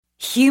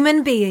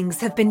Human beings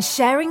have been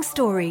sharing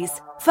stories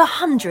for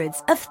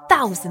hundreds of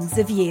thousands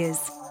of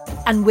years.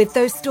 And with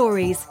those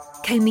stories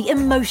came the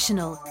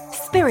emotional,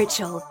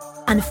 spiritual,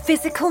 and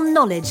physical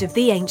knowledge of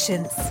the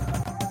ancients.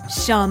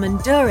 Shaman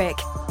Durek,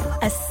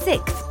 a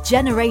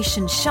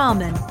 6th-generation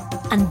shaman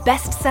and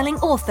best-selling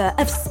author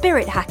of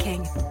Spirit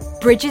Hacking,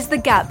 bridges the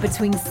gap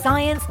between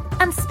science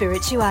and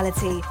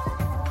spirituality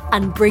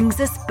and brings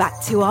us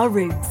back to our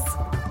roots.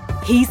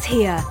 He's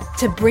here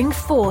to bring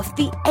forth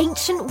the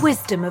ancient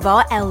wisdom of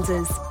our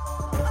elders,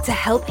 to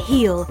help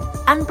heal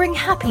and bring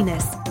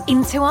happiness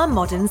into our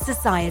modern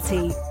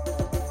society.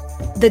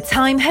 The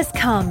time has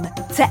come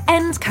to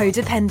end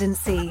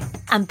codependency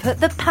and put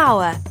the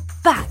power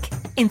back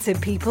into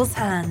people's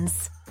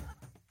hands.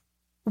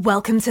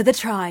 Welcome to the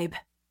tribe.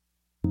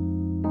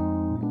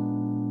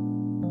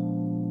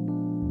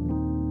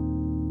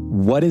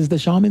 What is the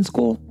shaman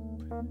school?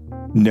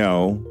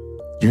 No,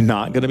 you're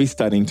not going to be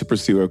studying to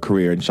pursue a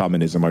career in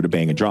shamanism or to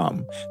bang a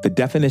drum. The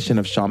definition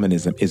of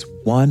shamanism is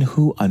one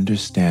who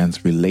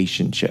understands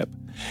relationship.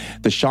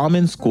 The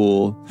shaman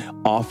school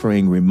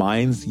offering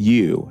reminds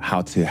you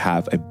how to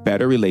have a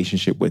better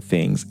relationship with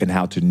things and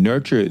how to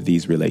nurture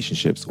these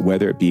relationships,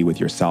 whether it be with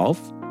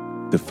yourself,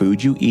 the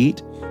food you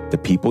eat, the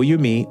people you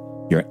meet,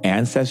 your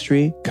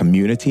ancestry,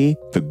 community,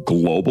 the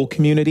global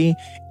community,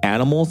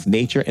 animals,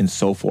 nature, and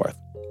so forth.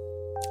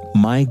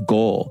 My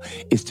goal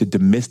is to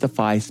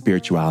demystify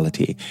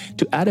spirituality,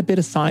 to add a bit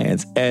of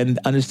science and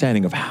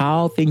understanding of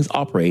how things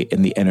operate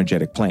in the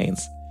energetic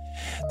planes.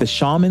 The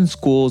Shaman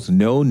School's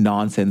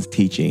no-nonsense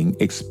teaching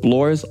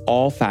explores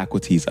all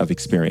faculties of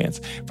experience,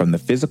 from the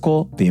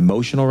physical, the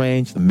emotional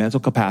range, the mental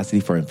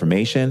capacity for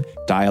information,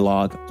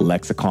 dialogue,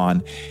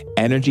 lexicon,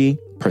 energy,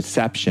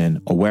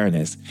 perception,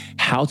 awareness,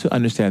 how to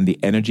understand the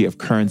energy of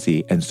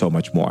currency, and so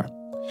much more.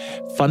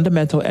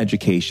 Fundamental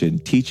education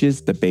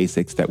teaches the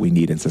basics that we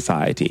need in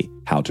society: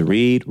 how to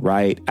read,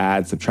 write,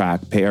 add,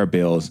 subtract, pay our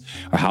bills,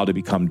 or how to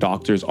become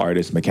doctors,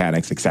 artists,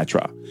 mechanics,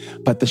 etc.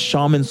 But the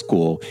Shaman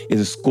School is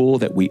a school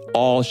that we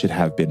all should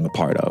have been a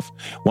part of,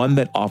 one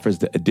that offers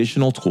the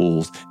additional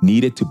tools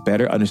needed to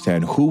better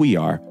understand who we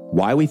are,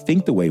 why we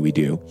think the way we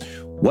do,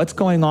 what's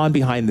going on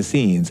behind the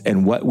scenes,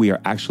 and what we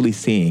are actually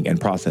seeing and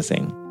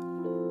processing.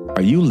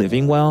 Are you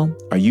living well?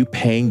 Are you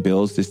paying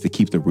bills just to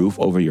keep the roof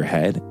over your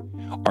head?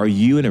 Are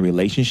you in a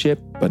relationship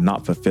but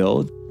not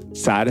fulfilled?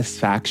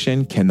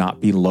 Satisfaction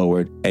cannot be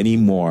lowered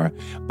anymore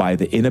by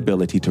the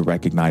inability to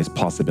recognize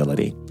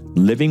possibility.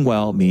 Living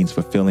well means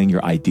fulfilling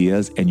your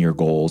ideas and your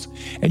goals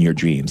and your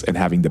dreams and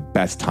having the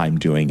best time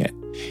doing it.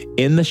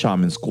 In the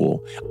Shaman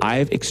School,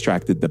 I've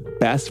extracted the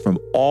best from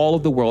all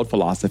of the world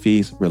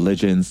philosophies,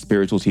 religions,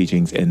 spiritual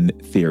teachings, and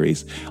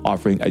theories,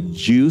 offering a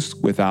juice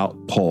without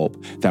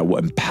pulp that will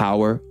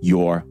empower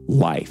your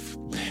life.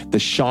 The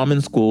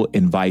Shaman School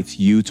invites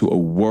you to a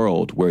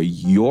world where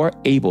you're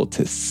able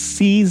to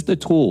seize the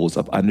tools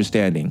of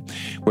understanding,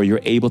 where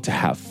you're able to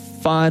have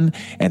fun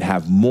and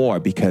have more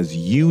because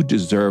you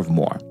deserve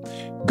more.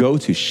 Go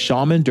to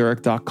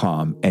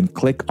shamandurek.com and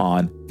click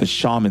on the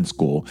Shaman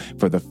School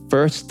for the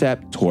first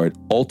step toward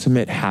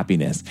ultimate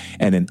happiness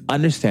and an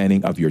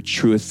understanding of your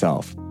truest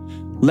self.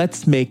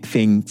 Let's make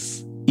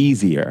things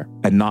easier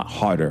and not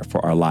harder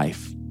for our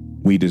life.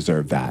 We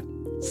deserve that.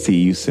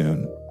 See you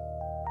soon.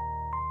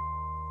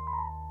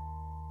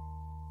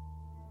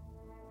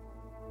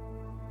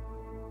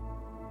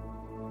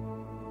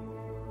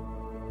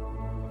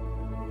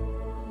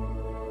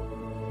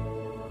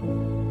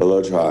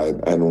 Hello,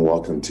 tribe, and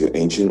welcome to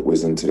Ancient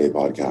Wisdom Today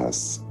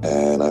podcast.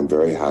 And I'm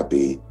very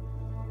happy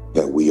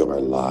that we are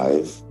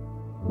alive.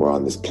 We're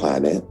on this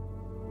planet.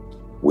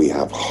 We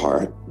have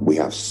heart. We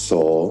have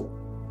soul.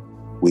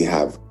 We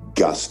have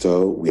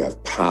gusto. We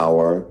have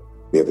power.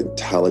 We have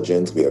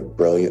intelligence. We have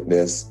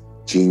brilliantness,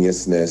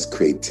 geniusness,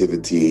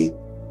 creativity.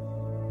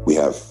 We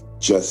have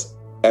just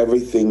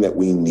everything that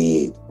we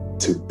need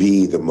to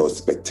be the most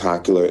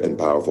spectacular and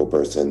powerful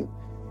person.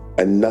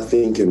 And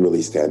nothing can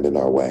really stand in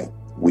our way.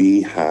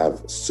 We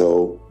have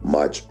so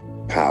much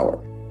power.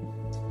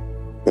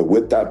 But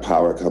with that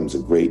power comes a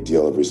great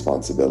deal of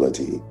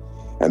responsibility.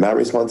 And that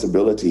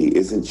responsibility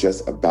isn't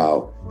just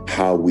about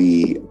how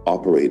we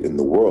operate in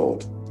the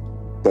world,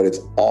 but it's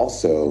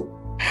also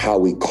how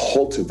we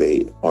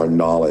cultivate our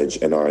knowledge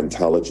and our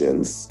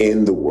intelligence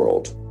in the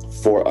world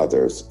for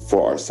others,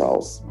 for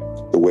ourselves,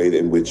 the way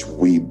in which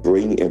we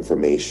bring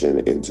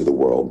information into the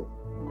world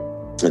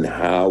and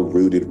how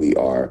rooted we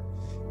are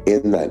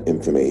in that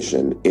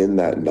information, in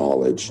that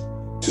knowledge,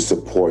 to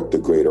support the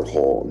greater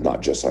whole,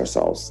 not just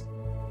ourselves.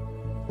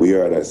 We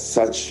are at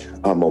such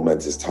a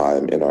momentous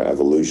time in our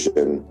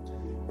evolution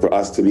for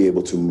us to be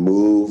able to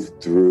move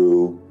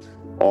through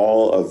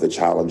all of the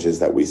challenges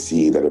that we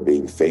see that are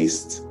being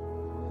faced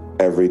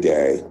every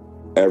day,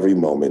 every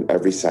moment,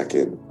 every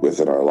second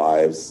within our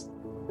lives,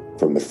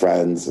 from the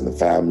friends and the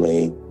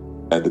family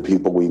and the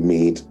people we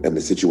meet and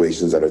the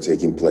situations that are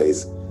taking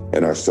place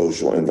in our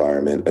social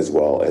environment, as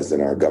well as in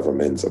our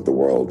governments of the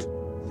world.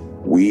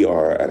 We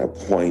are at a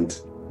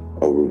point,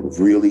 a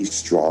really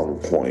strong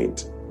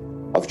point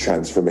of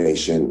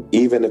transformation,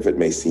 even if it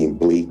may seem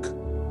bleak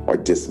or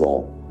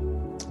dismal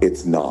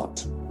It's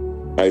not.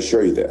 I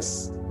assure you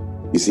this.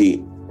 You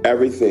see,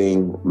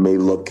 everything may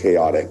look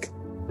chaotic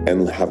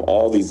and have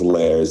all these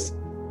layers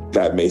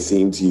that may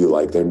seem to you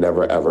like they're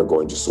never ever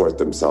going to sort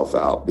themselves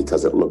out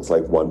because it looks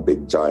like one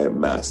big giant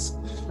mess.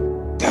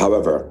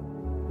 However,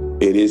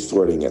 it is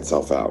sorting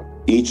itself out.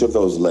 Each of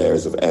those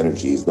layers of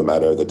energies, no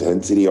matter the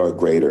density or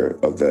greater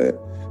of the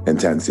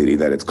intensity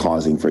that it's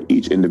causing for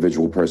each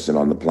individual person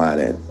on the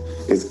planet,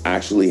 is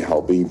actually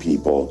helping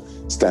people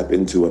step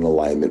into an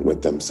alignment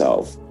with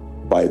themselves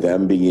by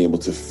them being able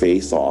to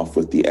face off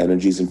with the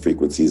energies and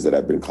frequencies that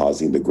have been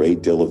causing the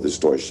great deal of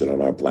distortion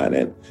on our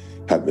planet,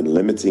 have been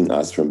limiting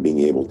us from being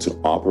able to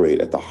operate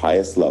at the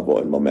highest level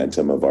and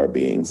momentum of our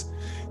beings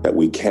that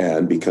we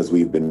can, because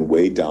we've been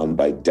weighed down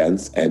by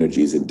dense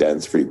energies and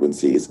dense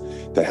frequencies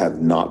that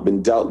have not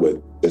been dealt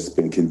with, just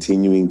been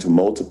continuing to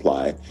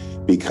multiply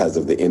because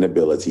of the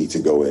inability to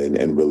go in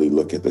and really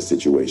look at the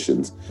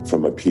situations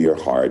from a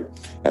pure heart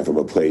and from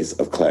a place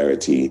of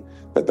clarity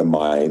that the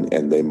mind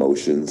and the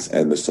emotions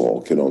and the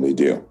soul can only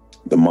do.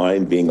 The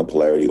mind, being a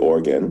polarity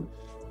organ,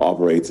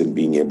 operates in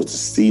being able to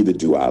see the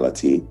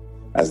duality,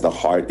 as the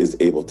heart is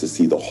able to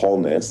see the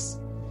wholeness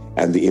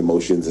and the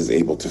emotions is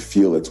able to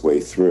feel its way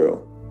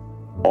through.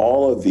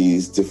 All of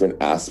these different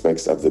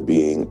aspects of the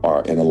being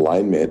are in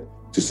alignment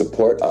to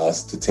support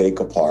us to take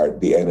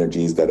apart the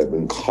energies that have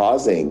been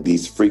causing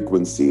these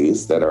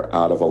frequencies that are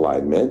out of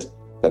alignment,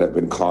 that have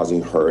been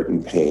causing hurt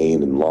and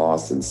pain and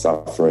loss and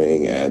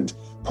suffering and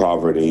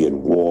poverty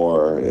and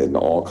war and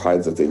all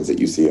kinds of things that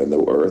you see on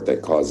the earth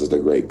that causes the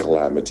great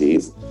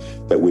calamities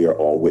that we are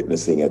all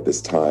witnessing at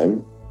this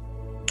time.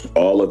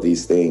 All of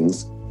these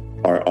things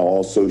are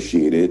all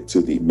associated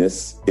to the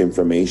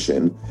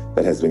misinformation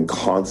that has been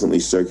constantly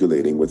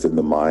circulating within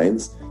the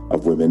minds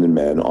of women and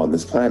men on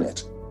this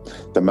planet.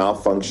 The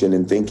malfunction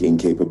in thinking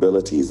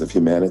capabilities of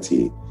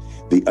humanity,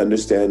 the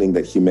understanding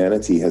that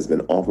humanity has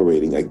been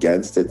operating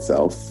against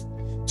itself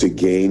to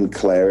gain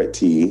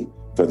clarity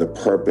for the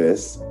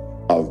purpose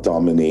of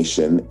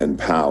domination and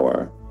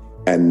power,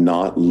 and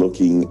not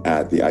looking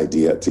at the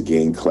idea to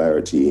gain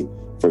clarity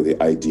for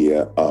the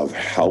idea of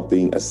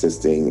helping,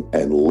 assisting,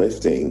 and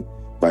lifting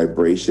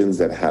vibrations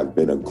that have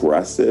been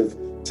aggressive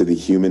to the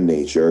human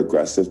nature,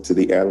 aggressive to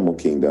the animal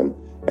kingdom,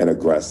 and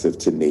aggressive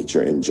to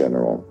nature in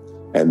general,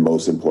 and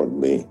most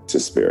importantly, to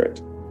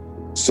spirit.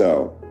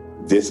 So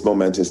this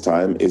momentous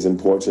time is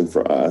important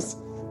for us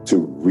to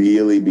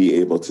really be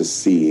able to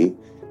see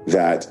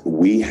that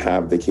we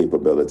have the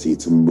capability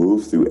to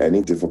move through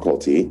any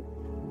difficulty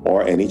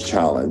or any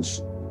challenge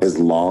as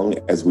long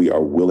as we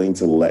are willing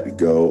to let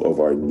go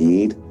of our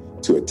need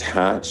to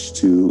attach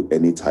to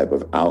any type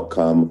of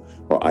outcome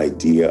or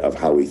idea of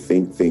how we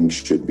think things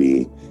should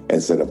be,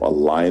 instead of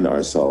align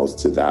ourselves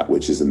to that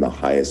which is in the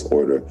highest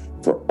order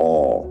for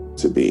all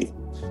to be.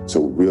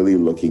 So really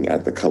looking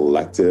at the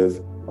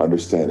collective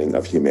understanding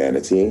of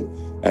humanity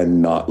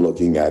and not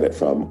looking at it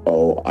from,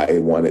 oh, I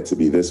want it to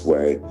be this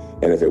way,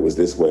 and if it was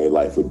this way,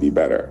 life would be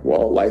better.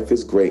 Well, life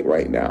is great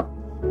right now,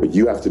 but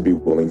you have to be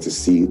willing to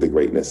see the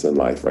greatness in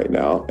life right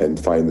now and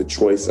find the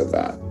choice of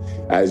that,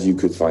 as you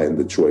could find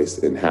the choice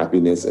in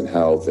happiness and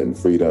health and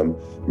freedom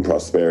and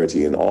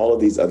prosperity and all of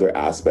these other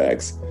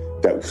aspects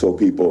that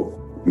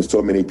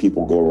so many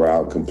people go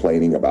around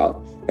complaining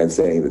about and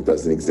saying that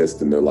doesn't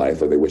exist in their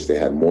life, or they wish they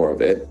had more of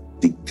it.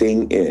 The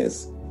thing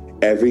is,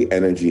 every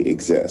energy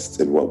exists,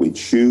 and what we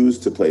choose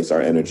to place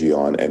our energy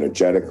on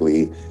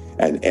energetically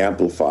and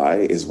amplify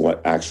is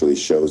what actually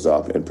shows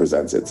up and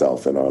presents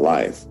itself in our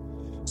life.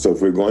 So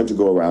if we're going to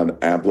go around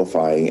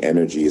amplifying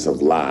energies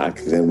of lack,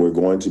 then we're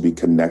going to be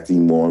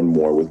connecting more and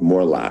more with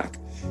more lack.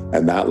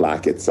 And that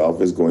lack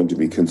itself is going to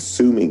be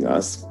consuming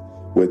us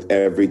with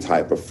every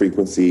type of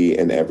frequency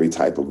and every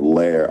type of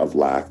layer of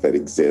lack that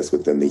exists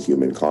within the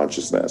human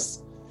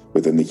consciousness,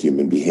 within the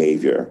human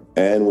behavior,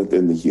 and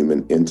within the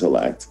human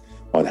intellect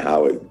on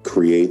how it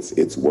creates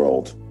its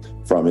world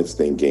from its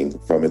thinking,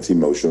 from its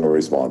emotional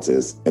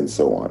responses, and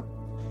so on.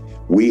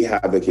 We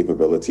have the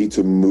capability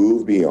to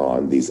move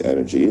beyond these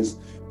energies,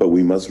 but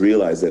we must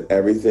realize that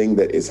everything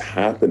that is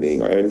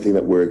happening or anything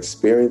that we're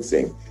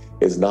experiencing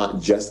is not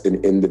just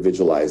an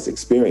individualized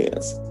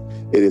experience.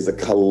 It is a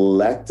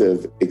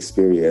collective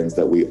experience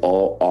that we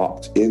all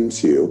opt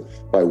into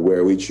by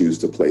where we choose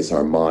to place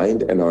our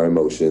mind and our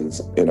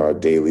emotions in our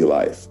daily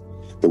life,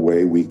 the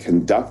way we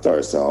conduct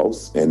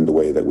ourselves and the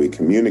way that we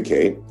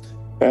communicate,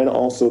 and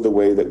also the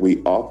way that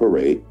we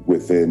operate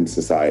within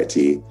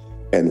society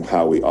and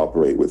how we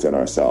operate within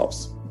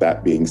ourselves.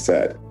 That being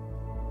said,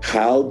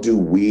 how do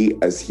we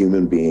as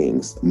human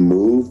beings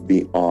move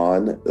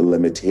beyond the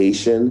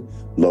limitation,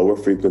 lower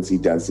frequency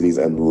densities,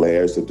 and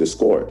layers of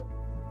discord?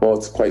 Well,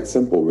 it's quite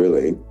simple,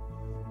 really.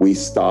 We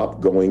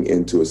stop going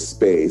into a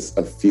space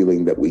of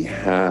feeling that we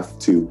have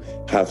to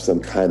have some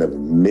kind of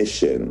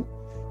mission,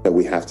 that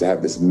we have to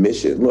have this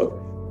mission. Look,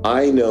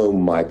 I know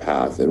my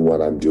path and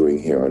what I'm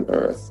doing here on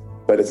earth,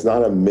 but it's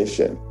not a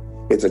mission.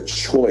 It's a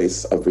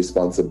choice of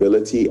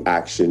responsibility,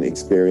 action,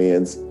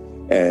 experience,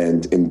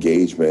 and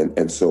engagement,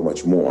 and so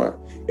much more.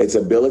 It's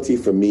ability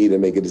for me to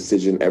make a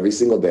decision every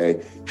single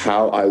day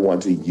how I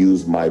want to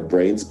use my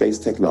brain space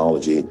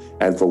technology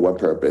and for what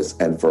purpose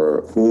and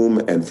for whom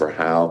and for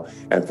how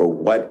and for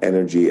what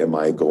energy am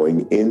I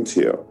going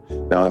into.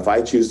 Now, if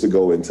I choose to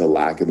go into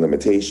lack and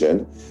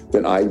limitation,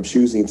 then I'm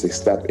choosing to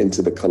step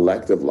into the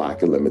collective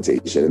lack and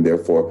limitation and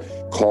therefore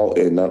call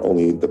in not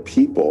only the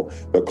people,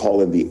 but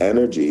call in the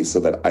energy so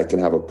that I can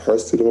have a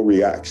personal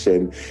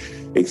reaction,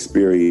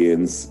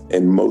 experience,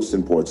 and most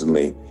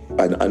importantly,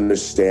 an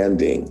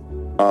understanding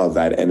of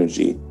that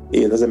energy.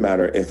 It doesn't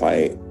matter if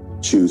I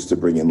choose to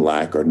bring in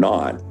lack or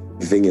not.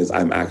 The thing is,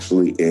 I'm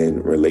actually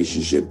in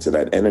relationship to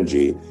that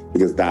energy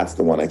because that's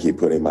the one I keep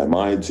putting my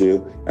mind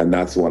to, and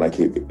that's the one I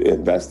keep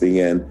investing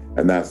in,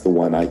 and that's the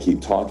one I keep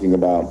talking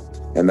about,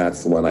 and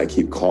that's the one I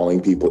keep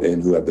calling people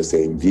in who have the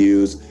same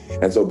views.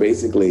 And so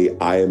basically,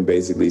 I am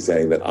basically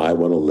saying that I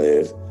want to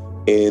live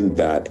in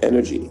that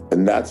energy.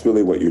 And that's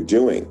really what you're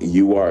doing.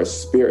 You are a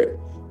spirit.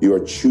 You are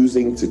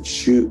choosing to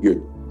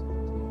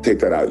take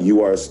that out.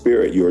 You are a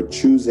spirit. You are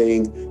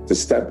choosing to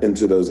step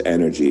into those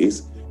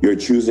energies. You're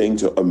choosing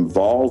to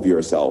involve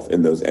yourself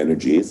in those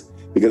energies,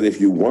 because if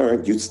you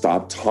weren't, you'd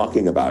stop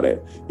talking about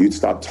it. You'd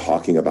stop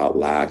talking about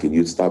lack, and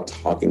you'd stop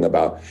talking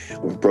about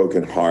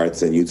broken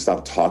hearts, and you'd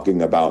stop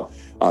talking about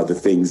the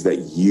things that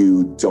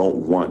you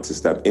don't want to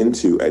step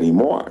into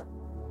anymore.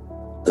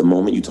 The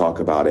moment you talk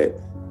about it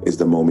is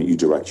the moment you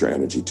direct your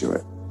energy to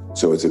it.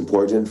 So it's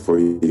important for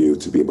you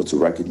to be able to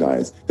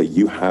recognize that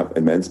you have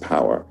immense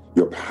power.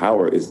 Your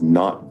power is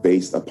not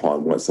based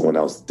upon what someone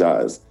else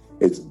does.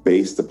 It's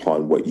based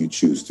upon what you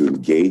choose to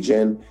engage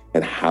in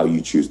and how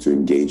you choose to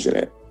engage in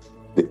it.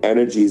 The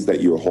energies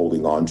that you're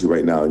holding on to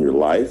right now in your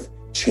life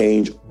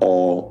change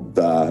all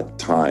the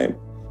time.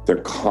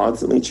 They're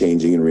constantly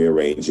changing and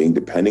rearranging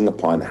depending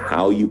upon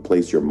how you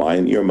place your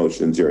mind, your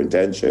emotions, your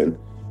intention,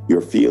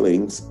 your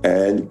feelings,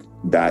 and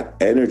that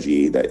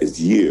energy that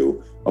is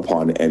you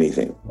upon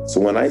anything.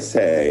 So when I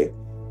say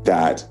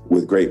that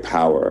with great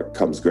power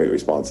comes great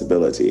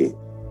responsibility,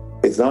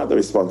 it's not the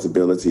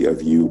responsibility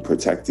of you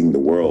protecting the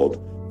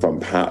world from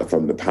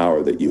the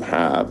power that you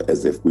have,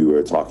 as if we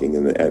were talking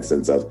in the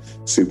essence of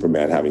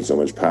Superman having so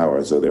much power,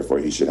 and so therefore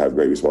he should have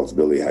great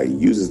responsibility how he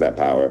uses that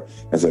power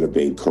instead of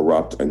being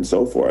corrupt and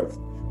so forth.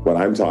 What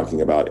I'm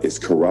talking about is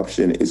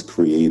corruption is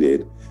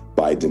created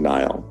by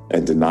denial,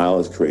 and denial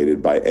is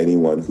created by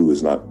anyone who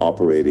is not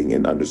operating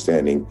and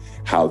understanding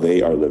how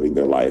they are living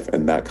their life,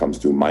 and that comes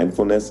through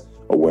mindfulness,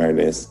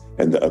 awareness,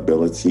 and the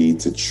ability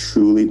to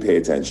truly pay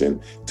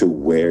attention to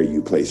where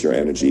you place your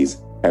energies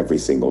every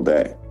single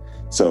day.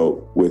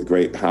 So with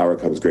great power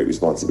comes great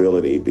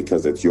responsibility,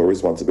 because it's your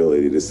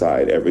responsibility to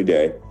decide every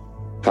day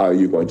how are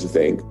you going to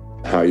think,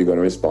 how are you going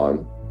to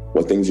respond,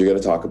 what things you're going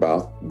to talk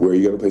about, where are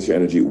you going to place your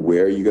energy,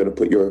 where are you going to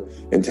put your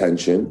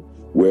intention,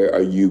 where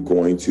are you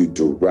going to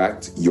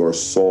direct your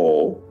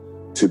soul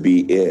to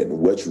be in?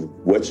 Which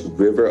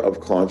river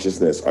of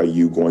consciousness are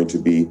you going to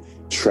be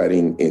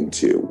treading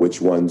into?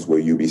 Which ones will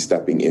you be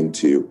stepping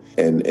into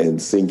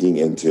and sinking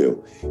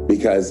into?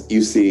 Because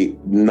you see,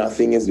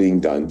 nothing is being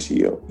done to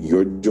you.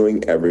 You're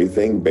doing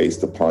everything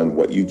based upon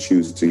what you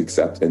choose to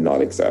accept and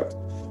not accept.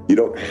 You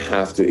don't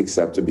have to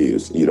accept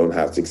abuse. You don't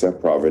have to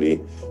accept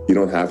poverty. You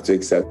don't have to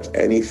accept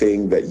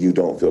anything that you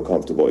don't feel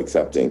comfortable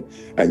accepting.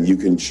 And you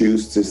can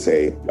choose to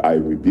say, I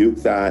rebuke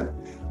that.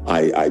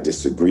 I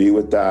disagree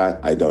with that.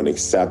 I don't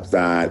accept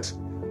that.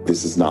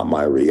 This is not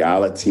my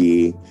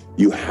reality.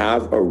 You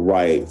have a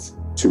right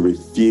to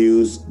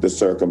refuse the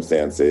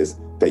circumstances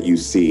that you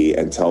see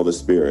and tell the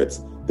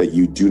spirits that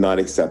you do not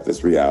accept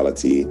this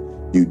reality.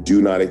 You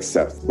do not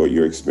accept what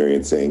you're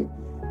experiencing,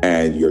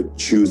 and you're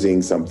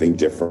choosing something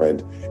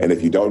different. And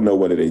if you don't know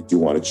what it is you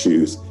want to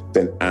choose,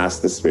 then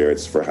ask the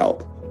spirits for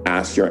help.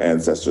 Ask your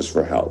ancestors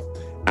for help.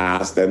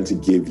 Ask them to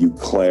give you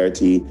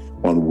clarity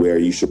on where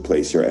you should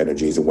place your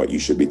energies and what you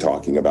should be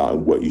talking about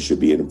and what you should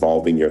be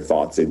involving your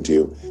thoughts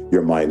into,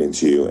 your mind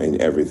into,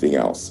 and everything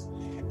else.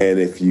 And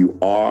if you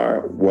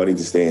are wanting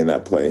to stay in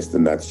that place,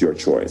 then that's your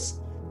choice.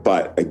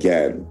 But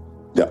again,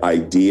 the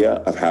idea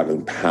of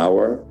having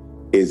power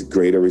is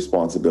greater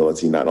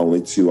responsibility, not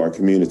only to our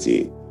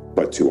community,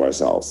 but to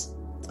ourselves.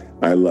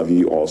 I love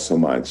you all so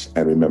much,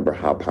 and remember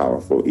how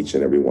powerful each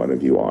and every one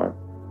of you are.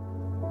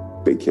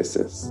 Big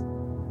kisses.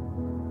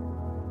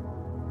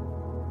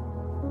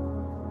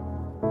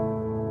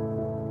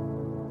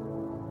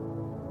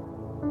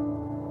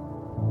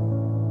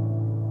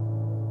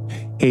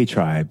 Hey,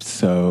 Tribe.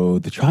 So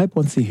the Tribe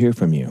wants to hear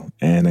from you.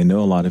 And I know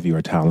a lot of you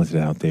are talented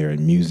out there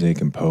in music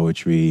and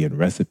poetry and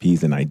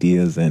recipes and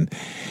ideas and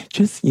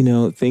just,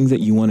 things that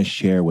you want to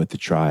share with the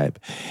Tribe.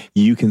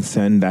 You can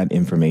send that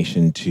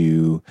information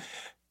to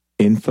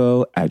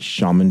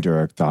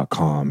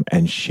info@shamandurek.com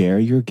and share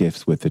your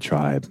gifts with the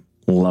Tribe.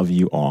 Love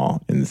you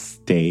all and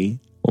stay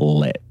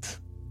lit.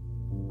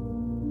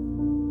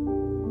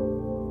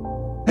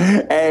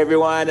 Hey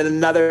everyone, and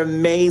another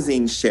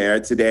amazing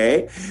share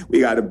today. We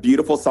got a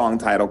beautiful song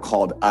title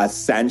called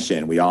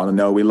Ascension. We all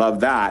know we love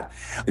that.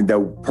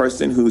 The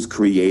person who's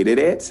created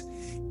it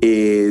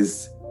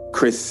is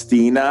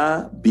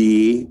Christina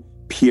B.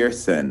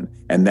 Pearson,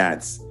 and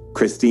that's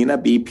Christina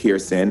B.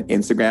 Pearson.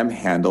 Instagram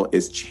handle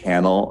is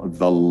Channel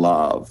the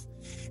Love.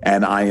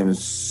 And I am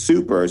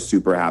super,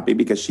 super happy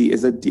because she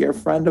is a dear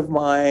friend of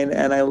mine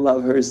and I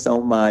love her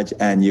so much.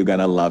 And you're going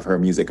to love her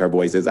music. Her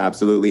voice is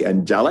absolutely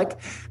angelic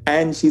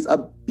and she's a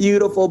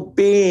beautiful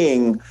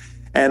being.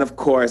 And of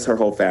course, her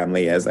whole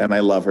family is. And I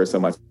love her so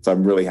much. So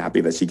I'm really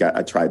happy that she got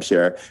a tribe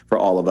share for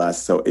all of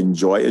us. So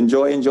enjoy,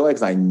 enjoy, enjoy,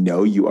 because I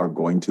know you are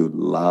going to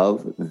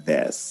love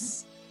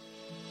this.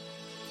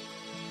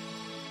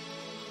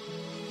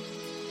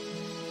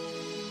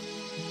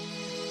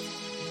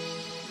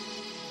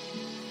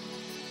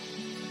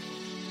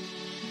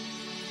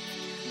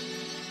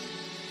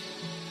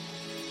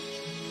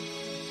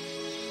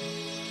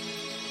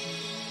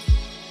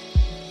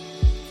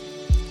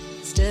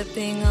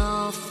 Stepping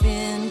off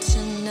into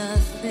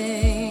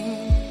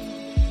nothing,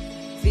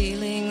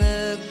 feeling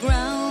the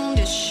ground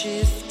is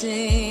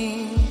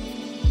shifting,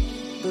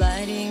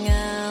 gliding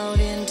out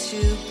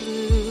into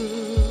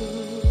blue.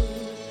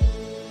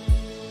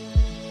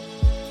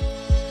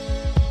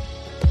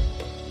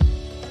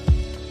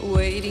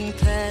 Waiting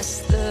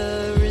past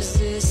the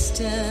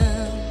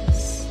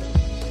resistance,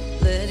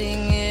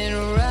 letting it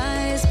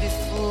rise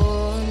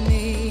before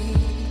me,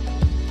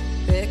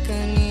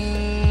 beckoning.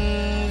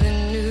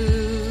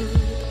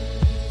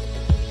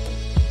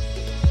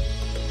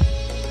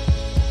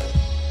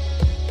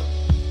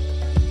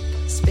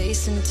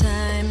 Space and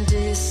time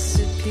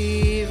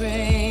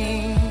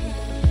disappearing,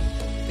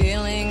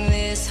 feeling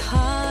this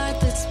heart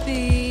that's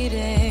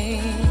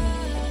beating,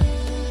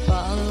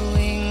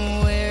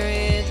 following where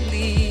it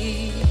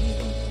leads,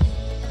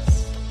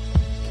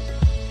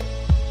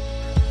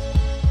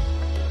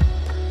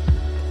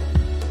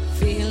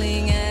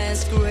 feeling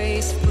as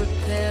grace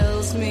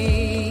propels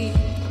me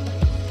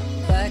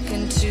back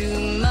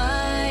into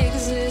my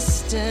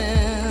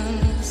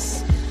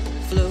existence,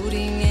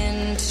 floating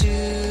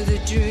into the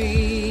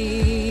dream.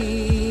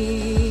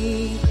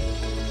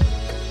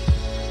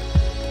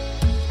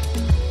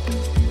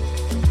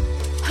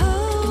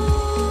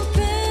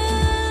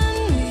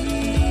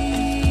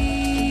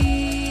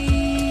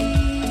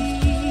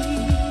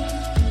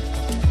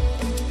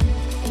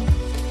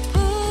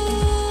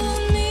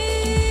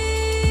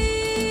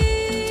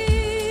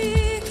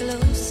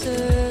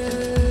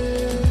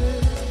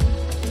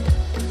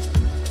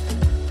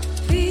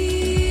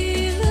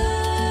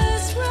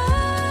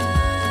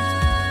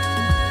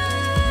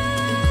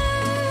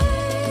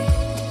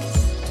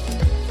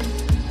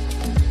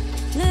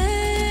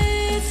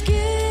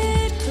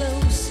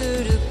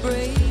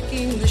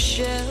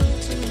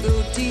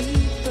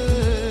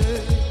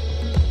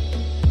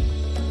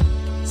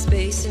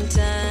 Space and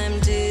time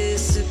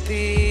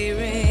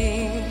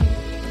disappearing,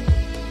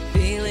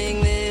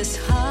 feeling this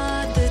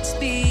heart that's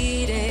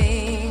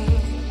beating,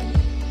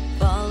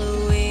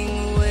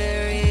 following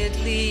where it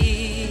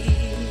leads,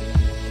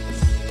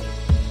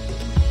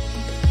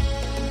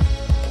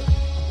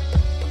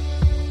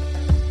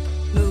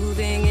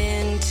 moving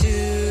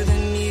into the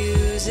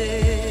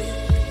music,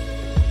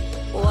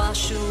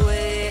 wash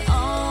away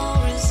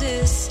all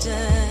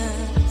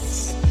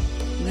resistance,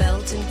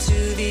 melt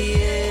into the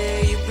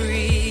air you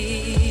breathe.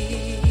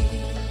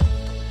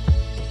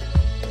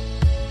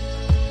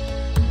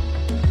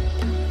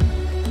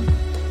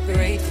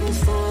 Grateful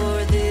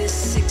for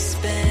this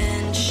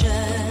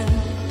expansion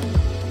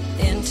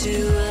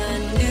into a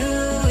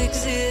new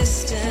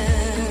existence,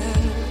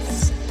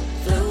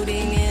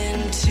 floating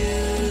into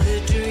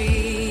the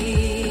dream.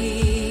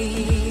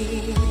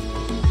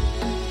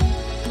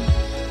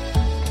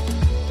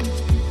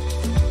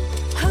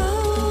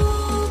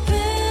 Hope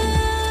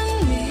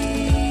in me,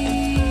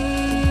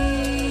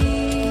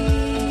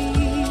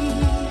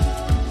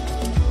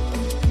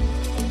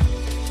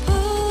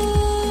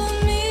 pull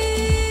me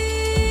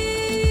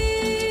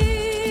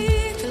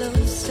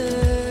closer.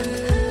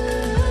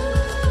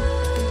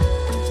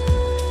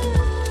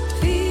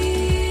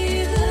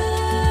 Feel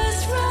us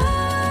rise.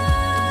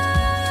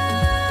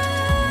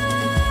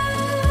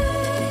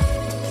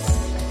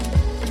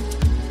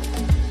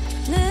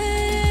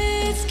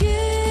 Let's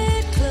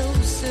get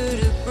closer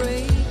to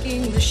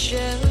breaking the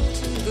shell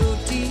to go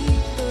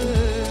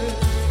deeper.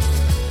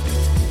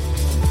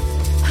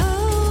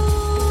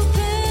 Hope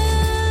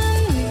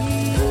in me.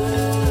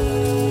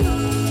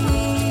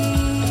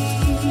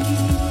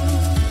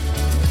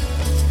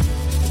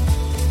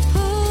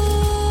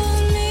 Pull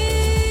me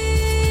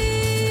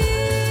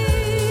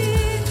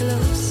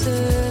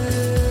closer.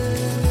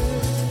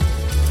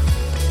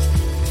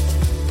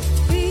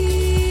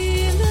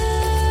 Feel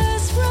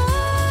us rise.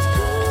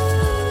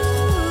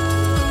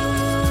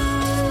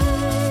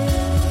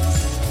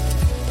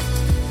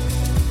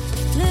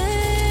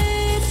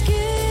 Let's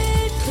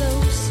get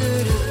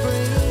closer to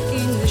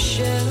breaking the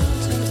shell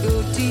to go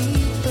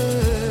deeper.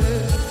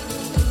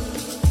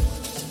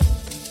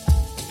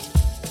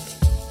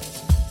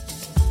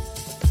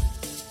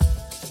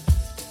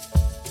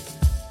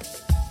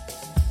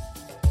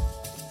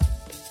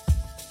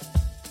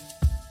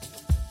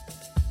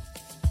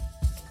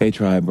 Hey,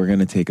 Tribe, we're going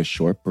to take a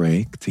short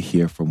break to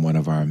hear from one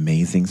of our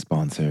amazing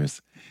sponsors,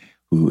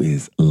 who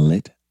is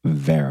Lit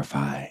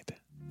Verified.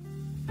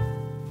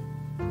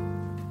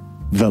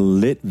 The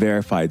Lit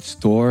Verified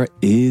store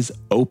is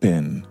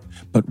open.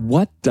 But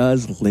what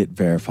does Lit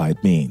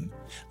Verified mean?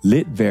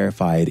 Lit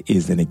Verified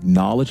is an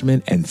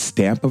acknowledgement and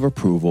stamp of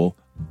approval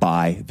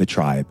by the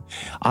tribe.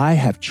 I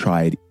have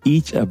tried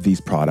each of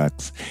these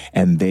products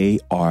and they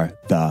are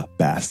the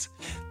best.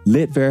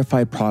 Lit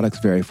Verified products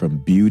vary from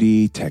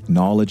beauty,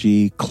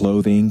 technology,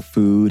 clothing,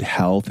 food,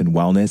 health, and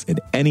wellness, and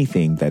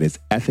anything that is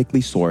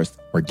ethically sourced,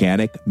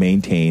 organic,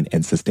 maintained,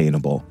 and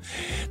sustainable.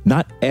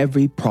 Not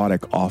every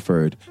product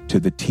offered to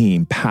the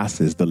team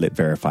passes the Lit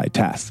Verified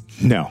test.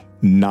 No,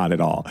 not at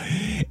all.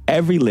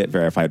 Every Lit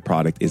Verified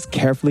product is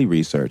carefully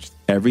researched.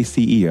 Every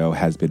CEO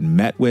has been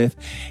met with,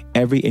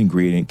 every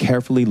ingredient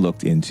carefully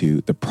looked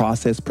into, the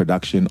process,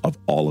 production of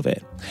all of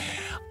it.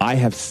 I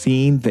have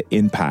seen the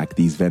impact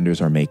these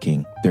vendors are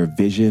making. Their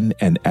vision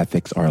and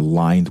ethics are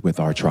aligned with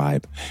our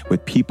tribe,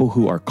 with people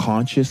who are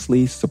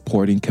consciously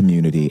supporting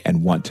community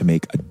and want to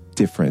make a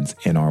difference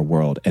in our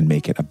world and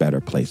make it a better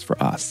place for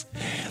us.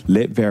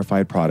 Lit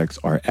Verified products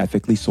are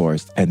ethically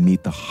sourced and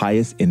meet the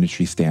highest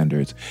industry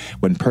standards.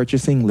 When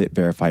purchasing Lit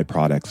Verified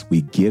products,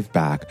 we give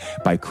back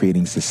by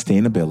creating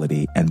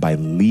sustainability and by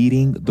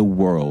leading the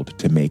world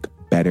to make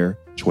better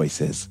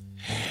choices.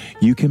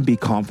 You can be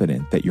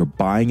confident that you're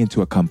buying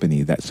into a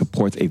company that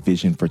supports a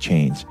vision for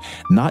change,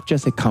 not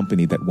just a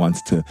company that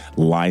wants to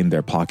line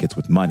their pockets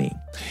with money.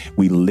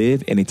 We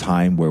live in a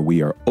time where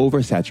we are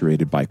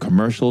oversaturated by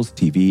commercials,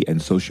 TV, and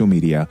social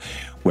media,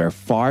 where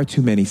far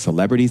too many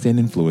celebrities and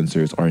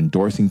influencers are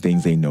endorsing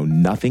things they know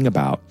nothing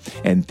about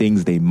and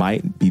things they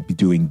might be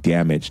doing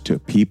damage to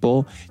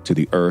people, to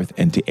the earth,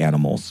 and to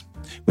animals.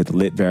 With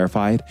Lit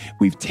Verified,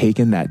 we've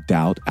taken that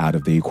doubt out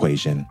of the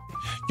equation.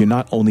 You're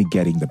not only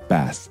getting the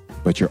best,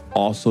 but you're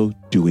also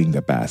doing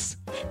the best.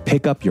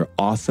 Pick up your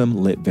awesome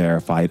Lit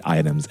Verified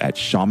items at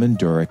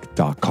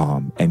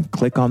shamandurek.com and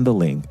click on the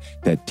link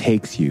that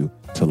takes you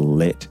to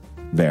Lit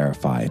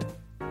Verified.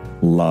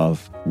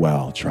 Love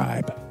well,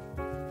 tribe.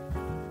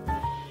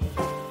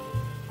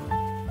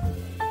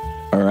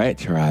 All right,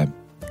 tribe.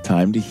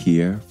 Time to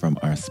hear from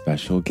our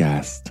special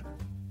guest.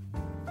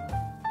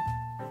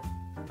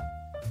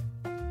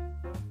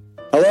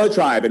 Hello,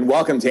 tribe, and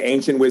welcome to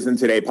Ancient Wisdom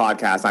Today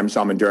podcast. I'm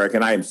Shaman Durek,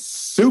 and I am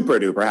super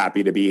duper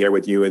happy to be here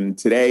with you in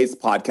today's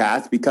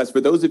podcast because for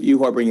those of you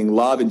who are bringing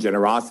love and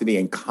generosity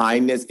and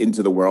kindness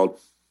into the world,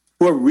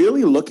 who are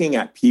really looking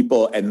at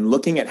people and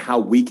looking at how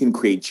we can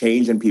create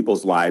change in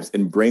people's lives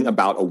and bring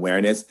about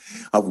awareness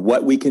of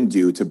what we can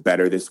do to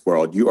better this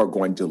world, you are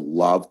going to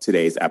love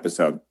today's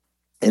episode.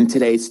 In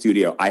today's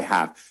studio, I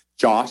have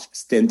Josh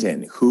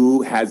Stinton,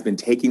 who has been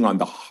taking on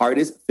the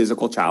hardest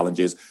physical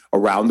challenges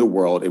around the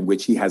world in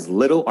which he has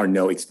little or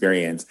no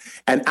experience,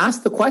 and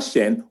asked the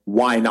question,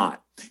 why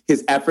not?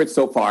 His efforts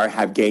so far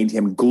have gained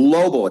him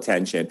global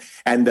attention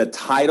and the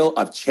title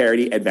of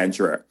charity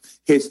adventurer.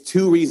 His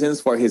two reasons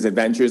for his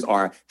adventures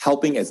are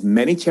helping as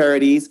many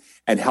charities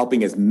and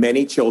helping as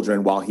many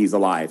children while he's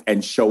alive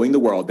and showing the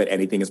world that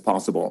anything is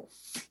possible.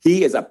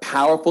 He is a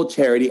powerful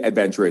charity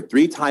adventurer,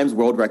 3 times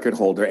world record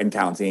holder and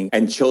counting,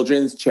 and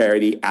children's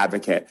charity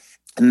advocate.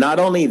 And not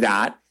only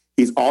that,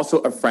 he's also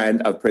a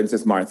friend of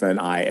Princess Martha and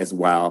I as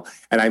well.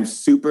 And I'm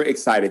super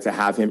excited to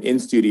have him in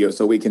studio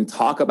so we can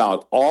talk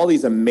about all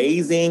these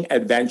amazing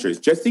adventures,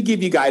 just to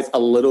give you guys a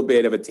little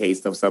bit of a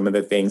taste of some of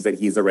the things that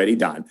he's already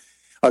done.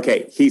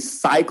 Okay, he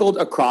cycled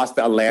across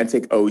the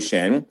Atlantic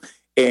Ocean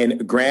in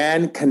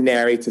Gran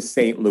Canaria to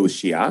St.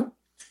 Lucia,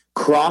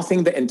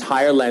 crossing the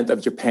entire length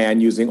of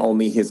Japan using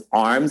only his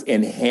arms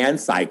in hand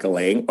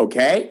cycling,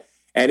 okay?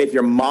 And if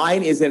your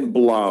mind isn't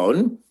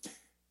blown,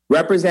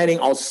 representing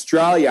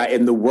Australia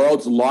in the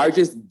world's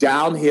largest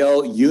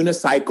downhill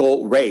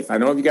unicycle race. I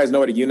don't know if you guys know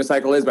what a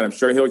unicycle is, but I'm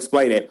sure he'll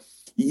explain it.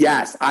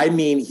 Yes, I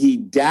mean, he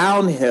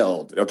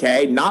downhilled,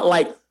 okay? Not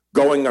like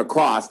going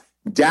across,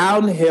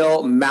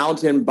 downhill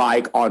mountain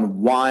bike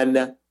on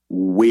one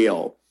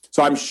wheel.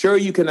 So I'm sure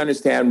you can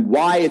understand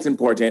why it's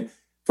important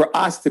for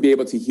us to be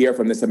able to hear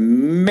from this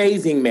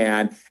amazing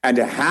man and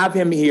to have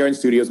him here in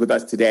studios with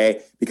us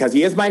today, because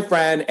he is my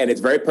friend and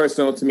it's very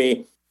personal to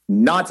me,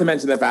 not to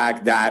mention the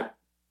fact that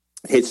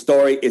his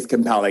story is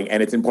compelling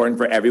and it's important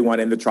for everyone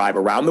in the tribe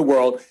around the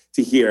world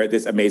to hear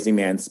this amazing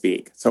man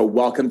speak. So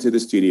welcome to the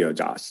studio,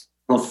 Josh.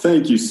 Well,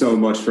 thank you so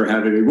much for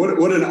having me.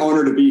 What an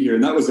honor to be here.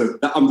 And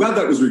I'm glad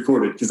that was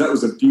recorded because that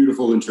was a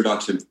beautiful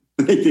introduction.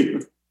 Thank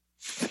you.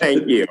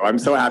 Thank you. I'm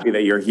so happy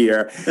that you're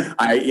here.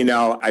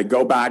 I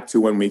go back to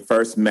when we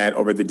first met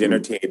over the dinner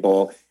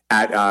table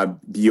at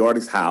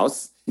Bjork's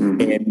house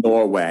in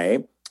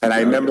Norway. And I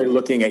remember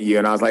looking at you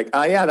and I was like,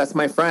 oh yeah, that's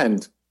my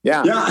friend.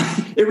 Yeah. Yeah.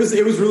 It was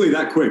really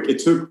that quick. It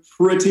took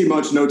pretty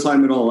much no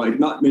time at all. Like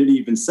not maybe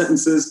even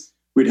sentences.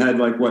 We'd had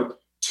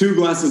 2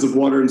 glasses of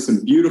water and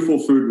some beautiful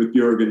food with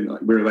Bjork, and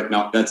we were like,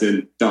 no, that's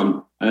it,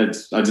 done. I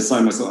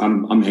decided myself,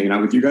 I'm hanging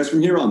out with you guys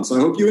from here on. So I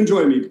hope you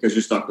enjoy me because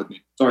you're stuck with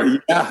me. Sorry.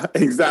 Yeah,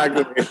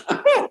 exactly.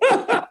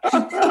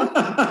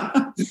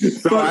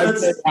 So I'm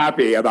so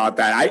happy about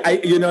that.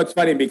 It's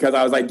funny because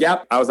I was like,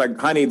 yep. I was like,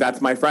 honey, that's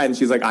my friend.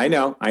 She's like, I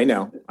know.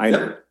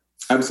 Yeah.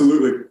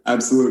 Absolutely.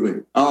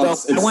 Absolutely. Oh,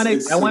 So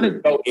I want to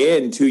go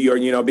into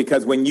your,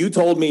 because when you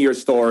told me your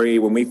story,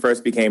 when we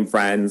first became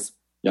friends,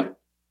 yeah.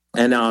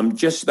 And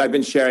I've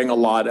been sharing a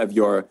lot of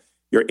your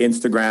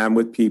Instagram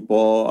with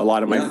people, a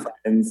lot of my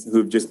friends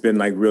who've just been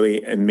like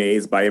really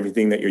amazed by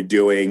everything that you're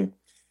doing.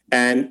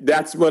 And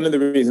that's one of the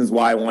reasons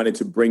why I wanted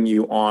to bring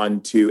you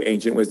on to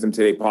Ancient Wisdom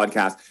Today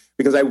podcast,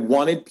 because I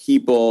wanted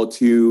people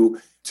to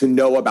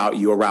know about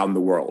you around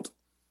the world.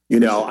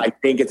 I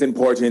think it's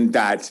important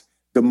that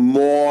the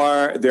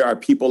more there are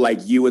people like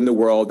you in the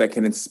world that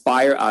can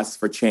inspire us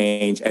for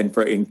change and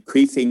for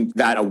increasing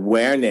that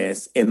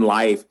awareness in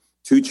life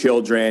to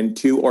children,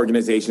 to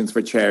organizations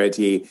for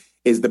charity,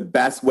 is the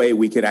best way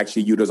we can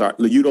actually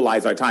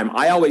utilize our time.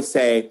 I always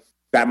say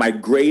that my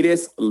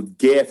greatest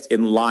gift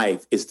in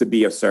life is to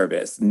be of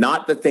service,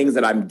 not the things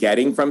that I'm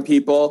getting from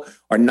people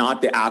or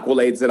not the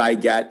accolades that I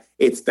get.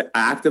 It's the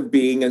act of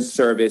being in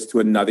service to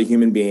another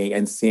human being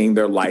and seeing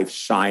their life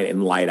shine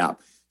and light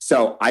up.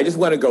 So I just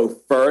want to go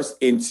first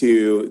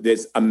into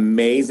this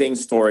amazing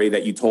story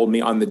that you told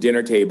me on the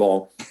dinner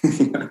table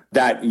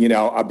that,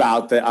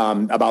 about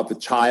the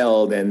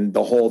child and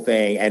the whole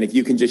thing. And if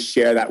you can just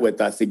share that with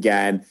us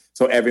again,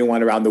 so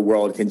everyone around the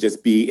world can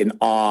just be in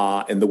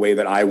awe in the way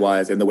that I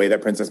was, in the way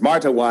that Princess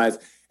Marta was,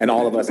 and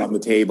all of us on the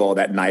table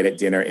that night at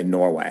dinner in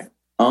Norway.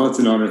 Oh, it's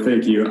an honor.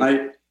 Thank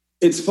you.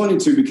 It's funny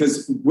too,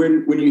 because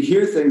when you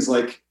hear things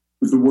like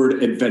the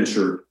word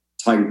adventure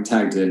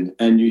tagged in,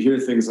 and you hear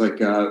things like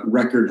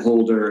record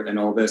holder and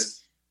all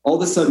this, all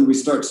of a sudden we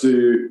start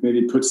to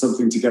maybe put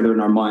something together in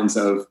our minds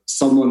of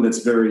someone that's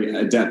very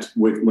adept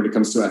when it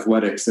comes to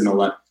athletics and all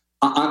that.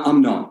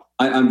 I'm not.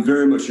 I'm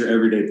very much your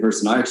everyday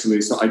person.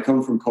 I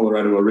come from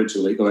Colorado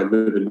originally, though I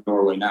live in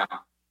Norway now.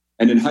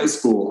 And in high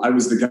school, I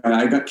was the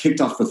guy, I got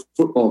kicked off the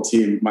football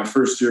team my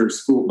first year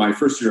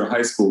of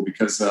high school,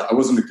 because I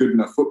wasn't a good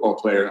enough football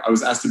player. I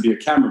was asked to be a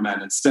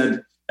cameraman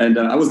instead, and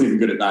I wasn't even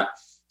good at that.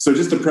 So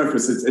just to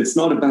preface, it's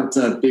not about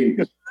being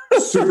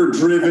super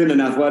driven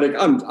and athletic.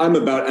 I'm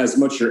about as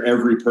much your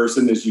every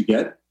person as you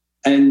get.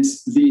 And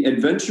the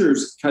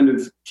adventures kind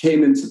of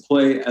came into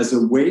play as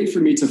a way for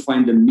me to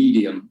find a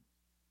medium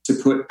to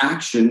put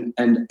action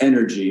and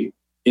energy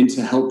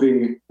into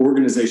helping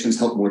organizations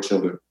help more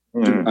children.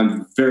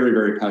 I'm very,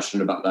 very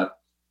passionate about that.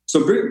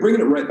 So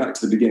bringing it right back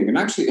to the beginning, and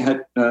actually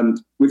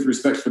with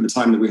respect for the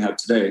time that we have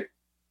today,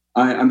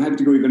 I'm happy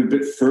to go even a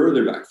bit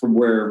further back from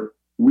where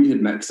we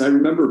had met. Because I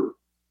remember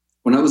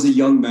when I was a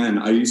young man,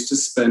 I used to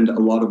spend a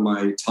lot of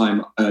my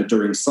time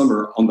during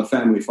summer on the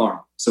family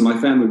farm. So my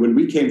family, when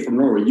we came from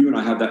Norway, you and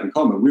I have that in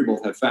common. We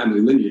both have family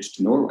lineage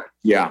to Norway.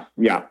 Yeah.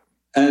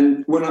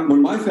 And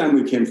when my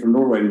family came from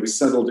Norway and we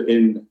settled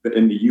in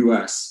the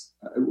US,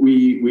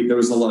 there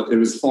was it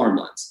was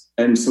farmlands.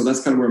 And so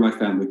that's kind of where my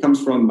family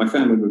comes from. My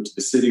family moved to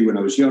the city when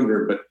I was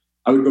younger, but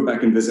I would go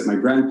back and visit my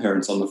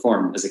grandparents on the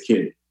farm as a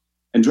kid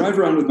and drive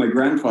around with my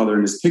grandfather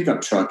in his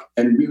pickup truck.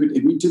 And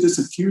we'd do this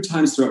a few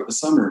times throughout the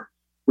summer,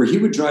 where he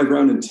would drive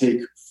around and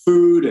take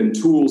food and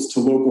tools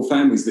to local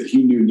families that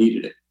he knew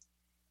needed it.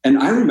 And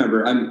I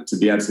remember, to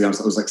be absolutely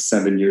honest, I was like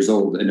 7 years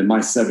old. And in my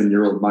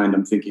 7-year-old mind,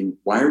 I'm thinking,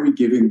 why are we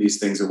giving these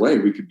things away?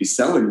 We could be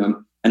selling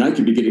them and I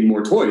could be getting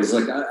more toys.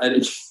 Like, I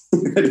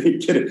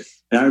didn't get it.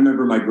 And I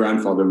remember my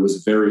grandfather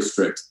was very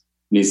strict.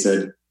 And he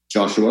said,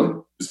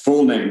 Joshua, his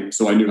full name,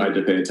 so I knew I had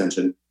to pay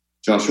attention.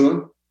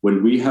 Joshua,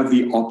 when we have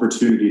the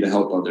opportunity to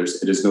help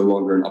others, it is no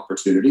longer an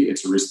opportunity,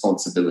 it's a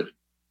responsibility.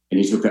 And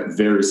he took that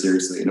very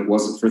seriously. And it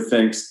wasn't for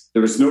thanks.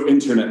 There was no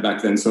internet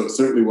back then, so it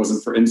certainly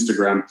wasn't for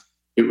Instagram.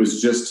 It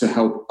was just to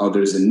help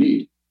others in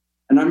need.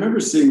 And I remember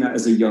seeing that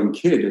as a young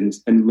kid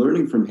and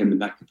learning from him in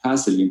that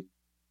capacity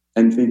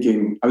and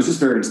thinking, I was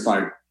just very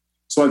inspired.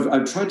 So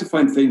I've tried to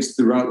find things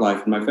throughout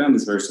life, and my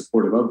family's very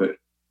supportive of it,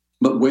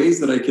 but ways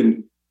that I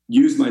can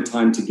use my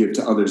time to give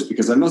to others.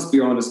 Because I must be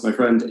honest, my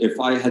friend, if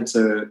I had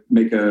to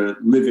make a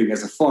living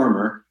as a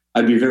farmer,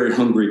 I'd be a very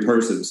hungry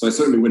person. So I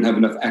certainly wouldn't have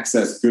enough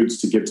excess goods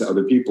to give to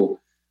other people.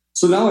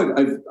 So now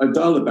I've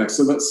dialed it back.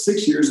 So about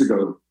 6 years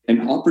ago,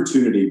 an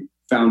opportunity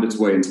found its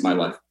way into my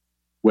life.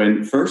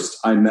 When first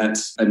I met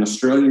an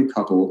Australian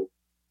couple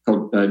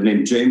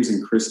named James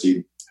and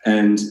Christy,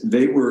 and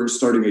they were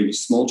starting a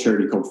small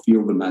charity called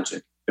Feel the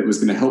Magic that was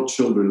going to help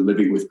children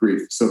living with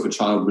grief. So if a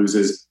child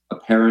loses a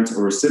parent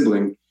or a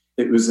sibling,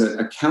 it was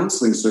a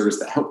counseling service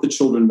that helped the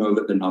children know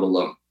that they're not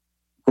alone.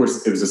 Of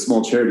course, it was a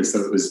small charity, so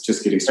it was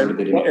just getting started.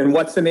 And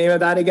what's the name of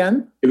that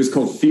again? It was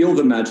called Feel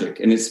the Magic,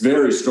 and it's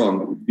very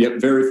strong,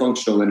 yet very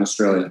functional in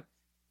Australia.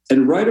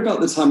 And right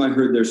about the time I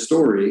heard their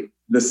story,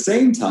 the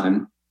same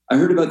time, I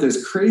heard about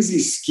this crazy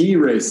ski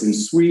race in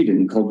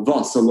Sweden called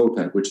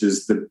Vasaloppet, which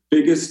is the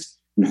biggest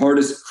and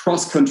hardest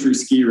cross-country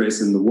ski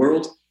race in the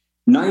world,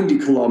 90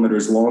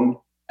 kilometers long.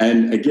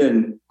 And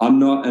again, I'm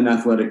not an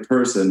athletic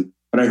person,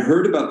 but I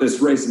heard about this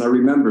race and I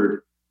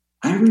remembered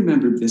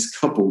this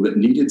couple that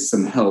needed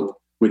some help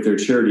with their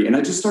charity. And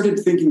I just started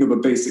thinking of a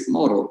basic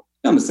model.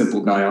 I'm a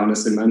simple guy,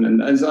 honestly, man.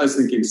 And as I was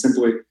thinking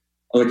simply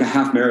like a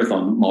half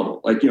marathon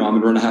model, like, I'm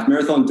going to run a half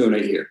marathon,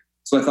 donate here.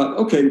 So I thought,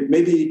 okay,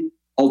 maybe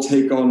I'll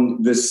take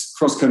on this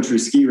cross-country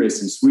ski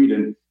race in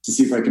Sweden to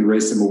see if I can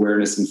raise some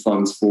awareness and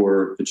funds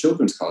for the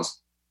children's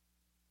cause.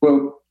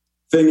 Well,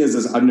 thing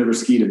is I've never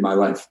skied in my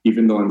life,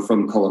 even though I'm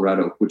from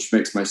Colorado, which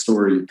makes my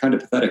story kind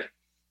of pathetic.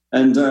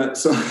 And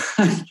so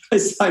I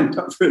signed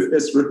up for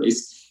this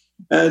race.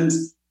 And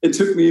it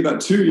took me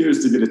about 2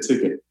 years to get a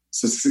ticket.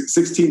 So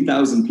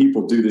 16,000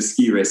 people do this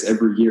ski race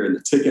every year, and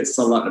the tickets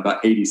sell out in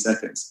about 80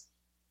 seconds.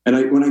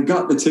 And when I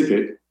got the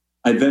ticket,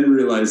 I then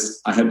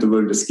realized I had to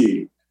learn to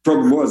ski.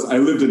 Problem was, I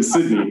lived in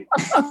Sydney.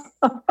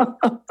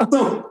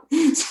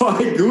 So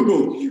I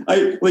Googled,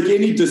 like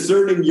any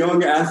discerning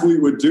young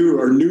athlete would do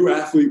or new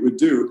athlete would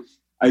do,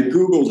 I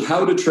Googled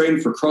how to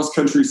train for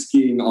cross-country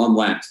skiing on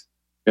land.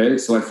 Okay,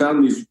 so I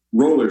found these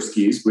roller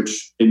skis,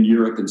 which in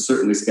Europe and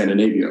certainly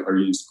Scandinavia are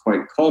used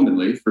quite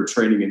commonly for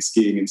training and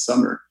skiing in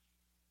summer.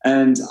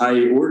 And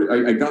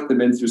I got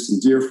them in through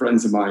some dear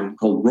friends of mine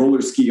called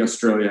Roller Ski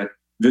Australia,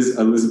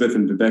 Elizabeth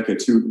and Rebecca,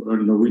 two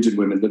Norwegian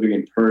women living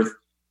in Perth,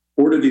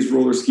 ordered these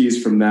roller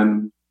skis from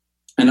them.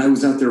 And I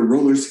was out there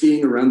roller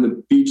skiing around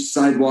the beach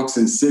sidewalks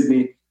in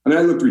Sydney. I mean,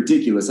 I looked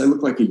ridiculous. I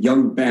looked like a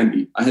young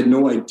Bambi. I had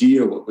no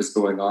idea what was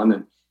going on.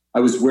 And I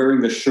was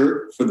wearing the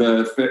shirt for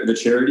the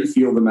charity,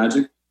 Feel the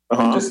Magic.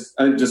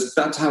 Just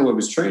that's how I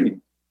was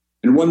training.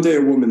 And one day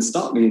a woman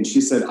stopped me and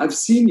she said, I've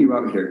seen you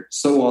out here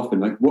so often.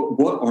 Like,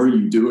 what are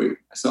you doing?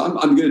 So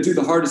I'm going to do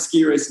the hardest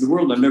ski race in the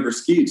world. I've never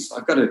skied. So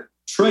I've got to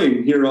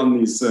train here on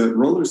these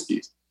roller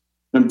skis.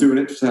 And I'm doing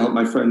it to help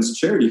my friend's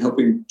charity,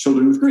 helping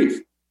children with grief.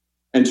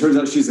 And turns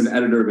out she's an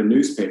editor of a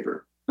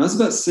newspaper. And that was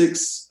about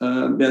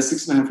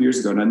 6.5 years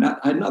ago. And I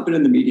had not been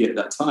in the media at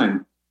that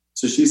time.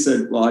 So she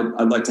said, well,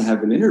 I'd like to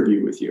have an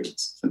interview with you.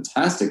 It's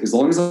fantastic, as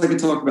long as I can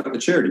talk about the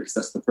charity, because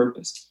that's the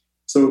purpose.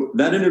 So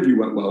that interview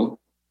went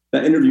well.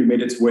 That interview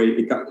made its way.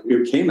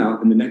 It came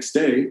out, and the next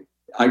day,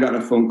 I got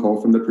a phone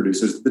call from the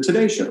producers of the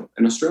Today Show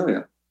in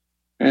Australia.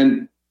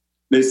 And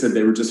they said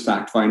they were just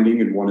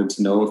fact-finding and wanted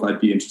to know if I'd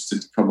be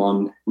interested to come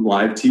on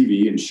live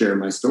TV and share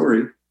my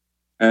story.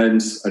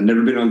 And I'd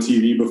never been on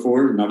TV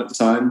before, not at the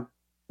time.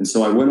 And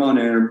so I went on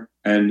air,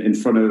 and in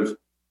front of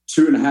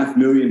 2.5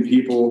 million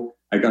people,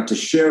 I got to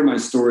share my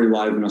story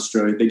live in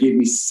Australia. They gave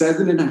me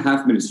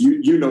 7.5 minutes.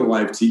 You know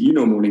live TV, you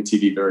know morning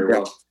TV very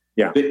well.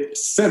 Yeah.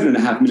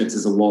 7.5 minutes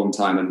is a long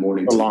time on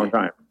morning TV. A long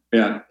time.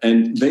 Yeah.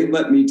 And they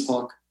let me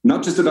talk,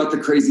 not just about the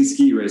crazy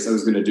ski race I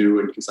was going to do,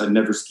 and because I'd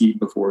never skied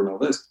before and all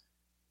this,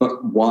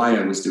 but why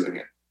I was doing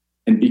it.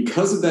 And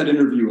because of that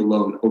interview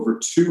alone, over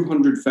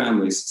 200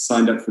 families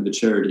signed up for the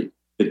charity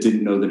that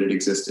didn't know that it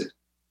existed.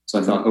 So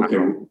I thought, okay,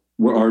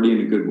 we're already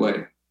in a good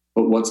way.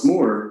 But what's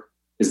more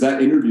is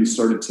that interview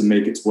started to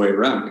make its way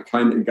around. It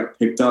kind of got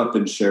picked up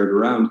and shared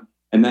around.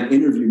 And that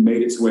interview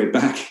made its way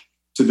back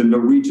to the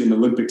Norwegian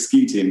Olympic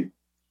ski team.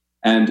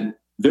 And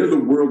they're the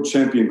world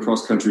champion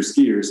cross-country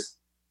skiers.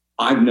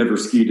 I've never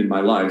skied in my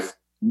life.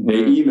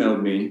 They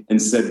emailed me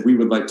and said, we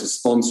would like to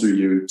sponsor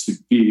you to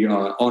be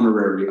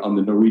honorary on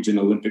the Norwegian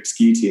Olympic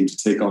ski team to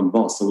take on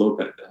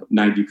Vasaloppet, the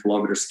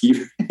 90-kilometer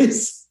ski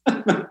race.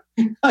 I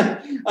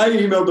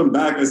emailed them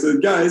back. I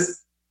said,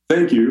 guys,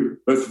 thank you,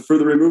 but for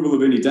the removal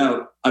of any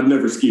doubt, I've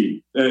never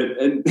skied.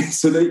 And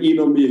so they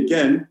emailed me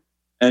again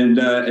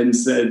and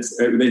said,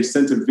 they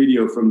sent a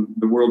video from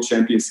the world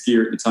champion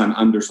skier at the time,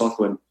 Anders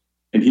Hochland.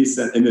 And he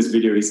said, in this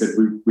video, he said,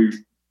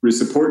 we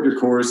support your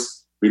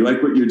course. We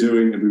like what you're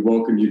doing, and we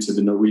welcome you to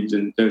the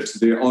to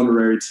the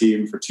honorary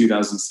team for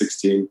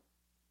 2016.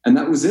 And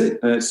that was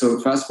it. So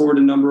fast forward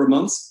a number of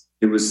months,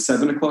 it was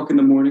 7 o'clock in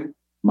the morning,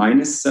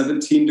 minus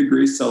 17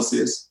 degrees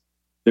Celsius.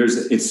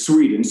 It's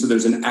Sweden, so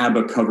there's an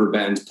ABBA cover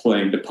band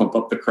playing to pump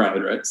up the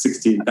crowd, right?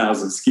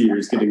 16,000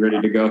 skiers getting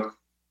ready to go.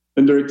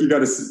 And Dirk, you had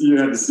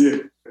to see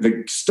it.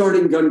 The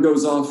starting gun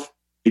goes off,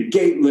 the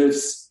gate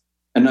lifts,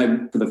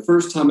 and for the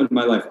first time in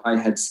my life, I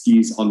had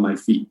skis on my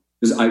feet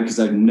because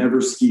I'd never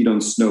skied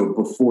on snow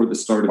before the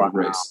start of the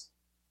race.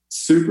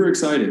 Super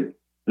excited.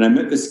 And I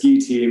met the ski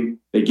team.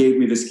 They gave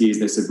me the skis.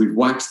 They said, we've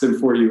waxed them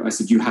for you. I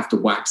said, you have to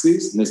wax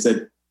these? And they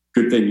said,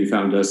 good thing you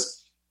found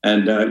us.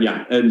 And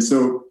and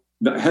so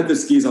I had the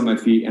skis on my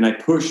feet, and I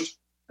pushed,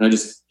 and I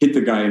just hit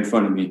the guy in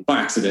front of me by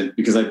accident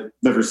because I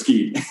never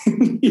skied.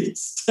 He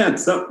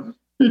stands up,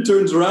 he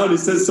turns around, he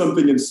says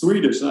something in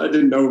Swedish. I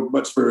didn't know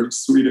much for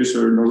Swedish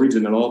or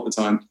Norwegian at all at the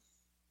time.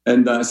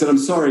 And I said, I'm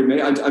sorry,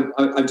 mate.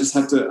 I just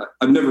have to,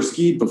 I've never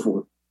skied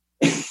before.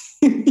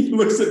 He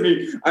looks at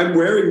me. I'm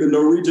wearing the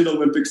Norwegian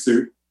Olympic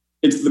suit.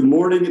 It's the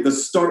morning at the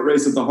start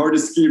race of the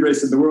hardest ski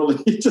race in the world.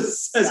 And he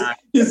just says,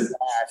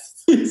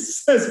 he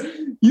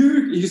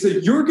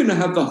said, you're going to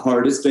have the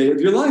hardest day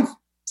of your life. I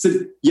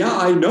said, yeah,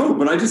 I know,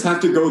 but I just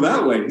have to go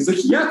that way. He's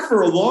like, yeah,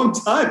 for a long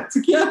time. It's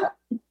like, yeah.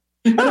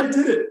 And I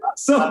did it.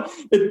 So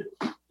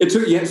it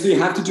took, so you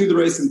have to do the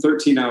race in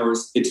 13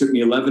 hours. It took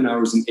me 11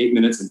 hours and 8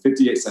 minutes and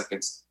 58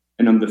 seconds.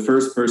 And I'm the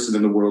first person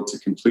in the world to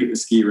complete the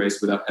ski race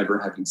without ever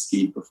having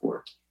skied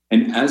before.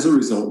 And as a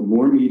result,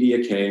 more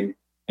media came,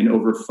 and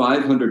over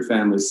 500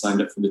 families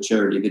signed up for the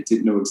charity that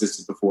didn't know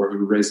existed before. We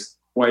raised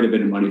quite a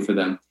bit of money for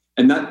them.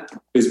 And that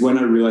is when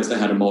I realized I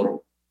had a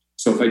model.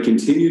 So if I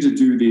continue to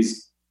do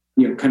these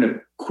kind of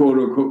quote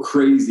unquote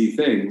crazy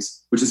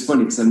things, which is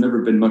funny because I've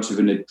never been much of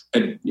an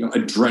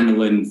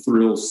adrenaline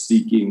thrill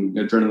seeking,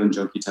 adrenaline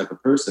junkie type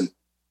of person.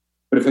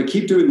 But if I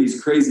keep doing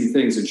these crazy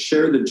things and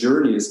share the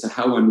journey as to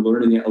how I'm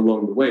learning it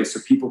along the way so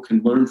people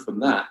can learn from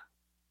that,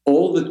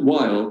 all the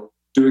while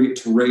doing it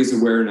to raise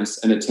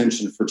awareness and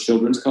attention for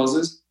children's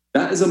causes,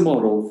 that is a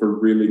model for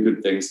really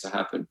good things to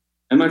happen.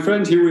 And my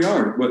friend, here we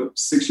are.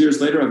 6 years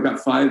later, I've got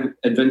 5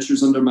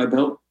 adventures under my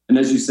belt. And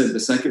as you said, the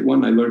second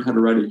one, I learned how to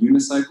ride a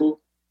unicycle.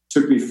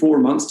 Took me 4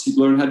 months to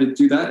learn how to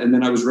do that. And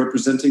then I was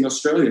representing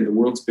Australia in the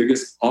world's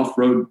biggest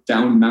off-road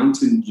down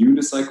mountain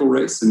unicycle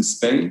race in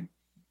Spain.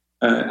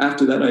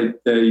 After that, I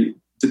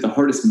did the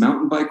hardest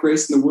mountain bike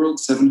race in the world,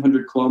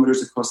 700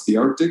 kilometers across the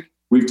Arctic.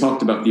 We've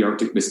talked about the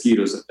Arctic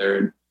mosquitoes up there.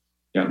 And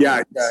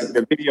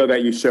the video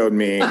that you showed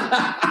me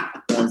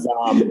was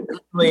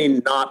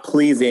definitely not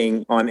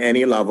pleasing on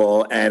any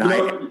level. And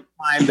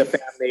the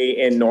family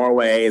in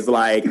Norway is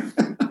like,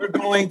 we're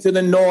going to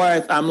the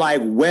north. I'm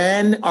like,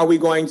 when are we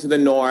going to the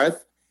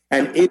north?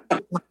 And it's the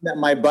time that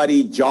my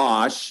buddy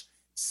Josh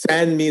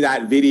sent me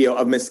that video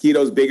of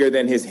mosquitoes bigger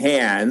than his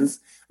hands,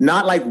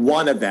 not like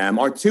one of them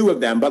or 2 of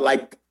them, but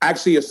like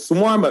actually a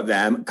swarm of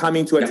them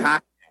coming to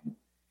attack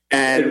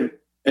him.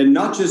 And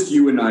not just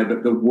you and I,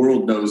 but the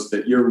world knows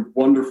that your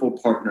wonderful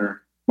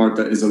partner,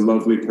 Martha, is a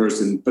lovely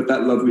person. But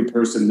that lovely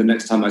person, the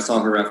next time I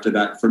saw her after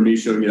that, for me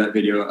showing you that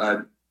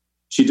video,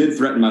 she did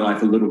threaten my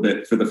life a little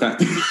bit for the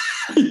fact that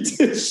I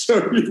did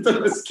show you the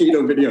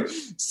mosquito video.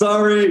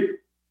 Sorry.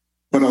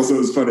 But also it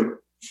was funny.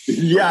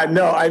 Yeah,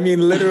 no, I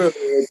mean, literally,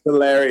 it's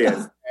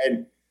hilarious.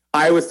 And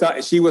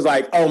she was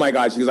like, oh my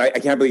God. She was like, I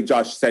can't believe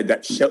Josh said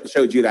that,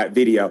 showed you that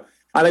video.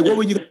 I'm like, what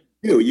would you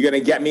do? You're going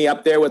to get me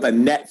up there with a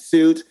net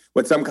suit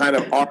with some kind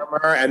of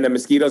armor and the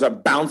mosquitoes are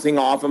bouncing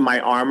off of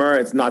my armor.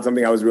 It's not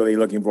something I was really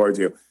looking forward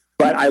to.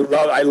 But I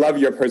love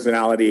your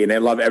personality and I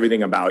love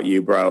everything about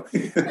you, bro.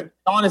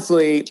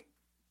 Honestly,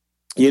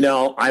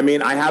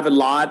 I have a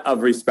lot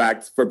of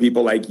respect for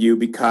people like you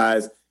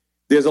because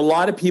there's a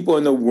lot of people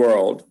in the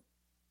world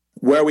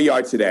where we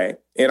are today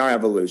in our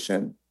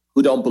evolution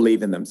who don't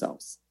believe in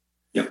themselves,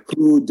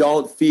 who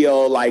don't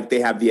feel like they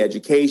have the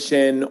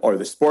education or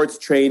the sports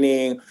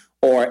training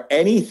or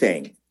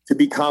anything to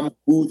become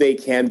who they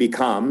can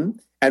become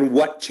and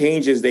what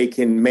changes they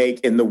can make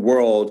in the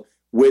world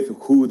with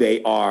who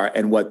they are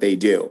and what they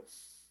do.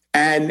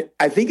 And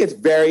I think it's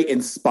very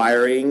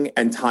inspiring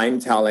and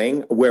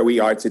time-telling where we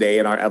are today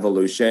in our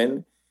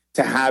evolution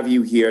to have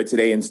you here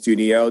today in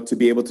studio to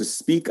be able to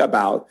speak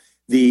about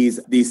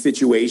these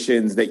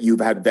situations that you've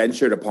had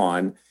ventured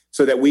upon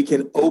so that we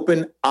can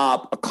open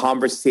up a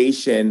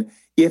conversation,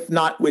 if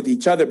not with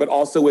each other, but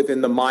also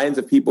within the minds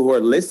of people who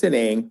are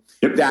listening,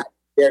 that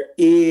there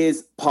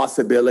is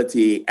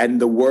possibility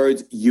and the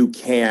words you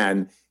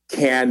can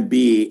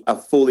be a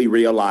fully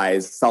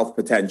realized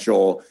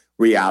self-potential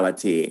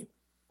reality.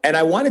 And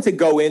I wanted to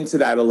go into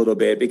that a little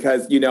bit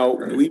because,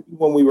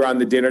 when we were on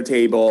the dinner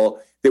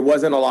table, there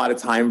wasn't a lot of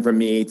time for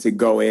me to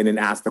go in and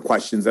ask the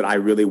questions that I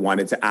really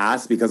wanted to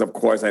ask because, of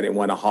course, I didn't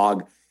want to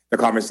hog the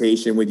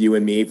conversation with you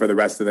and me for the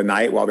rest of the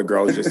night while the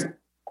girls just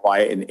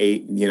quiet and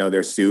ate,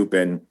 their soup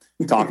and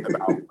talked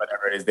about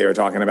whatever it is they were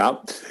talking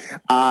about.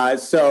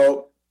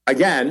 So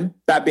again,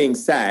 that being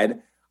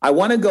said, I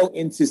want to go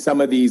into some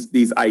of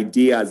these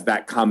ideas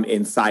that come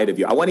inside of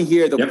you. I want to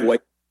hear the voice.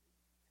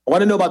 I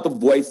want to know about the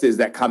voices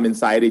that come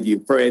inside of you.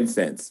 For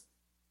instance,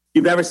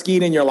 you've never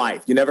skied in your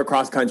life. You never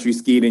cross-country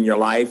skied in your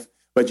life,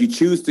 but you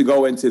choose to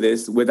go into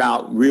this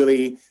without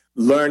really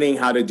learning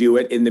how to do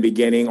it in the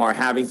beginning or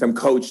having some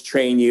coach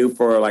train you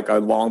for like a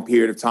long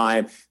period of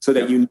time so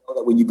that you know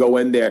that when you go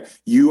in there,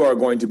 you are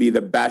going to be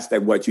the best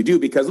at what you do.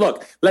 Because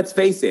look, let's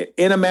face it,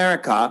 in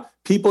America,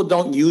 people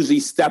don't usually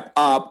step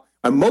up.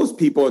 And most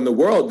people in the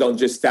world don't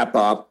just step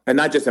up, and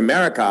not just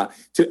America,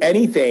 to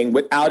anything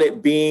without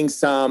it being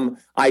some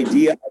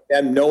idea of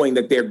them knowing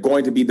that they're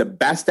going to be the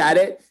best at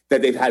it,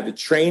 that they've had the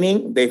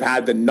training, they've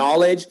had the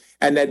knowledge,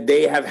 and that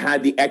they have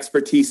had the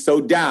expertise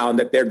so down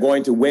that they're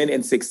going to win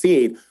and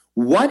succeed.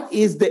 What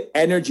is the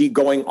energy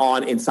going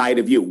on inside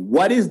of you?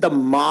 What is the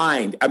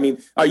mind? I mean,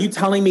 are you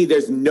telling me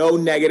there's no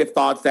negative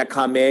thoughts that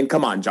come in?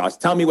 Come on, Josh,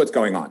 tell me what's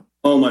going on.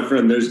 Oh, my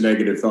friend, there's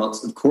negative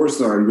thoughts. Of course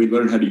there are, and we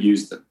learn how to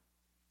use them.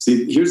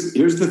 See, here's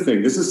the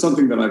thing. This is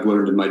something that I've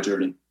learned in my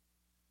journey.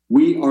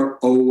 We are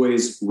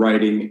always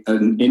writing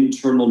an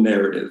internal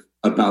narrative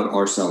about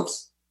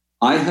ourselves.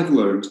 I have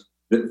learned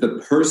that the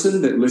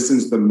person that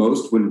listens the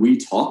most when we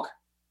talk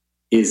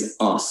is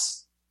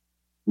us.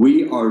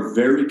 We are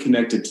very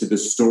connected to the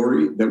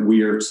story that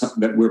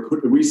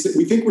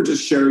we think we're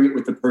just sharing it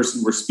with the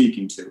person we're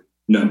speaking to.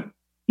 No,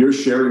 you're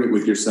sharing it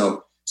with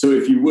yourself. So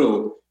if you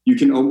will, you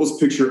can almost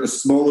picture a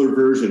smaller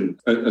version,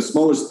 a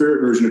smaller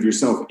spirit version of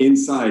yourself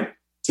inside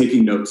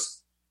taking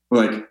notes.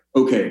 We're like,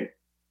 okay,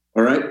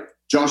 all right,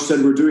 Josh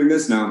said we're doing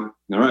this now.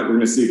 All right, we're going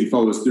to see if he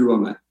follows through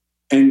on that.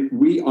 And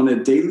we, on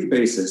a daily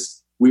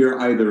basis, we are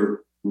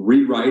either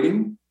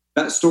rewriting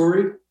that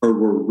story or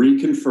we're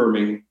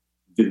reconfirming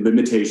the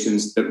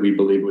limitations that we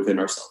believe within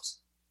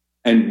ourselves.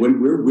 And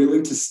when we're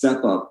willing to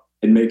step up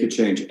and make a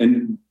change,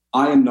 and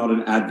I am not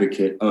an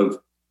advocate of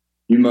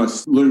you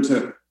must learn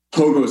to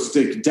pogo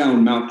stick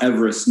down Mount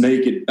Everest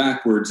naked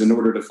backwards in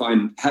order to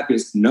find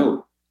happiness.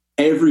 No,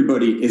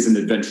 everybody is an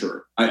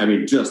adventurer. I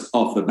mean, just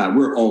off the bat,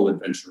 we're all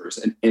adventurers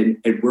and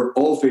we're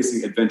all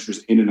facing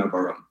adventures in and of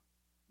our own.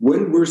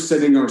 When we're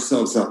setting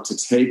ourselves up to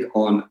take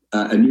on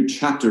a new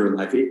chapter in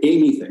life,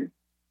 anything,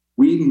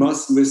 we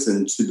must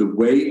listen to the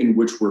way in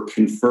which we're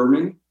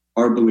confirming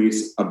our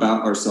beliefs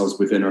about ourselves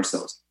within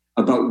ourselves,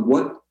 about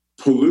what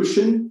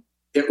pollution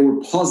or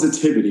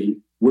positivity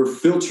we're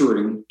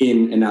filtering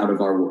in and out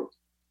of our world.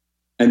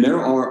 And there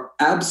are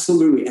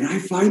absolutely, and I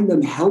find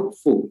them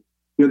helpful.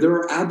 There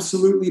are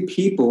absolutely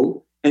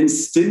people and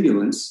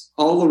stimulants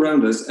all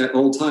around us at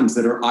all times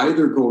that are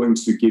either going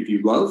to give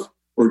you love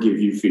or give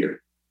you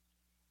fear.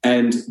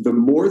 And the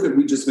more that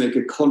we just make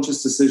a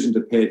conscious decision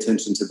to pay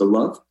attention to the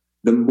love,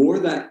 the more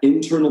that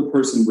internal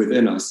person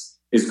within us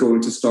is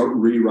going to start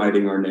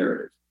rewriting our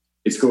narrative.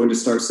 It's going to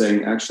start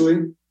saying,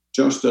 actually,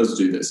 Josh does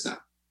do this now.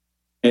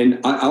 And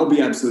I'll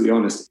be absolutely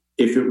honest.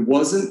 If it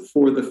wasn't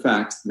for the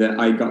fact that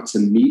I got to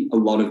meet a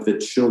lot of the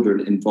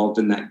children involved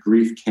in that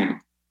grief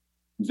camp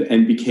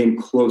and became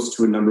close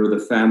to a number of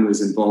the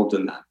families involved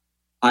in that,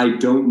 I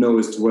don't know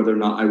as to whether or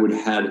not I would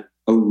have had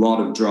a lot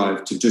of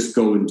drive to just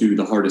go and do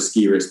the hardest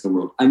ski race in the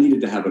world. I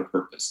needed to have a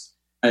purpose.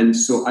 And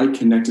so I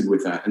connected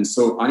with that. And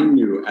so I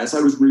knew as I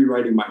was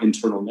rewriting my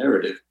internal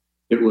narrative,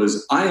 it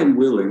was, I am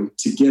willing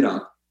to get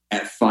up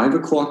at 5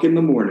 o'clock in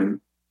the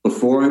morning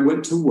before I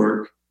went to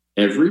work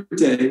every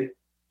day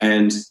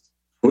and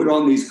put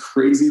on these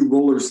crazy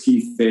roller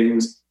ski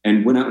things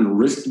and went out and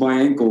risked my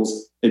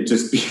ankles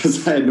just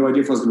because I had no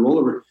idea if I was going to roll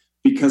over,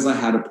 because I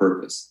had a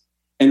purpose.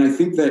 And I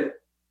think that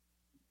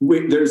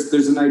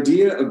there's an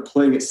idea of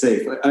playing it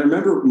safe. I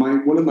remember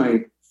one of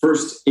my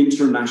first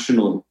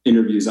international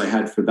interviews I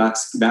had for that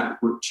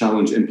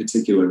challenge in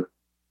particular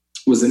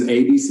was in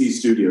ABC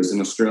Studios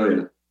in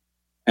Australia.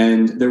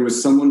 And there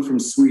was someone from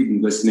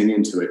Sweden listening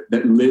into it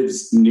that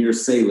lives near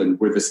Salem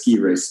where the ski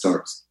race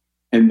starts.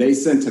 And they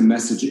sent a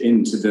message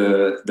into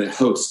the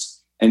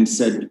host and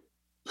said,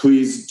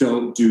 please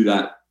don't do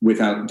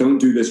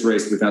this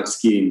race without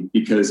skiing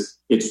because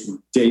it's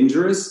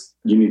dangerous.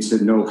 You need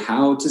to know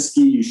how to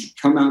ski. You should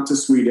come out to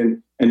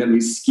Sweden and at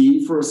least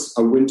ski for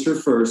a winter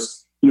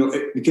first,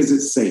 because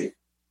it's safe.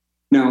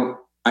 Now,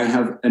 I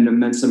have an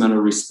immense amount of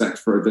respect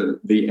for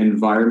the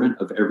environment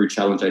of every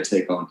challenge I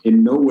take on.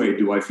 In no way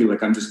do I feel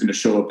like I'm just going to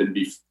show up and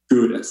be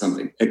good at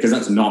something, because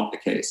that's not the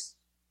case.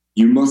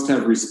 You must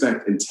have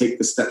respect and take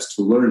the steps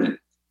to learn it.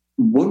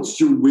 Once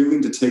you're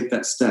willing to take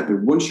that step,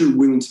 and once you're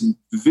willing to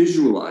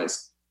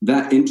visualize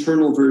that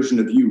internal version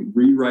of you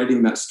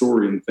rewriting that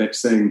story and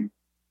saying,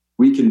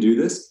 we can do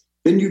this,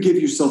 then you give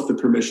yourself the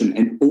permission,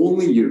 and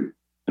only you,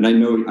 and I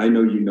know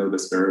you know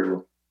this very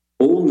well,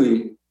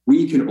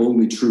 we can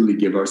only truly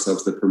give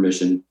ourselves the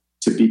permission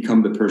to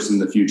become the person in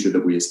the future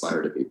that we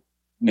aspire to be.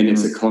 And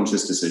it's a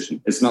conscious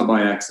decision. It's not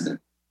by accident.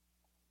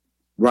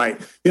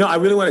 Right. I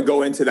really want to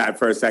go into that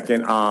for a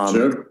second.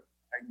 Sure.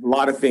 A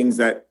lot of things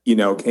that,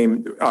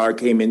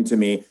 came into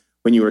me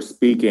when you were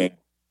speaking,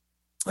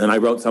 and I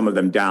wrote some of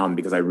them down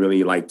because I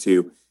really like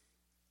to,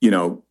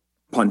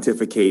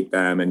 pontificate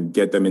them and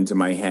get them into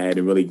my head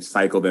and really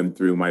cycle them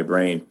through my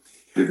brain.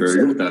 You're very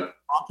good with that.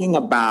 Talking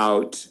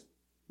about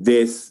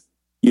this,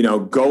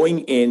 going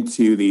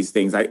into these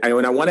things, I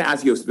want to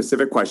ask you a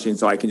specific question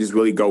so I can just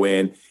really go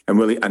in and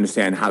really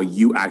understand how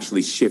you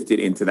actually shifted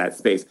into that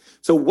space.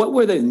 So what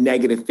were the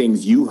negative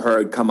things you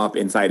heard come up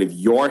inside of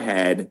your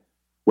head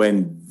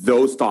when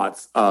those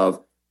thoughts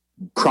of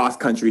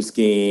cross-country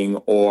skiing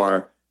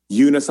or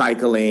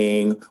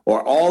unicycling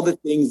or all the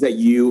things that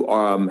you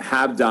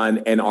have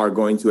done and are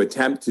going to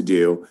attempt to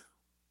do,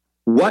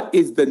 what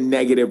is the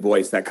negative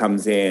voice that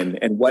comes in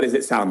and what does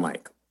it sound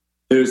like?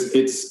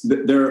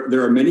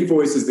 There are many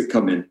voices that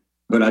come in,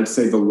 but I'd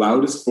say the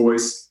loudest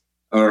voice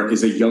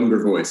is a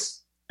younger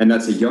voice. And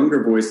that's a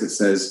younger voice that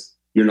says,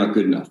 you're not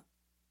good enough.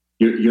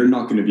 You're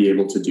not going to be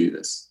able to do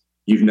this.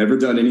 You've never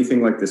done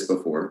anything like this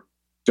before.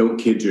 Don't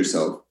kid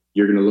yourself.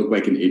 You're going to look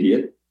like an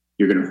idiot.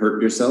 You're going to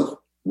hurt yourself.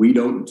 We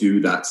don't do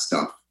that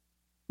stuff.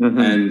 Mm-hmm.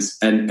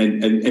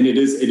 And it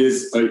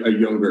is a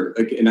younger,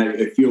 and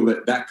I feel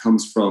that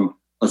comes from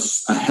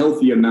a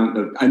healthy amount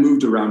of, I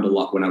moved around a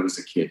lot when I was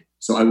a kid.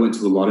 So I went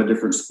to a lot of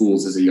different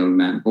schools as a young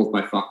man,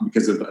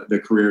 because of the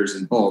careers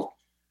involved.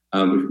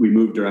 We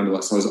moved around a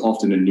lot. So I was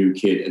often a new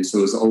kid. And so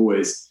it was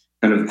always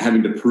kind of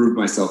having to prove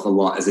myself a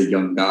lot as a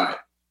young guy.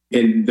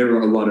 And there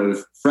were a lot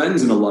of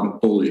friends and a lot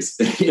of bullies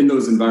in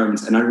those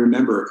environments. And I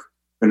remember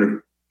kind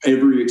of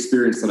every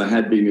experience that I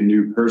had being a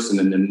new person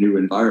in a new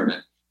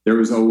environment, there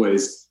was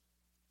always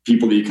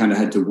people that you kind of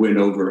had to win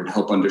over and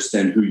help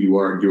understand who you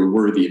are and you were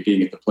worthy of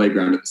being at the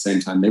playground at the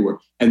same time they were.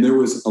 And there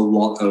was a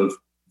lot of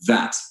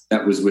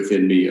that was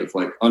within me of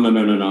like, oh,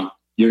 no,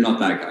 you're not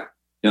that guy.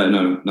 Yeah,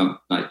 no,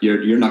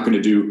 you're not going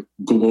to do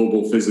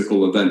global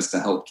physical events to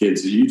help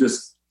kids. You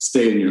just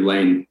stay in your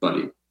lane,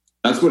 buddy.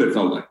 That's what it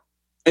felt like.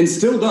 And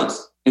still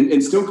does.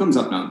 And still comes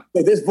up now.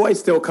 So this voice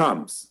still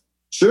comes.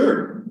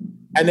 Sure.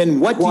 And then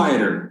what?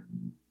 Quieter.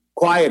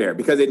 quieter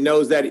because it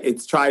knows that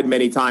it's tried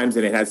many times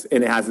and it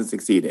hasn't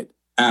succeeded.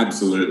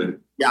 Absolutely.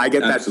 Yeah, I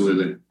get that.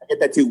 Absolutely. I get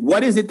that too.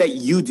 What is it that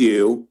you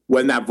do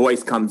when that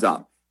voice comes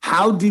up?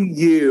 How do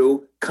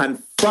you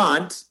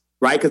confront,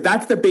 right? Because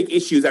that's the big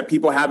issues that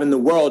people have in the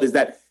world is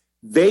that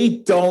they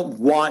don't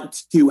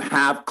want to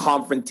have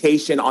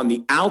confrontation on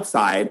the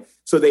outside,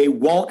 so they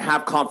won't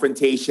have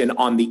confrontation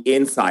on the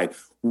inside.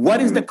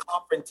 What is the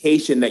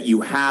confrontation that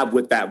you have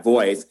with that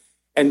voice?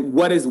 And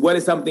what is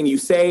something you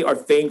say or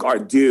think or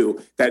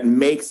do that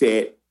makes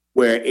it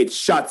where it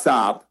shuts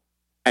up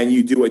and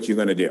you do what you're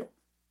going to do?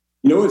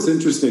 You know what's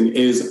interesting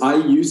is I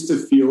used to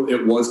feel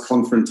it was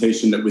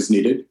confrontation that was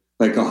needed,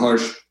 like a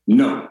harsh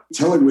no,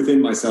 telling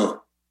within myself,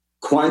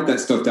 quiet that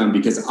stuff down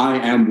because I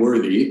am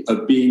worthy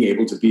of being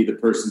able to be the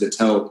person to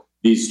tell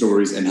these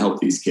stories and help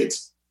these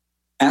kids.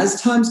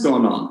 As time's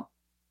gone on,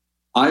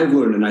 I have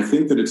learned, and I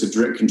think that it's a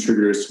direct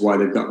contributor as to why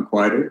they've gotten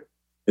quieter,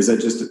 is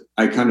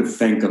I kind of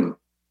thank them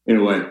in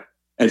a way.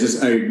 I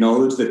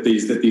acknowledge that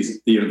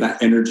that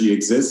energy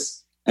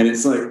exists. And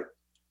it's like,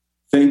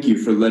 thank you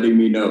for letting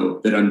me know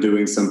that I'm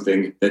doing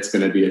something that's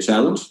going to be a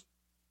challenge.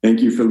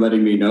 Thank you for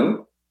letting me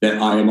know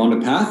that I am on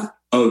a path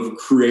of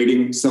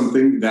creating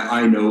something that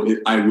I know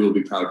I will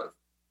be proud of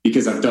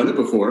because I've done it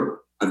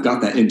before. I've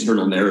got that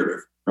internal narrative,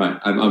 right?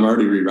 I'm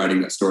already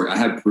rewriting that story. I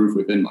have proof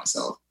within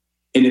myself.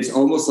 And it's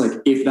almost like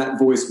if that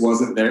voice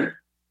wasn't there,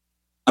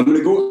 I'm going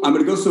to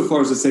go so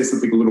far as to say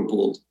something a little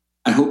bold.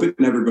 I hope it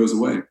never goes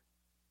away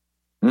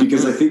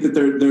because I think that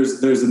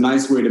there's a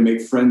nice way to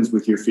make friends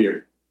with your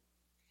fear.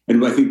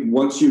 And I think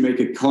once you make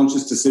a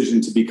conscious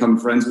decision to become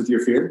friends with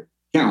your fear,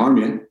 it can't harm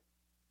you.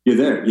 You're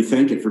there. You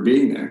thank it for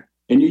being there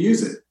and you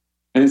use it.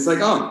 And it's like,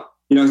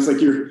 it's like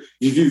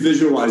if you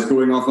visualize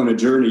going off on a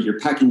journey, you're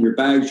packing your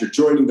bags, you're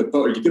joining the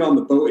boat, or you get on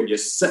the boat and you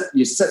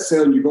set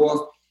sail and you go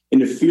off.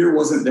 And if fear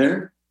wasn't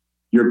there,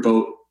 your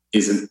boat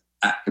isn't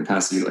at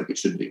capacity like it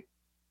should be.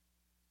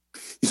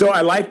 So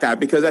I like that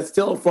because that's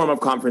still a form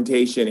of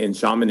confrontation in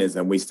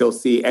shamanism. We still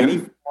see any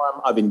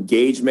form of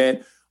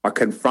engagement or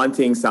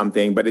confronting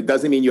something, but it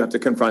doesn't mean you have to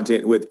confront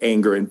it with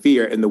anger and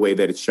fear in the way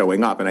that it's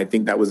showing up. And I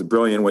think that was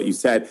brilliant what you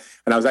said.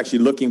 And I was actually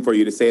looking for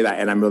you to say that.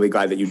 And I'm really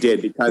glad that you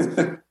did because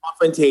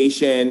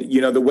confrontation,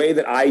 the way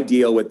that I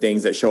deal with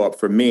things that show up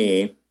for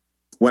me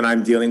when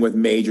I'm dealing with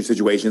major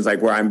situations,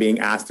 like where I'm being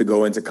asked to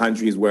go into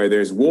countries where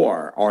there's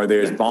war or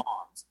there's bombs,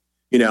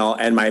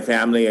 and my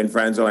family and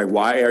friends are like,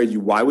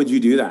 why would you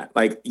do that?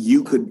 Like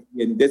you could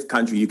be in this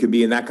country, you could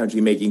be in that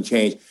country making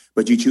change,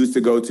 but you choose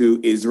to go to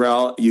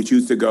Israel, you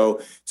choose to go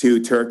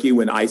to Turkey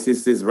when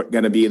ISIS is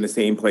going to be in the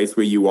same place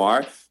where you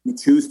are. You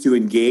choose to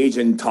engage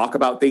and talk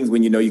about things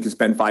when you know you can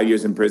spend 5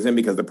 years in prison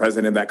because the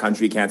president of that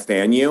country can't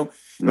stand you.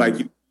 Mm-hmm. Like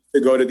you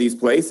to go to these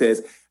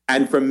places.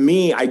 And for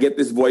me, I get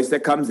this voice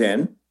that comes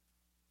in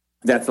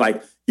that's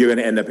like, you're going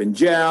to end up in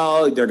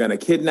jail. They're going to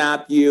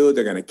kidnap you.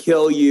 They're going to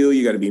kill you.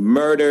 You're going to be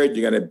murdered.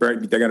 They're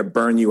going to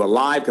burn you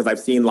alive because I've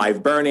seen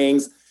live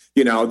burnings.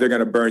 They're going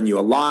to burn you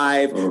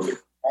alive.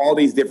 All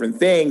these different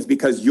things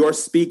because you're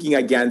speaking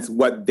against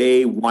what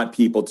they want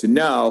people to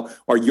know,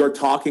 or you're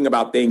talking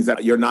about things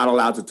that you're not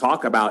allowed to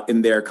talk about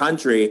in their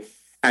country.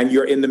 And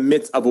you're in the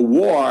midst of a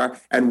war.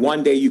 And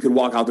one day you could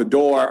walk out the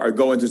door or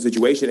go into a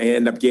situation and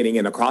end up getting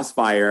in a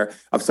crossfire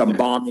of some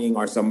bombing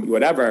or some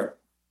whatever.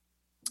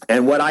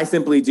 And what I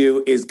simply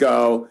do is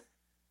go,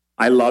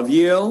 I love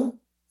you.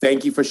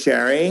 Thank you for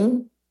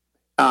sharing.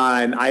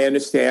 And I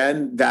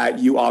understand that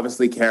you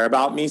obviously care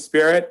about me,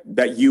 Spirit,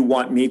 that you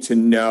want me to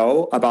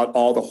know about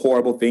all the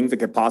horrible things that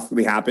could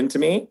possibly happen to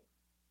me.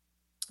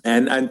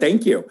 And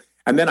thank you.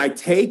 And then I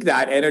take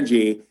that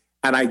energy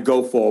and I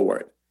go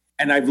forward.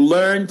 And I've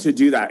learned to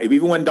do that.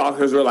 Even when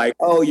doctors were like,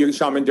 oh, you're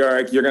Shaman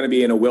Durek, you're going to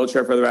be in a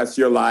wheelchair for the rest of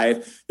your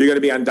life. You're going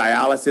to be on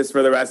dialysis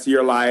for the rest of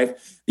your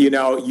life. You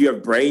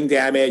have brain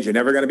damage. You're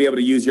never going to be able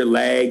to use your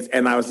legs.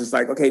 And I was just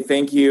like, okay,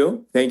 thank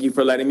you. Thank you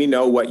for letting me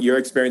know what you're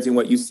experiencing,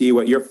 what you see,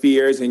 what your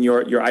fears and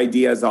your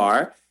ideas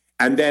are.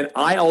 And then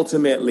I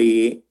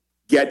ultimately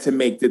get to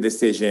make the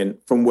decision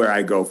from where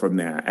I go from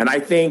there. And I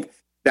think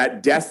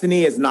that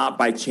destiny is not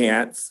by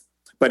chance,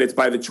 but it's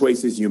by the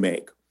choices you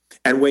make.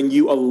 And when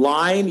you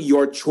align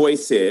your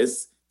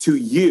choices to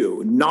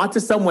you, not to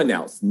someone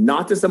else,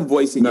 not to some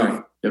voice in your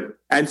head. Yep.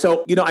 And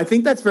so, I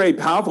think that's very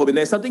powerful. But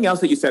there's something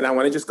else that you said, and I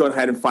want to just go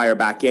ahead and fire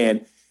back in.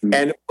 Mm-hmm.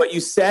 And what you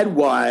said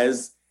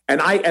was,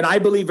 and I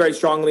believe very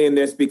strongly in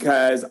this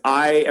because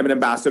I am an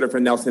ambassador for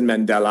Nelson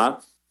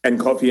Mandela and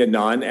Kofi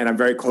Annan, and I'm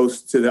very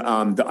close to the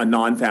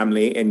Annan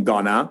family in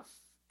Ghana.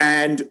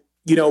 And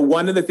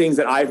one of the things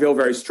that I feel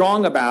very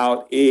strong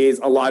about is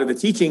a lot of the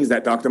teachings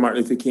that Dr.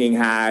 Martin Luther King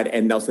had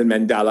and Nelson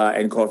Mandela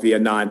and Kofi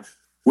Annan,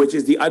 which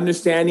is the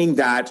understanding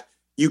that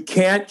you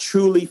can't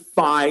truly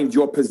find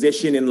your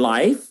position in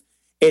life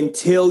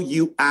until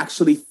you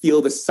actually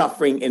feel the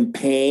suffering and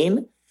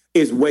pain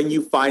is when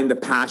you find the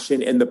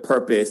passion and the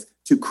purpose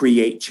to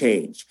create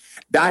change.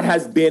 That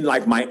has been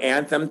like my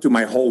anthem through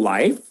my whole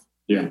life.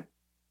 Yeah.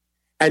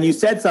 And you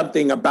said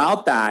something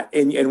about that.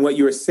 And what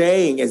you were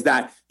saying is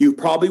that you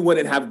probably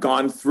wouldn't have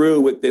gone through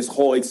with this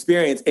whole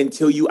experience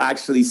until you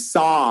actually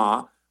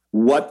saw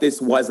what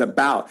this was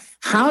about.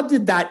 How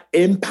did that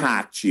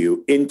impact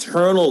you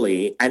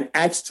internally and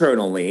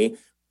externally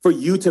for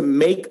you to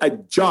make a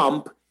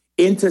jump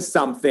into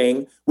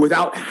something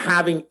without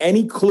having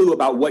any clue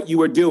about what you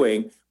were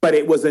doing, but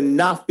it was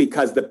enough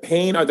because the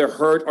pain or the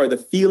hurt or the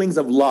feelings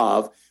of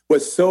love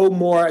was so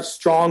more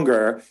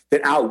stronger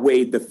that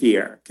outweighed the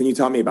fear? Can you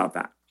tell me about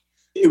that?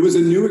 It was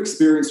a new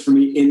experience for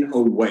me in a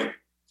way.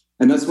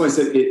 And that's why I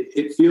said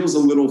it feels a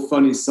little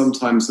funny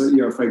sometimes,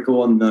 if I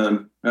go on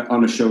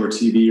a show or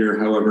TV or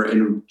however,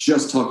 and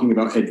just talking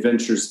about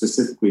adventure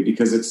specifically,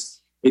 because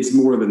it's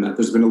more than that.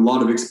 There's been a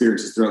lot of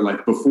experiences throughout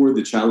life before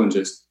the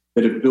challenges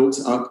that have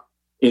built up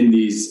in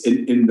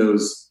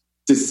those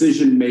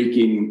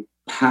decision-making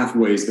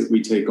pathways that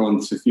we take on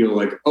to feel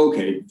like,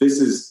 okay, this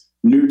is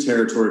new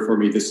territory for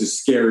me. This is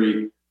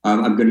scary.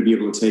 I'm going to be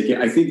able to take it.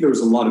 I think there was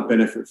a lot of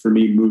benefit for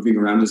me moving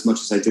around as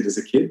much as I did as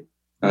a kid.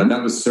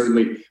 That was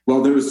certainly,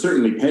 there was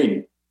certainly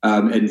pain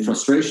and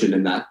frustration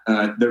in that.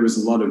 There was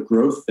a lot of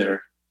growth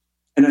there.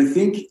 And I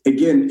think,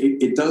 again,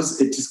 it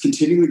just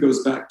continually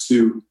goes back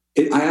to,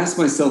 I ask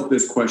myself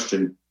this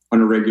question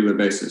on a regular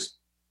basis.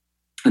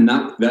 And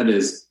that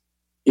is,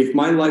 if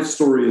my life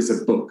story is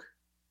a book,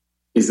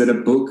 is it a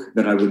book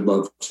that I would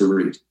love to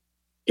read?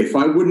 If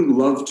I wouldn't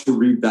love to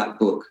read that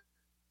book,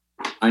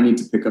 I need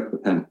to pick up the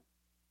pen,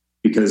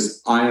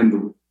 because I am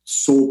the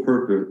sole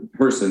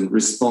person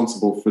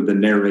responsible for the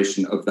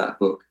narration of that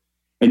book.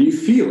 And you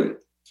feel it,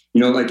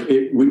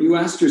 when you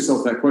ask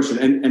yourself that question,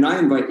 and I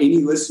invite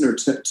any listener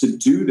to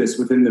do this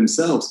within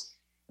themselves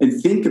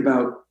and think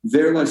about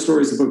their life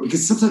story as a book,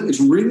 because sometimes it's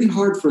really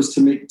hard for us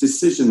to make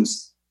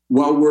decisions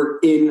while we're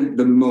in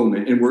the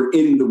moment and we're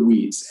in the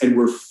weeds and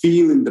we're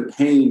feeling the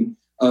pain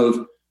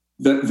of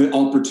the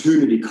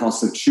opportunity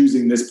cost of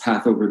choosing this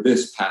path over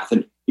this path.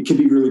 And it can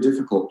be really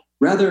difficult.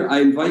 Rather,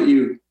 I invite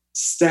you,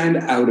 stand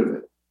out of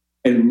it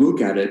and look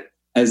at it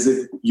as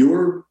if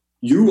you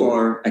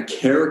are a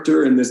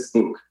character in this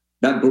book.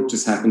 That book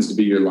just happens to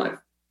be your life.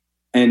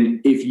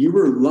 And if you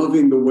were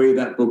loving the way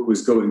that book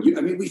was going,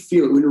 we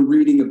feel it when we're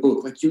reading a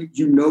book, like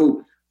you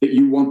know that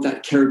you want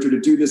that character to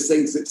do this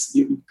thing.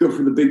 You go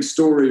for the big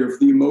story or for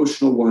the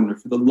emotional one or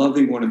for the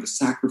loving one or the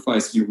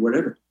sacrifice or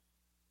whatever.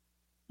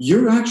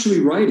 You're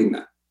actually writing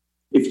that.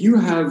 If you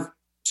have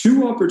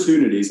two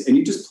opportunities and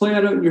you just play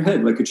it out in your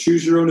head, like a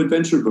choose your own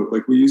adventure book,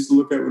 like we used to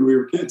look at when we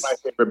were kids. My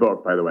favorite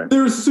book, by the way.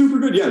 They're super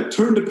good. Yeah.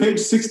 Turn to page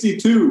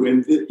 62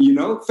 and,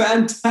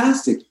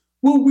 fantastic.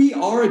 Well, we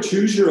are a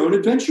choose your own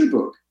adventure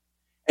book.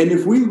 And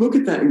if we look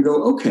at that and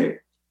go, okay,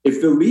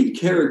 if the lead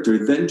character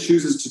then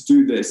chooses to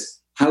do this,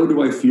 how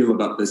do I feel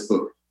about this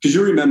book? Because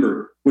you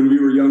remember when we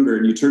were younger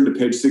and you turned to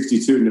page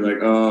 62 and you're like,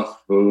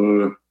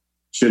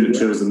 shouldn't have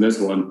chosen this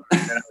one.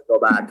 Go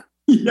back.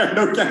 Yeah,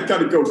 no, got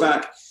to go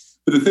back.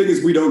 But the thing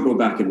is, we don't go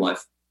back in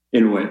life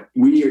in a way.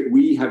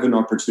 We have an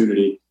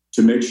opportunity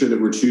to make sure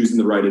that we're choosing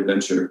the right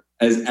adventure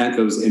at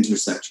those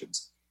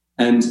intersections.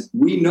 And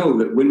we know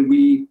that when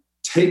we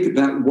take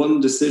that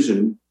one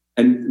decision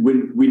and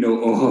when we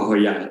know,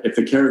 if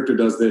the character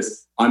does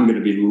this, I'm going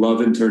to be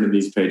loving turning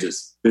these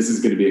pages. This is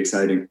going to be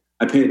exciting.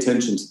 I pay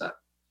attention to that.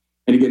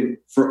 And again,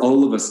 for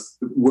all of us,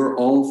 we're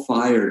all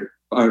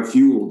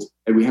fueled,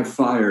 and we have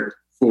fire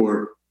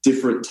for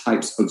different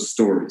types of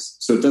stories.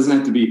 So it doesn't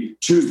have to be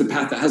choose the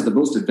path that has the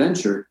most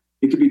adventure.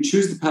 It could be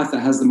choose the path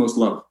that has the most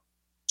love.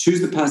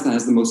 Choose the path that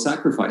has the most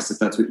sacrifice if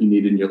that's what you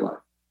need in your life.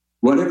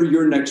 Whatever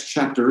your next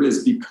chapter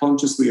is, be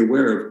consciously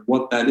aware of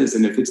what that is.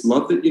 And if it's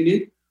love that you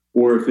need,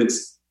 or if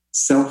it's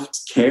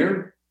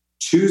self-care,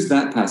 choose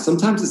that path.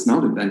 Sometimes it's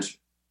not adventure.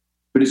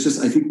 But it's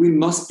just, I think we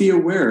must be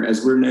aware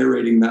as we're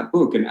narrating that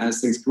book and as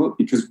things come up,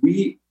 because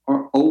we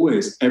are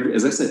always,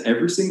 as I said,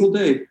 every single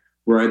day,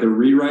 we're either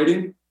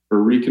rewriting or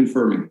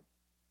reconfirming.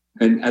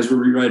 And as we're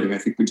rewriting, I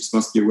think we just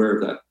must be aware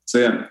of that. So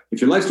yeah,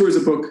 if your life story is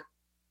a book,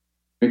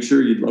 make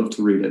sure you'd love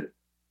to read it.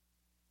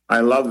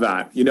 I love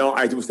that.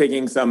 I was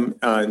taking some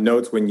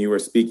notes when you were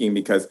speaking,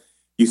 because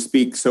you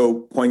speak so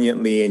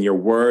poignantly, and your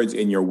words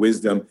and your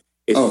wisdom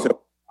is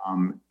so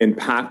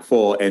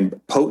impactful and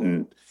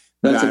potent.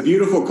 That's a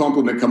beautiful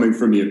compliment coming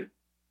from you.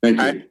 Thank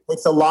you.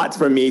 It's a lot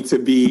for me to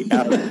be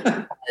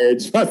tired,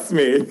 trust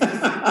me.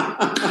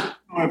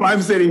 If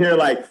I'm sitting here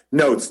like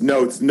notes,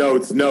 that's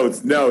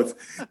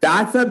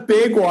a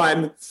big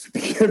one,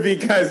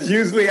 because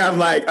usually I'm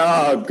like,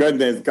 oh,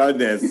 goodness.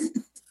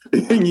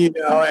 And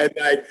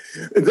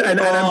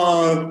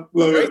I'm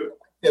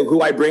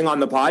who I bring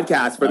on the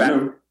podcast for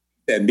that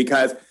reason,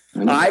 because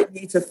I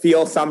need to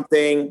feel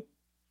something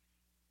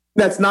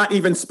that's not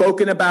even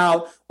spoken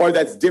about, or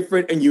that's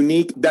different and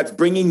unique, that's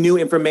bringing new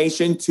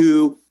information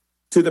to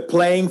the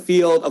playing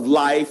field of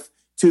life,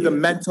 to the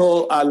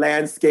mental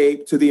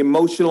landscape, to the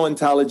emotional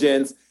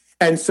intelligence.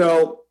 And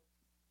so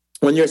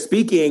when you're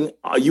speaking,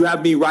 you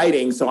have me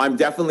writing, so I'm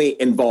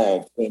definitely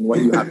involved in what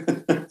you have.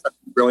 Such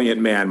a brilliant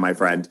man, my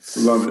friend.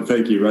 Love it.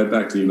 Thank you. Right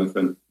back to you, my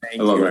friend. I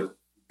love it.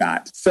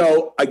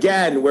 So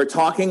again, we're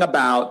talking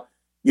about,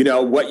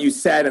 what you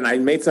said, and I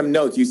made some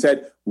notes. You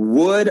said,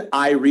 would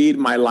I read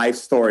my life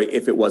story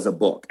if it was a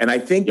book? And I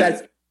think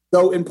that's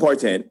so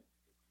important.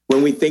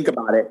 when we think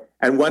about it.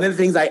 And one of the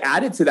things I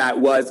added to that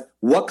was,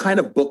 what kind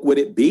of book would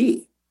it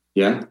be?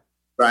 Yeah.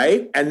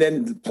 Right? And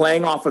then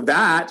playing off of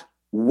that,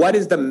 what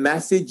is the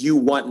message you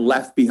want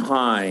left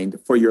behind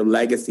for your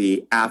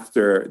legacy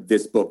after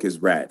this book is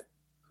read?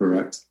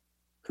 Correct.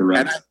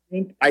 And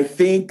I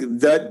think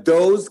that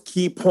those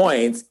key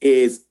points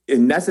is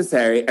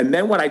necessary. And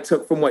then what I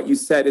took from what you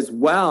said as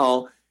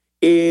well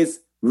is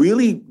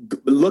really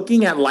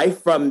looking at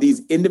life from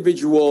these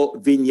individual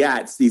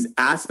vignettes, these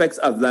aspects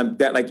of them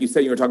that, like you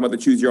said, you were talking about the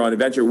Choose Your Own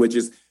Adventure, which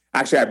is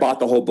actually, I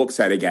bought the whole book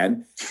set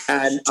again.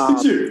 And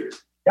Did you?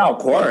 Yeah, of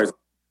course.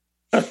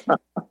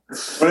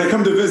 When I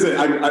come to visit,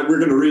 we're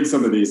going to read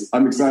some of these.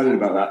 I'm excited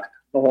about that.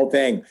 The whole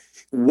thing.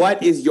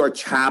 What is your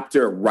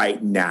chapter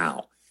right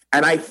now?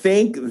 And I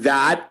think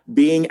that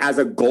being as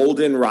a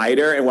golden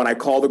writer, and what I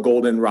call the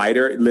golden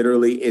writer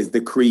literally is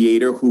the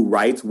creator who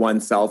writes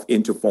oneself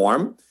into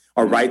form,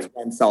 or writes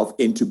oneself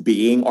into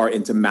being, or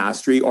into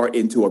mastery, or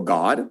into a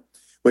God,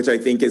 which I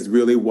think is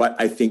really what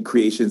I think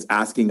creation's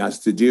asking us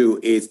to do,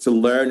 is to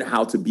learn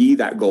how to be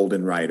that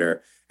golden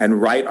writer and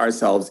write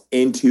ourselves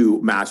into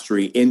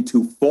mastery,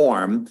 into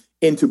form,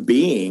 into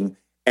being,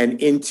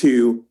 and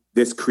into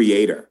this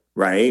creator,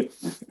 right?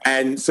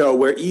 And so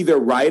we're either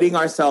writing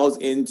ourselves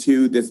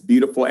into this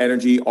beautiful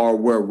energy, or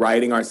we're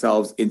writing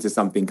ourselves into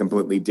something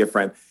completely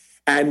different.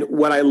 And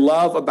what I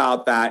love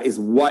about that is,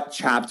 what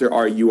chapter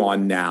are you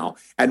on now?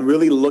 And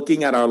really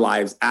looking at our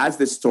lives as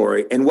this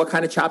story, and what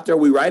kind of chapter are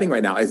we writing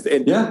right now? Is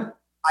the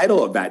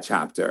title of that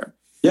chapter.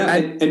 Yeah,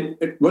 and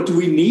what do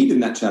we need in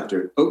that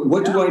chapter?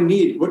 What do I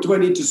need? What do I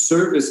need to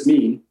service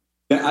me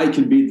that I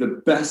can be the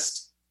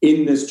best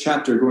in this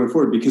chapter going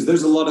forward? Because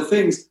there's a lot of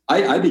things.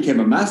 I became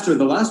a master of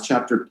the last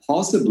chapter,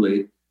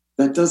 possibly.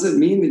 That doesn't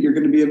mean that you're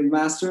going to be a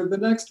master of the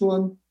next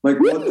one. Like,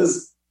 what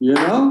does, you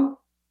know?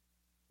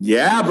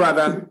 Yeah,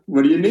 brother.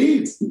 What do you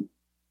need?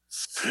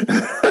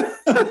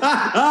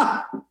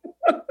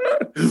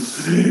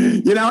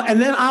 You know,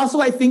 and then also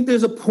I think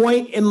there's a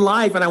point in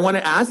life, and I want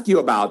to ask you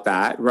about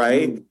that,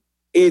 right?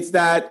 It's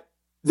that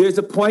there's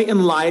a point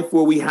in life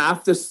where we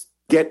have to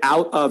get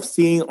out of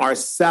seeing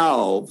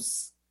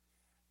ourselves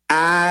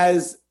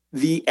as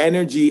the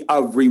energy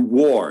of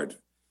reward,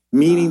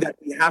 meaning that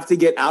we have to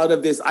get out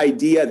of this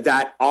idea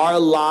that our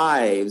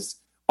lives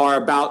are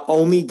about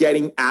only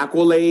getting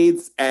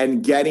accolades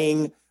and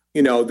getting,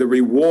 you know, the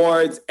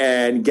rewards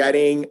and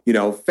getting, you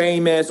know,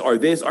 famous or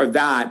this or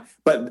that,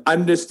 but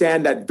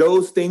understand that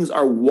those things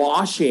are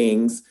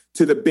washings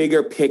to the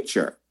bigger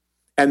picture.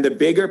 And the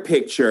bigger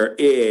picture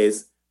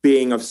is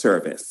being of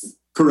service.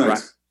 Correct.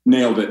 Right?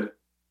 Nailed it.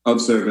 Of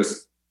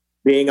service.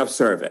 Being of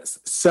service.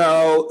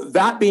 So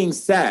that being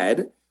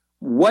said,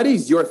 what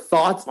is your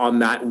thoughts on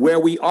that? Where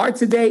we are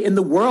today in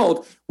the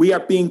world, we are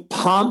being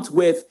pumped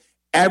with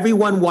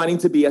everyone wanting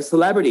to be a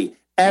celebrity.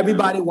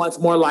 Everybody wants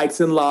more likes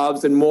and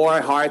loves and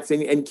more hearts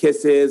and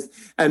kisses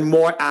and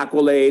more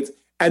accolades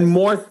and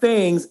more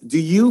things. Do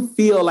you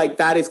feel like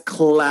that is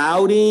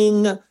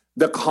clouding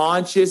the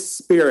conscious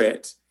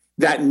spirit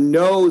that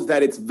knows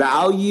that its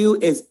value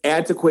is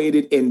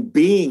antiquated in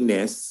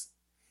beingness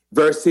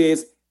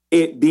versus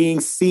it being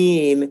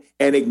seen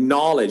and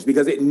acknowledged,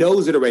 because it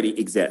knows it already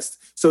exists?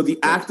 So the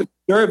act of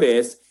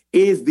service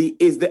is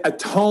the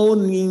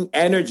atoning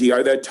energy,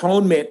 or the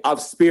atonement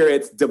of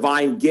Spirit's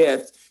divine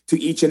gift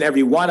to each and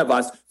every one of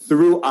us,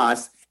 through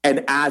us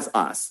and as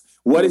us.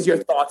 What is your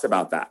thoughts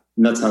about that?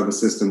 And that's how the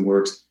system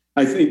works.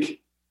 I think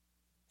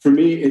for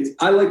me,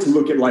 I like to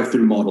look at life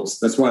through models.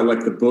 That's why I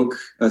like the book.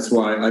 That's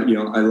why I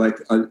like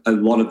a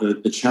lot of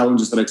the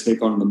challenges that I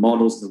take on, the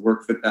models, the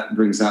work that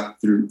brings out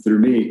through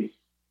me.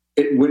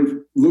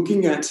 When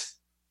looking at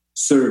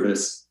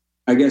service,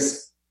 I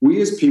guess we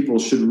as people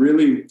should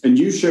really, and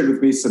you shared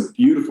with me some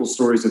beautiful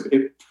stories of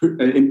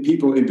in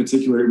people in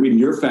particular in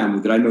your family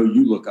that I know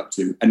you look up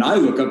to, and I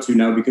look up to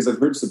now because I've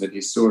heard some of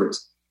these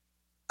stories.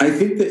 I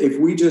think that if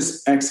we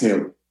just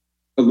exhale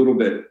a little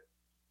bit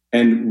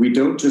and we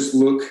don't just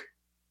look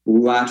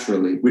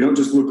laterally, we don't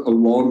just look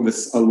along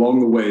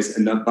the ways,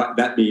 and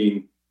that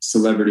being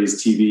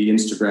celebrities, TV,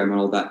 Instagram, and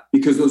all that,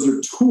 because those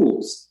are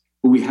tools,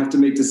 but we have to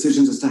make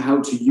decisions as to how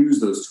to use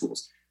those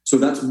tools. So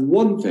that's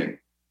one thing,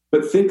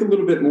 but think a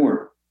little bit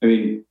more. I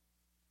mean,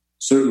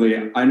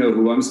 certainly I know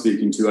who I'm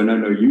speaking to, and I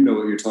know you know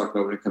what you're talking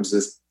about when it comes to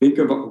this. Think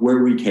about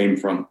where we came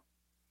from.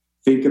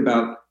 Think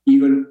about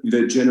even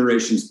the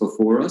generations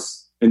before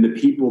us and the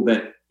people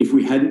that, if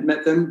we hadn't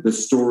met them, the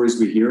stories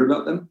we hear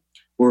about them,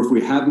 or if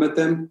we have met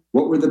them,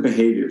 what were the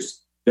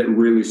behaviors that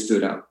really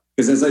stood out?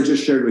 Because as I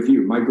just shared with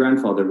you, my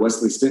grandfather,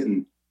 Wesley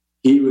Stinton,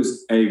 he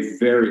was and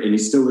he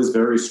still is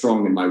very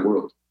strong in my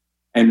world.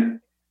 And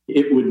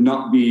it would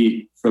not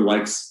be for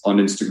likes on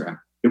Instagram.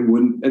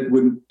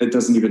 It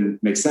doesn't even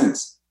make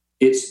sense.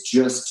 It's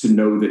just to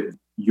know that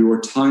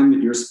your time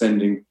that you're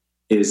spending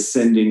is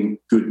sending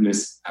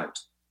goodness out.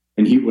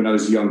 And when I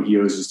was young, he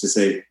always used to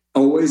say,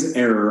 always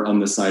err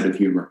on the side of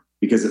humor,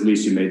 because at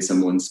least you made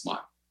someone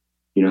smile,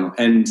 you know,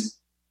 and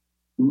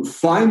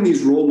find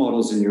these role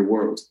models in your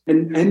world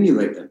and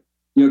emulate them.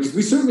 because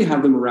we certainly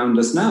have them around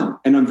us now.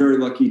 And I'm very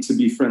lucky to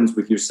be friends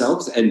with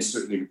yourselves and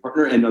certainly your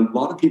partner and a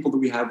lot of people that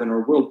we have in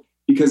our world,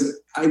 because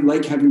I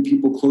like having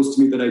people close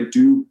to me that I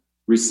do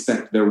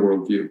respect their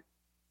worldview.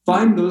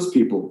 Find those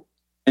people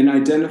and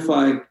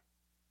identify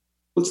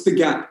what's the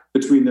gap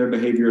between their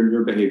behavior and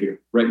your behavior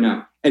right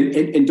now.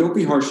 And don't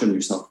be harsh on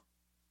yourself,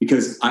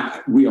 because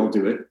we all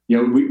do it.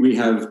 We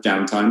have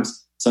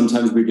downtimes.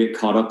 Sometimes we get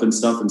caught up in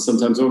stuff, and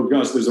sometimes, oh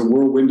gosh, there's a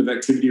whirlwind of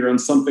activity around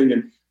something,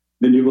 and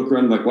then you look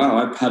around like, wow,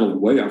 I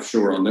paddled way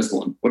offshore on this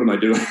one. What am I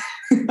doing?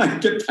 I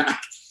get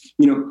back.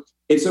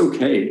 It's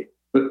okay,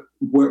 but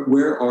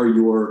where are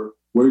your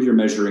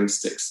measuring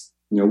sticks?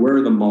 Where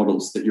are the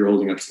models that you're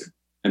holding up to?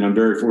 And I'm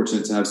very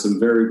fortunate to have some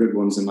very good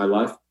ones in my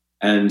life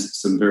and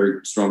some very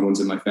strong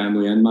ones in my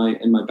family and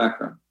my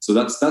background. So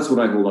that's what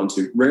I hold on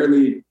to.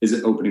 Rarely is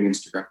it opening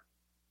Instagram.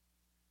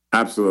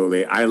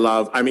 Absolutely.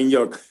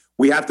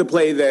 We have to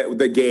play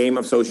the game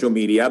of social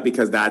media,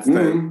 because that's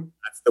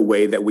the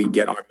way that we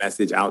get our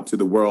message out to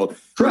the world.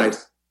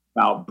 Correct.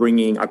 About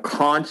bringing a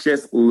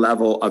conscious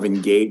level of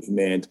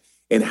engagement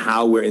in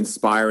how we're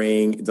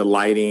inspiring,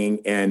 delighting,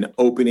 and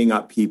opening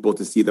up people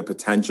to see the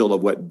potential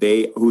of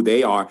who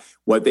they are,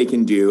 what they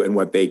can do, and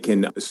what they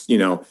can,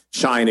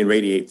 shine and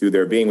radiate through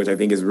their being, which I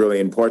think is really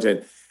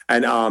important.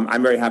 And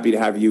I'm very happy to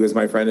have you as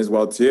my friend as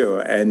well, too.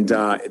 And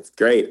it's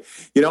great.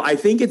 I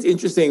think it's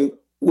interesting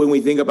when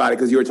we think about it,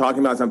 because you were talking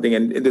about something,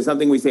 and there's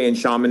something we say in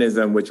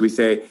shamanism, which we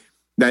say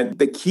that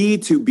the key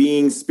to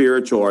being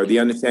spiritual, or the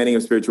understanding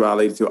of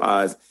spirituality to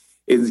us,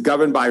 is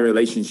governed by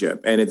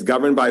relationship, and it's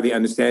governed by the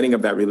understanding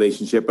of that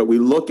relationship. But we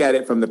look at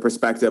it from the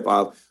perspective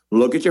of,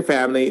 look at your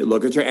family,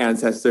 look at your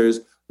ancestors,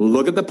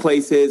 look at the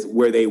places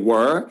where they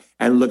were,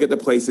 and look at the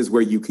places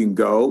where you can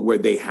go where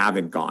they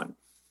haven't gone.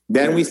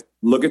 Then we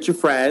look at your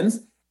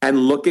friends and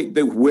look at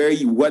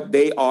what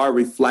they are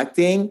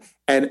reflecting,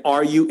 and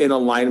are you in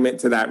alignment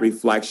to that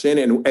reflection?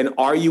 And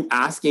are you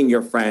asking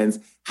your friends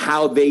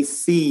how they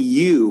see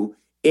you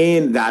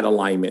in that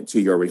alignment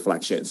to your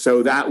reflection?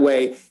 So that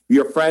way,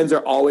 your friends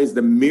are always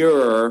the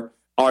mirror,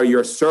 or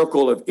your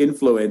circle of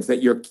influence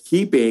that you're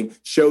keeping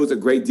shows a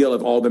great deal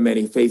of all the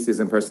many faces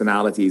and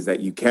personalities that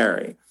you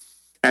carry.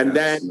 And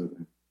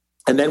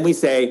then we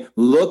say,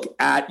 look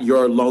at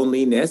your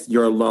loneliness,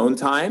 your alone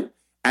time.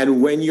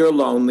 And when you're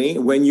lonely,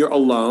 when you're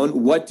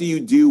alone, what do you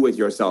do with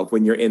yourself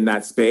when you're in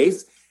that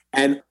space?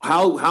 And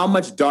how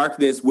much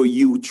darkness will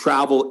you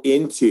travel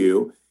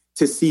into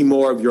to see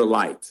more of your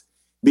light?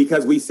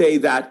 Because we say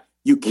that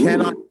you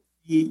cannot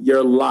see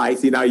your light.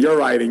 See, now you're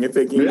writing and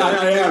thinking. Yeah,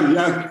 I am.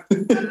 Yeah,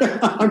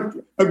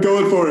 I'm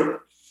going for it.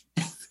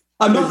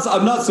 I'm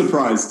not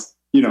surprised.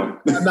 I'm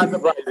not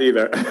surprised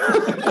either.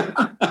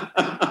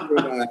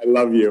 I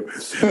love you.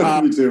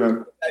 Me too,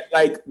 man.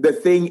 The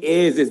thing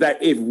is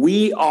that if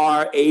we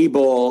are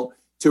able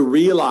to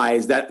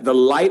realize that the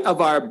light of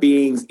our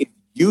beings is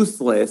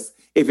useless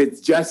if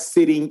it's just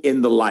sitting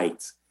in the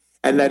light,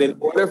 and that in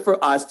order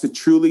for us to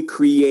truly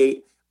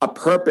create a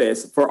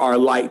purpose for our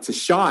light to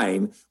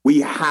shine,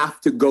 we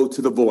have to go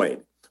to the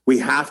void. We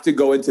have to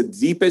go into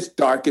deepest,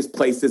 darkest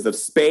places of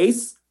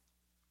space,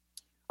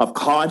 of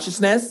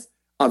consciousness,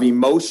 of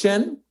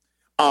emotion,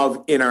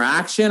 of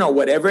interaction, or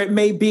whatever it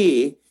may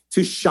be,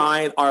 to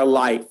shine our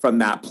light from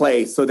that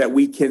place so that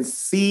we can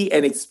see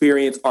and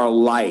experience our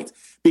light.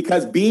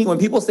 Because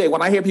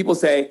when I hear people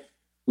say,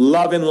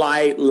 love and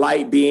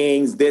light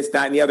beings, this,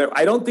 that, and the other,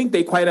 I don't think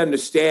they quite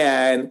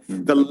understand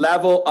the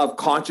level of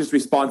conscious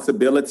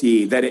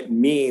responsibility that it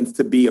means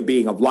to be a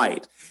being of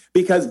light.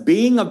 Because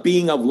being a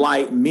being of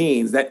light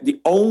means that the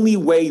only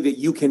way that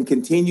you can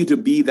continue to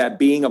be that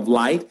being of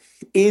light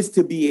is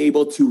to be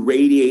able to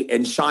radiate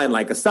and shine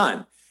like a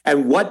sun.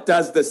 And what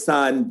does the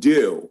sun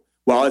do?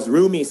 Well, as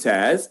Rumi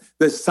says,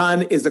 the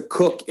sun is a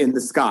cook in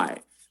the sky,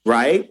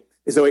 right?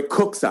 So it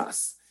cooks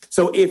us.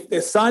 So if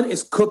the sun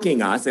is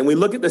cooking us, and we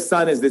look at the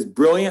sun as this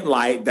brilliant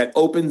light that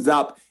opens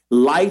up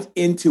light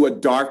into a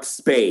dark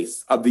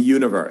space of the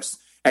universe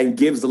and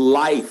gives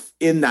life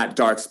in that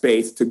dark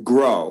space to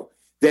grow,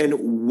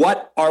 then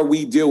what are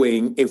we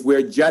doing if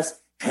we're just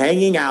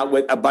hanging out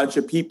with a bunch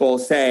of people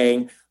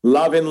saying,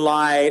 love and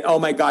light, oh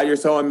my God, you're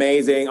so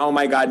amazing, oh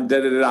my God,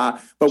 da-da-da-da,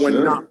 but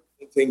we're not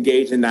to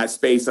engage in that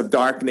space of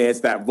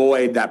darkness, that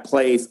void, that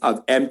place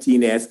of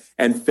emptiness,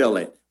 and fill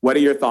it. What are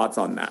your thoughts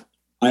on that?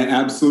 I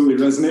absolutely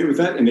resonate with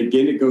that. And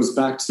again, it goes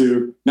back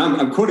to, now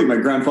I'm quoting my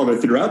grandfather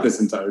throughout this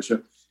entire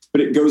show,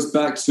 but it goes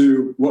back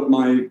to what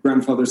my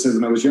grandfather said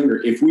when I was younger.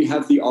 If we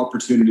have the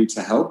opportunity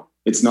to help,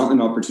 it's not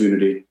an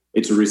opportunity,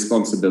 it's a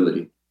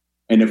responsibility.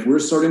 And if we're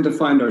starting to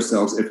find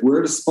ourselves, if we're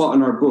at a spot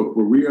in our book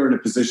where we are in a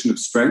position of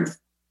strength,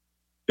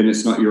 then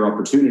it's not your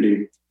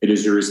opportunity, it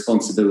is your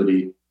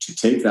responsibility to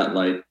take that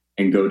light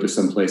and go to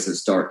some place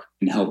that's dark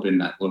and help in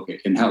that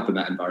and help in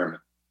that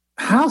environment.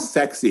 How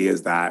sexy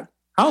is that?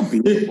 How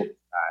beautiful is that?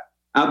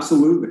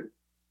 Absolutely.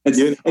 And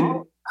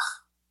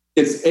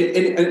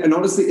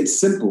honestly, it's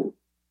simple,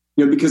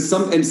 because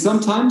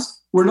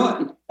sometimes we're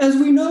not, as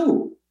we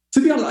know,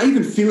 to be honest, I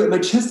even feel it in my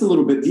chest a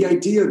little bit. The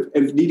idea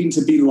of needing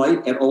to be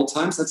light at all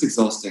times, that's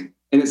exhausting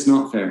and it's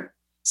not fair.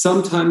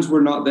 Sometimes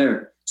we're not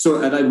there.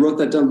 So, and I wrote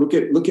that down. Look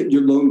at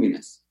your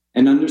loneliness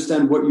and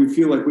understand what you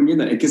feel like when you're in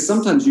that. Because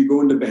sometimes you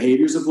go into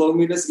behaviors of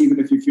loneliness, even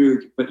if you feel,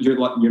 but you're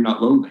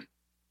not lonely.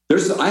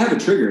 I have a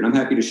trigger, and I'm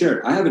happy to share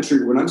it. I have a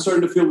trigger when I'm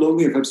starting to feel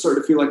lonely. If I'm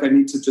starting to feel like I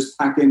need to just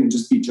pack in and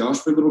just be Josh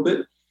for a little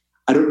bit,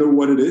 I don't know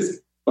what it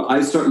is, but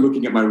I start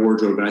looking at my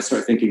wardrobe and I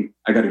start thinking,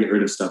 I got to get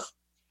rid of stuff.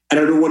 And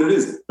I don't know what it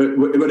is, but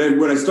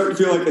when I start to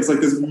feel like it's like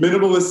this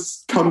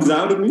minimalist comes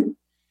out of me,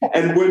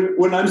 and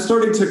when I'm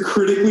starting to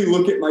critically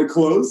look at my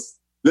clothes,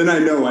 then I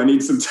know I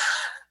need some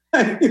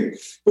time.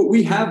 But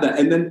we have that,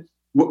 and then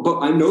but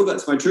I know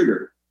that's my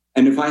trigger.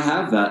 And if I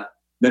have that,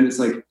 then it's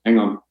like, hang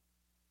on,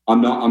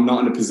 I'm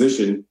not in a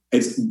position.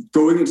 It's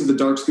going into the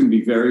dark is going to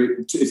be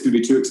it's going to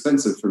be too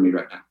expensive for me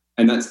right now.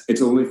 And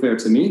it's only fair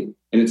to me,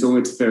 and it's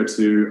only fair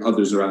to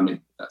others around me,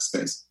 that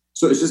space.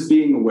 So it's just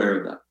being aware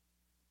of that.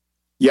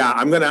 Yeah,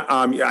 I'm going to,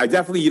 I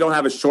definitely, you don't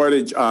have a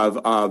shortage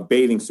of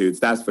bathing suits.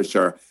 That's for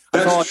sure.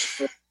 I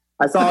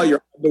saw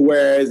your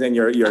underwears and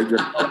your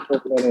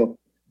little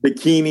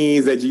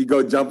bikinis that you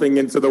go jumping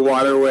into the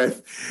water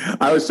with.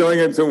 I was showing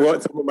him some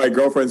of my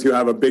girlfriends who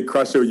have a big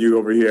crush on you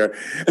over here.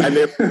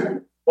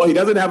 And well, he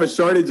doesn't have a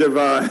shortage of,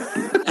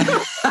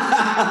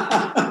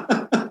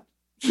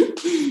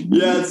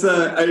 Yeah, it's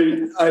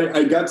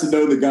I got to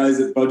know the guys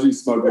at Budgie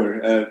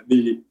Smuggler,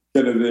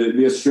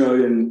 the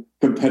Australian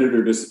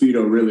competitor to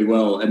Speedo really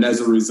well, and as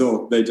a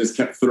result, they just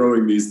kept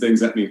throwing these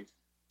things at me.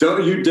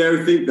 Don't you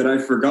dare think that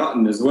I've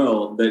forgotten as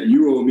well that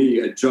you owe me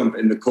a jump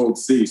in the cold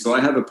sea. So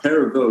I have a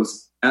pair of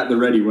those at the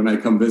ready when I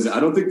come visit. I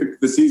don't think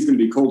the sea's going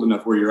to be cold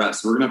enough where you're at,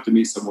 so we're going to have to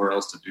meet somewhere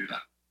else to do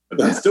that. But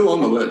that's still on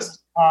the list.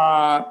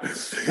 I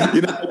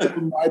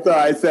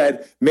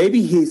said,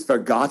 maybe he's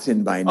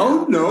forgotten by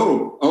now.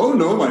 Oh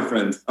no, my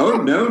friend. Oh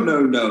no.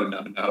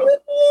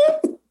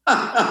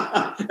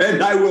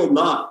 And I will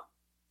not.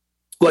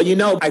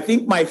 Well, I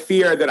think my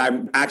fear that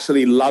I'm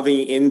actually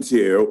loving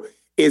into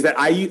is that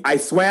I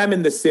swam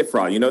in the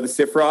Sifra. You know the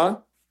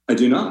Sifra? I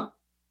do not.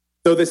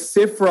 So the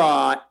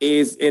Sifra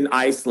is in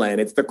Iceland.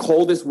 It's the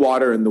coldest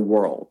water in the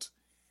world.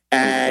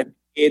 And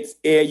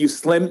you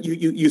swim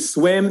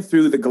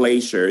through the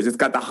glaciers. It's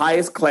got the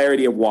highest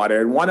clarity of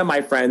water. And one of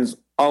my friends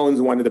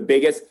owns one of the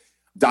biggest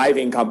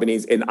diving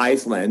companies in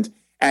Iceland.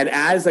 And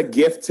as a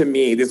gift to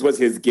me, this was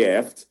his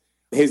gift.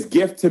 His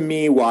gift to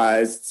me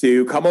was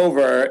to come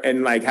over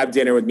and have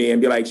dinner with me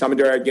and be like, Shaman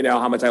Durek, you know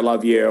how much I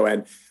love you.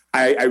 And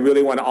I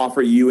really want to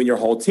offer you and your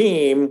whole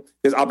team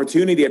this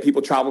opportunity that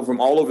people travel from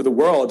all over the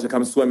world to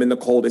come swim in the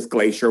coldest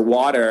glacier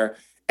water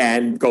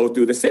and go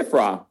through the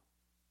Sifra.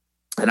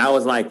 And I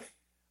was like,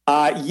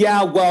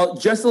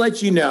 just to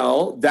let you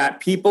know that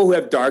people who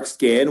have dark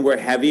skin, we're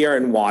heavier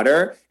in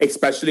water,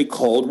 especially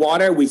cold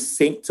water. We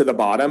sink to the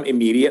bottom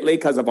immediately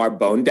because of our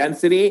bone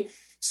density.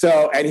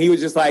 So, and he was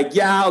just like,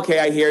 yeah, okay,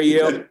 I hear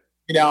you.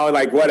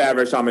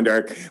 Whatever, Shaman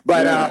Durek.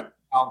 But,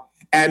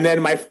 and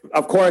then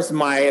of course,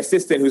 my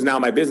assistant, who's now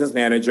my business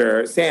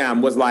manager,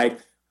 Sam, was like,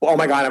 oh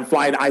my God, I'm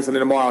flying to Iceland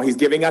tomorrow. He's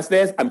giving us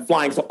this. I'm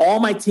flying. So all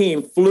my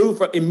team flew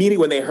immediately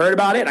when they heard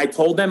about it. I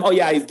told them, oh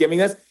yeah, he's giving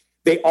this.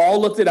 They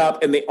all looked it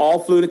up and they all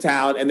flew to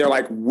town and they're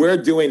like, we're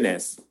doing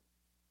this.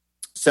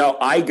 So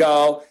I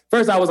go.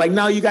 First, I was like,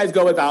 no, you guys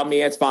go without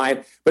me. It's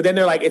fine. But then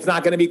they're like, it's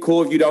not going to be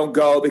cool if you don't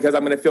go because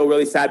I'm going to feel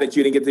really sad that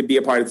you didn't get to be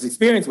a part of this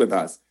experience with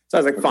us. So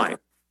I was like, fine.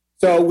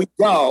 So we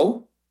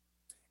go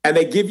and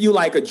they give you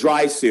a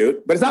dry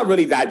suit, but it's not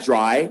really that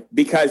dry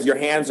because your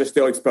hands are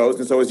still exposed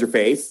and so is your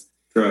face.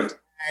 Correct.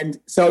 And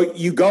so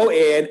you go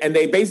in and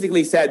they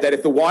basically said that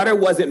if the water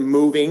wasn't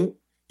moving,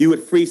 you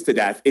would freeze to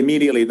death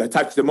immediately,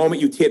 the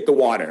moment you hit the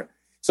water.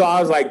 So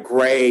I was like,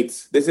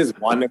 great, this is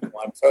wonderful.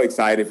 I'm so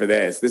excited for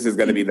this. This is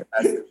going to be the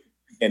best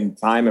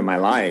time in my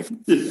life.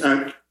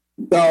 Yeah.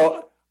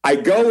 So I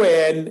go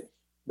in.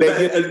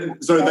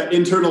 That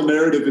internal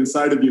narrative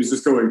inside of you is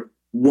just going,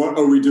 what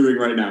are we doing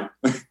right now?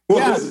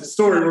 What is the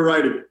story we're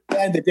writing?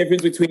 And the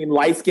difference between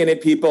light-skinned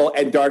people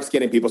and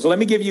dark-skinned people. So let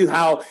me give you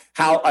how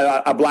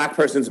a Black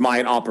person's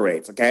mind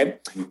operates, okay?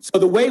 So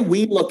the way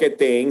we look at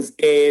things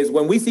is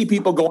when we see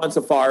people go on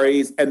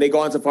safaris and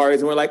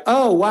we're like,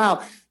 oh,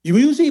 wow.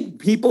 Usually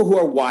people who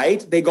are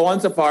white, they go on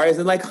safaris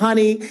and like,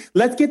 honey,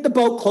 let's get the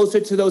boat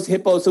closer to those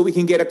hippos so we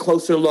can get a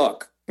closer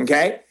look,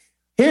 okay?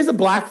 Here's a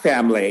Black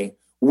family.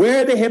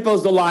 Where are the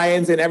hippos, the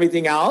lions, and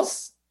everything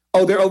else?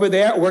 Oh, they're over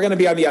there. We're going to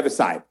be on the other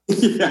side.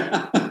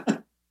 Yeah.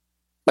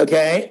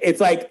 Okay. It's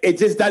like, it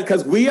just does,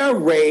 because we are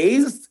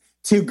raised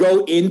to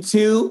go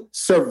into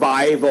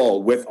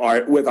survival with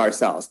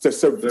ourselves,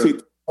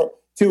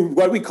 to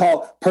what we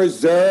call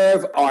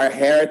preserve our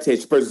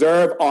heritage,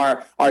 preserve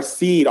our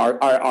seed,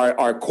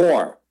 our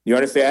core. You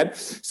understand?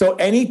 So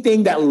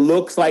anything that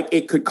looks like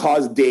it could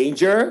cause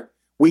danger,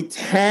 we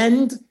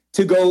tend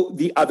to go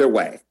the other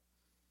way.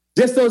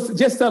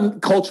 Just some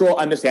cultural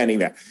understanding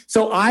there.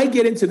 So I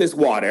get into this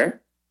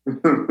water.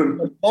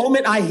 The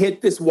moment I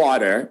hit this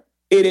water,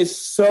 it is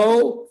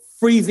so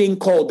freezing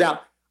cold.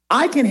 Now,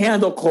 I can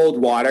handle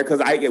cold water because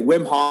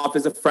Wim Hof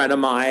is a friend of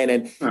mine,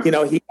 and he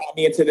got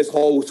me into this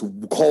whole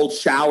cold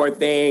shower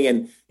thing,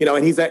 and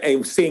and he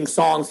sings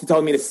songs. He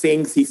told me to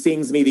sing. He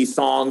sings me these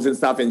songs and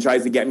stuff, and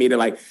tries to get me to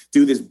like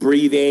do this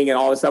breathing and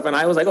all this stuff. And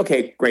I was like,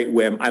 okay, great,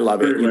 Wim, I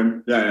love it.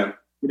 Wim.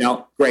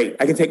 Yeah. Great.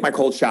 I can take my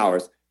cold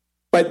showers,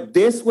 but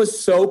this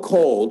was so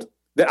cold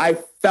that I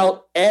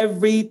felt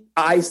every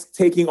ice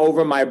taking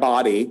over my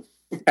body,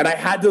 and I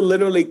had to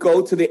literally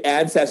go to the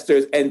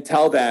ancestors and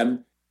tell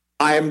them,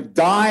 I am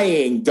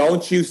dying.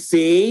 Don't you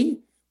see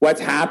what's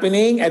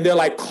happening? And they're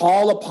like,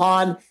 call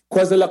upon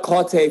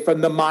Quetzalcoatl from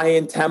the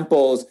Mayan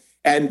temples,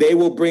 and they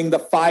will bring the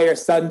fire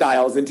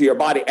sundials into your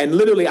body. And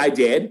literally I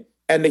did.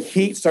 And the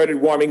heat started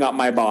warming up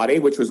my body,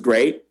 which was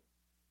great.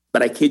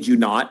 But I kid you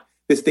not,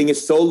 this thing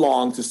is so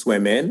long to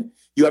swim in.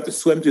 You have to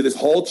swim through this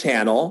whole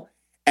channel.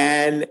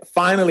 And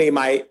finally,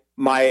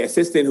 my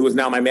assistant, who was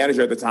now my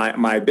manager at the time,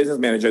 my business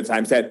manager at the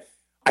time, said,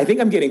 I think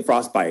I'm getting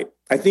frostbite.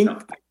 I think,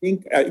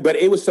 but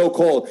it was so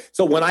cold.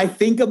 So when I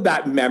think of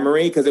that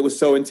memory, because it was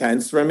so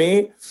intense for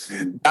me,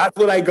 that's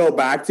what I go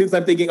back to. So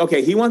I'm thinking,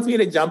 okay, he wants me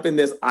to jump in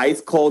this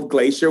ice cold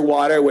glacier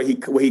water where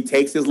he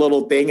takes his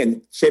little thing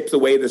and chips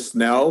away the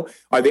snow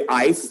or the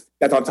ice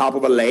that's on top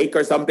of a lake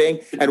or something,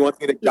 and wants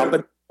me to jump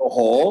into a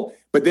hole.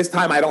 But this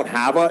time I don't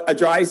have a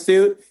dry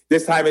suit.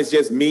 This time it's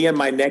just me and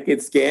my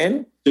naked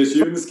skin. Just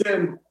you and the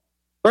skin.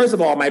 First of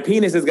all, my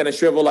penis is going to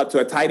shrivel up to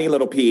a tiny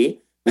little pea.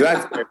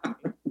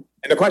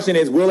 And the question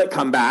is, will it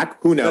come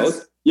back? Who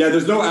knows?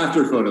 There's no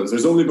after photos.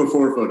 There's only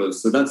before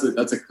photos. So that's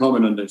a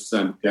common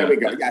understanding. There we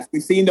go. Yes,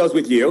 we've seen those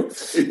with you.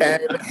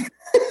 And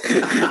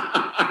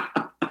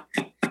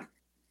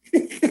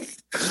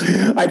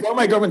I told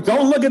my girlfriend,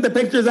 don't look at the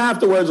pictures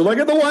afterwards. Look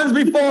at the ones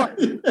before.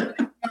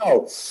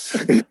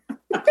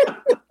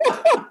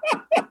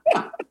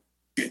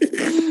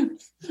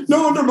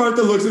 No wonder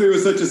Martha looks at me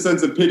with such a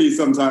sense of pity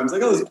sometimes.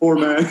 Like, oh, this poor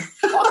man.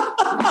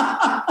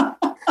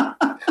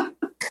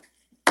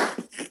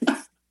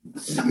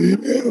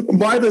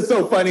 Martha's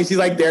so funny. She's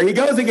like, there he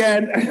goes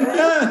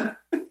again.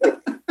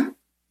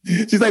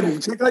 She's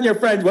like, check on your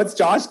friend. What's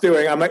Josh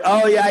doing? I'm like,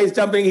 oh yeah, he's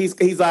jumping.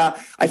 He's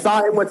I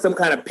saw him with some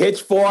kind of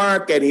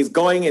pitchfork, and he's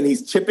going and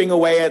he's chipping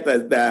away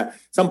at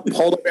some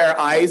polar bear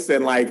ice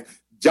and like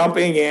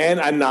jumping in.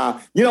 And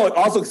what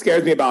also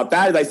scares me about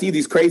that is I see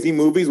these crazy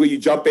movies where you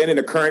jump in and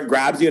the current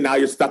grabs you and now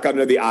you're stuck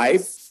under the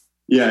ice.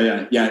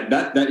 Yeah.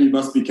 That you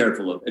must be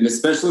careful of. And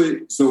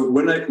especially, so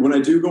when I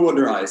do go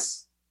under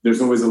ice, there's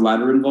always a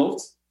ladder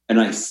involved, and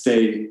I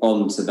stay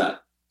onto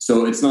that.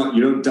 So it's not,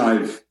 you don't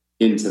dive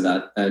into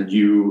that. And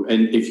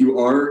if you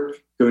are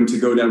going to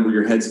go down where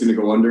your head's going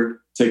to go under,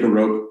 take a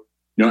rope,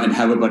 and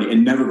have a buddy,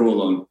 and never go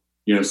alone.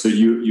 So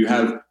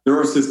there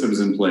are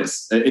systems in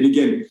place. And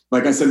again,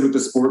 like I said, with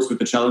the sports, with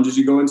the challenges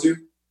you go into,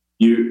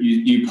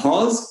 you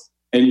pause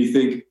and you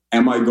think,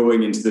 am I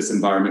going into this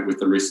environment with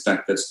the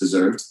respect that's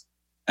deserved?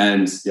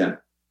 And yeah.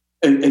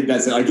 And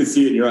that's it. I can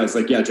see it in your eyes.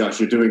 Like, yeah, Josh,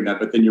 you're doing that,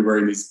 but then you're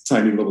wearing these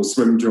tiny little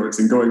swim jorts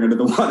and going under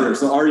the water.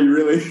 So are you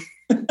really?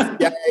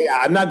 Yeah.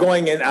 I'm not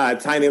going in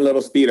tiny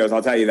little Speedos.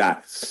 I'll tell you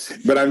that.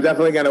 But I'm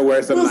definitely going to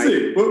wear some. We'll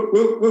see.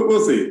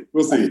 We'll see.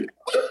 We'll see.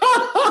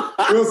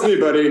 We'll see,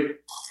 buddy.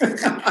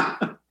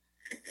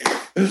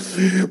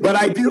 But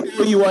I do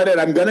tell you what,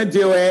 I'm going to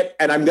do it,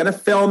 and I'm going to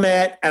film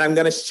it, and I'm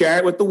going to share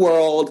it with the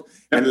world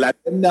and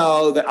let them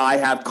know that I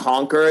have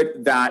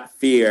conquered that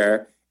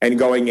fear. And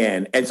going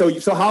in. And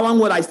so how long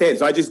would I stay in?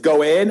 So I just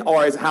go in,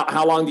 or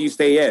how long do you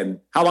stay in?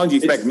 How long do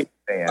you expect me to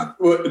stay in?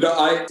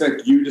 I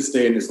expect you to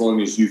stay in as long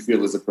as you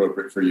feel is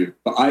appropriate for you.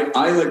 But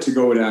I like to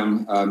go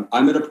down.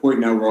 I'm at a point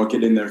now where I'll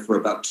get in there for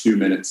about 2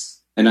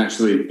 minutes and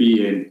actually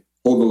be in,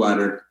 hold the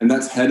ladder, and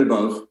that's head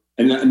above.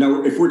 And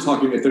now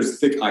if there's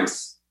thick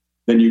ice,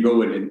 then you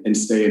go in and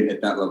stay in at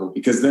that level,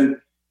 because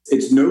then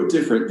it's no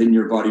different than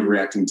your body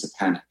reacting to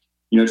panic.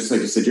 Just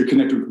like you said, you're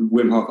connected with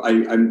Wim Hof.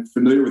 I'm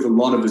familiar with a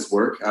lot of his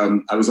work.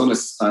 I was on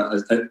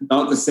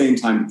not at the same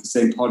time, the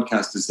same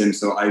podcast as him.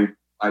 So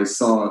I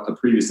saw a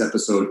previous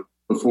episode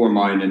before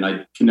mine, and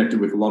I connected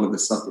with a lot of the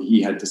stuff that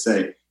he had to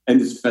say. And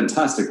it's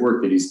fantastic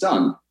work that he's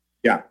done.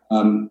 Yeah.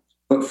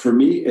 But for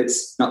me,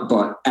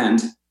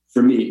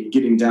 for me,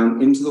 getting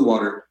down into the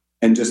water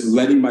and just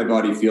letting my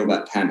body feel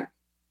that panic,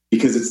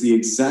 because it's the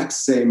exact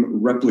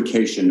same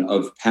replication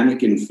of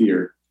panic and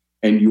fear.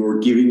 And you're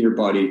giving your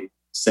body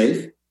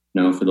safe.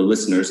 Now, for the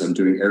listeners, I'm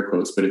doing air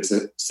quotes, but it's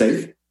a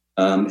safe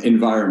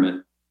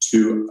environment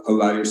to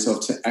allow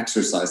yourself to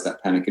exercise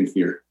that panic and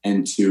fear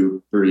and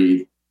to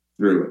breathe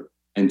through it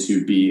and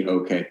to be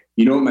okay.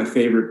 You know what my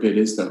favorite bit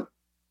is, though?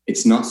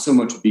 It's not so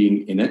much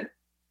being in it.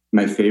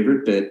 My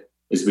favorite bit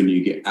is when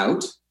you get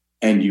out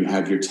and you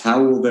have your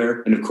towel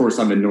there. And of course,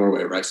 I'm in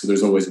Norway, right? So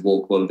there's always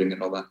wool clothing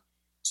and all that.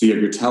 So you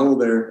have your towel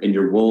there and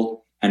your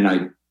wool, and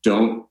I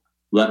don't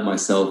let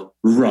myself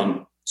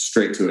run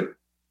straight to it.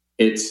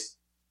 It's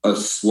a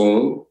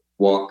slow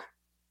walk,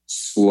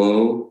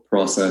 slow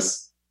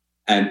process.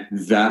 And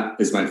that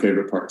is my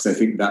favorite part, because I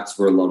think that's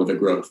where a lot of the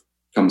growth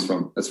comes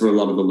from. That's where a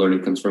lot of the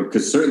learning comes from.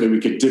 Because certainly we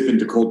could dip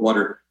into cold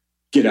water,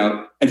 get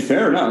out, and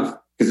fair enough,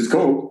 because it's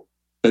cold.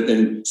 but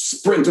then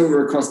sprint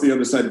over across the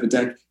other side of the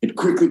deck and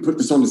quickly put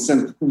this on the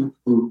center,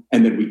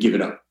 and then we give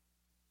it up.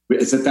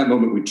 It's at that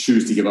moment we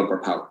choose to give up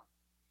our power.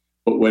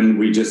 But when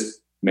we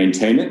just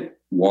maintain it,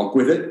 walk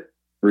with it,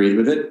 breathe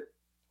with it,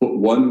 put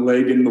one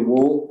leg in the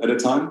wall at a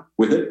time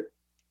with it,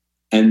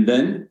 and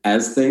then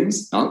as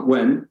things, not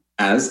when,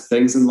 as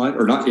things in life,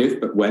 or not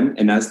if, but when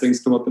and as things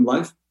come up in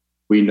life,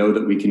 we know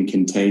that we can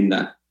contain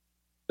that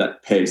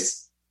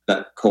pace,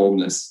 that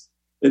calmness.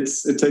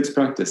 It takes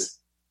practice.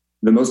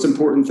 The most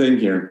important thing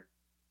here,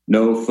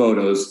 no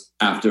photos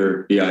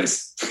after the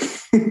ice.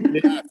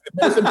 Yeah, the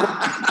most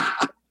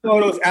important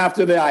photos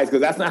after the ice,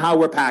 because that's not how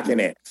we're packing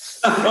it.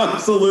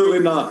 Absolutely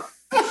not.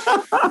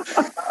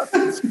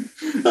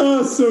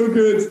 Oh, so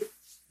good.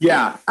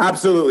 Yeah,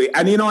 absolutely.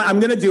 And you know what? I'm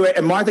going to do it.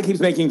 And Martha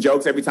keeps making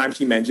jokes every time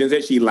she mentions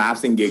it. She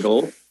laughs and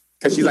giggles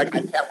because she's like,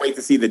 I can't wait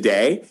to see the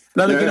day.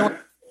 And I'm like,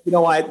 you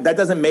know what? That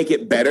doesn't make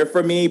it better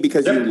for me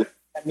because you look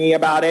at me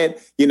about it,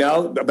 you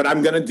know, but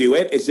I'm going to do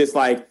it. It's just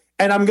like,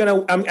 and I'm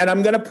going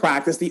to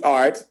practice the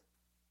art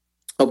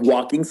of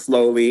walking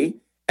slowly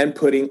and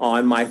putting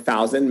on my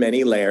 1,000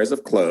 many layers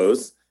of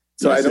clothes.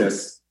 So I don't.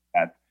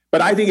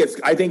 But I think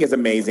it's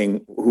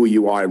amazing who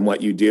you are and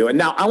what you do. And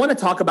now I want to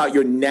talk about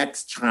your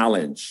next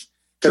challenge.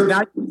 Because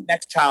now your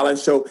next challenge.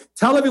 So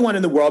tell everyone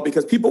in the world,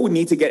 because people would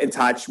need to get in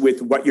touch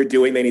with what you're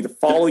doing. They need to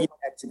follow you on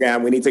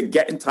Instagram. We need to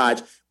get in touch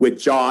with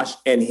Josh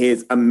and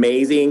his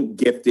amazing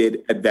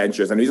Gifted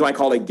Adventures. And the reason why I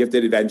call it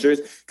Gifted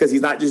Adventures, because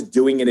he's not just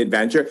doing an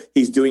adventure.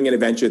 He's doing an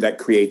adventure that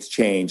creates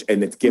change,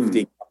 and it's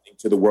gifting something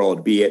to the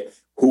world, be it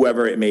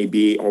whoever it may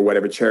be or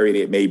whatever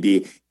charity it may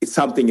be.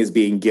 Something is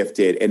being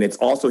gifted. And it's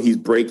also, he's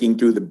breaking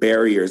through the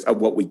barriers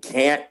of what we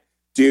can't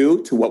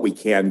do to what we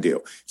can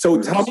do. So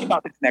tell me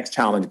about this next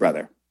challenge,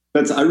 brother.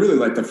 I really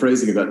like the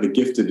phrasing of that, the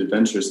Gifted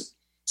Adventures.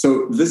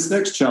 So this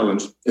next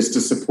challenge is to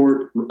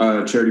support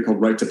a charity called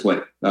Right to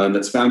Play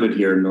that's founded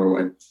here in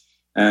Norway.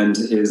 And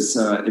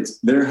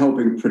they're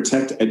helping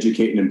protect,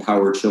 educate, and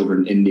empower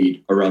children in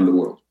need around the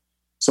world.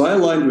 So I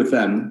aligned with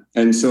them.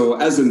 And so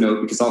as a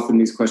note, because often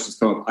these questions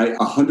come up,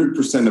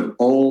 100% of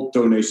all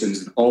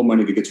donations and all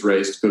money that gets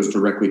raised goes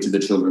directly to the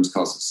children's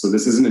causes. So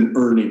this isn't an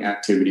earning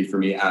activity for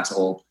me at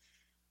all.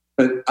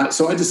 But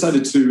so I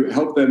decided to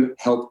help them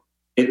help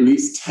at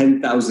least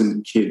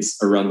 10,000 kids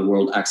around the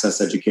world access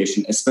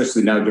education,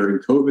 especially now during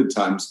COVID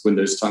times, when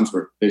there's times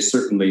where they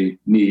certainly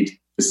need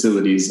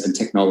facilities and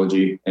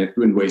technology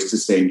and ways to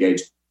stay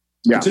engaged.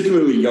 Yeah.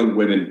 Particularly young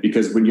women,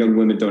 because when young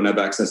women don't have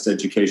access to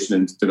education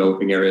in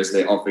developing areas,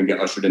 they often get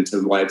ushered into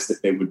lives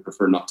that they would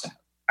prefer not to have.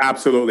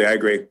 Absolutely, I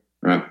agree.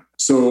 Right.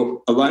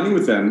 So aligning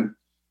with them,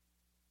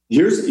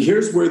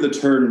 here's where the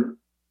turn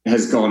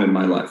has gone in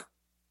my life.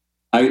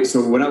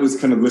 So when I was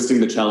kind of listing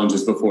the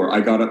challenges before,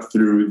 I got up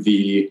through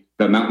the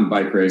mountain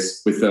bike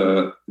race with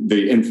the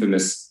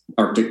infamous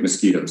Arctic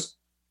mosquitoes.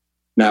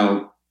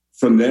 Now,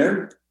 from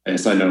there,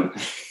 yes, I know.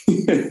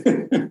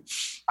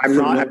 I'm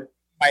not in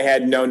my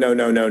head.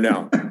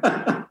 No.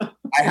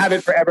 I have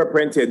it forever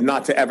printed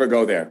not to ever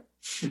go there.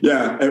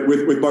 Yeah,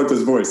 with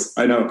Martha's voice.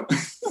 I know.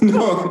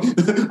 No,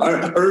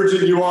 I'm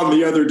urging you on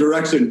the other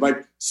direction.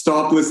 Like,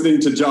 stop listening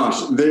to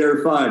Josh. They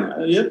are fine.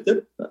 Yep.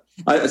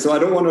 So I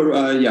don't want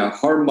to,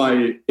 harm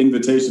my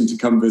invitation to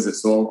come visit.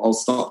 So I'll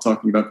stop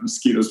talking about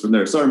mosquitoes from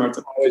there. Sorry,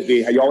 Martha.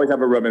 You always have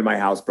a room in my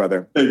house,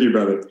 brother. Thank you,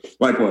 brother.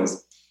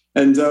 Likewise.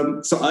 And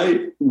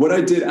what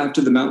I did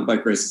after the mountain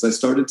bike race is I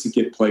started to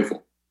get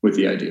playful with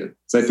the idea.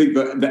 So I think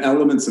the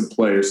elements of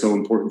play are so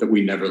important that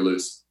we never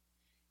lose.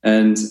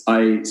 And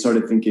I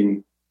started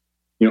thinking,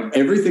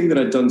 everything that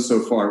I'd done so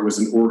far was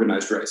an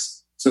organized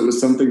race. So it was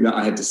something that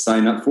I had to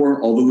sign up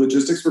for. All the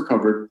logistics were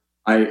covered.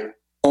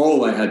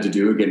 All I had to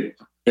do, again,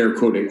 air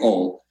quoting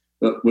all,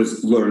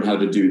 was learn how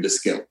to do the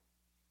skill.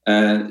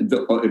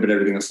 But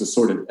everything else was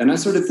sorted. And I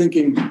started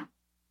thinking,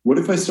 what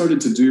if I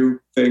started to do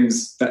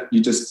things that you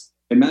just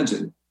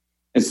imagine?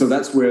 And so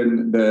that's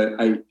when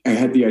I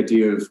had the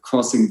idea of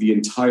crossing the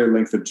entire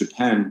length of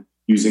Japan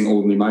using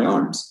only my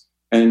arms.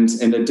 And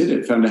I did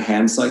it. Found a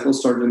hand cycle,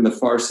 started in the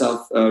far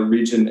south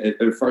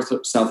far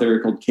south area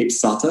called Cape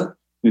Sata.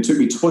 And it took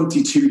me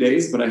 22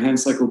 days, but I hand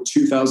cycled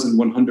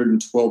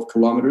 2,112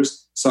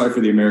 kilometers. Sorry for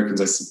the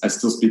Americans. I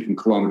still speak in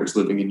kilometers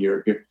living in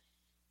Europe here.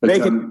 But, they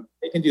can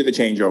do the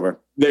changeover.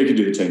 They can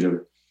do the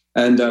changeover.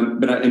 And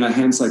I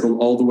hand cycled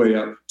all the way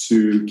up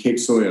to Cape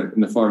Soya in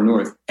the far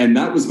north. And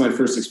that was my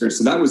first experience.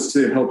 So that was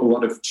to help a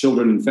lot of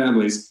children and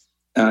families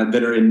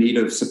that are in need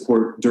of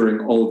support during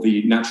all of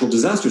the natural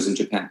disasters in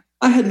Japan.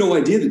 I had no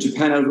idea that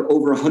Japan had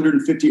over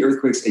 150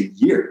 earthquakes a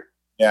year.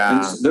 Yeah.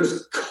 And so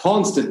there's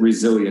constant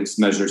resilience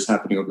measures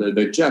happening over there.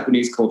 The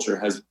Japanese culture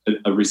has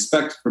a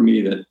respect for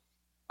me that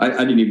I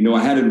didn't even know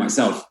I had in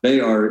myself. They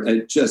are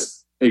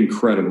just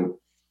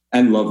incredible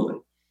and lovely.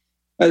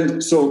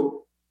 And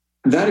so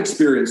that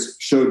experience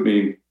showed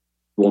me,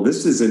 well,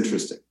 this is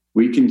interesting.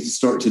 We can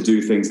start to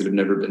do things that have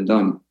never been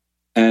done.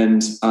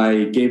 And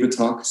I gave a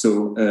talk.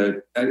 So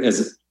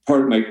as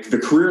part of the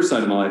career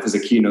side of my life as a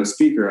keynote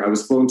speaker, I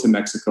was flown to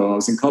Mexico. I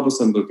was in Cabo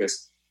San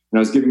Lucas, and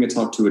I was giving a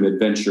talk to an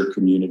adventure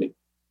community,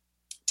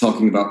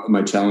 talking about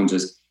my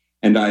challenges.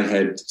 And I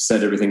had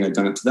said everything I'd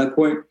done up to that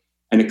point.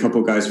 And a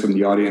couple of guys from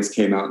the audience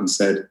came out and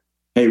said,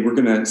 hey, we're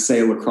going to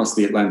sail across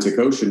the Atlantic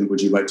Ocean.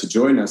 Would you like to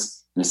join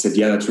us? And I said,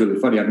 yeah, that's really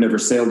funny. I've never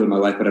sailed in my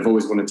life, but I've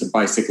always wanted to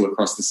bicycle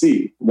across the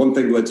sea. One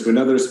thing led to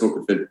another.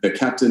 Spoke with the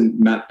captain,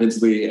 Matt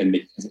Pidsley,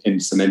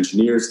 and some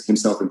engineers,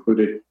 himself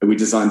included. And we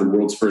designed the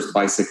world's first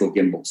bicycle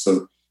gimbal.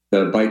 So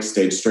the bike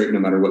stayed straight no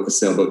matter what the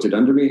sailboat did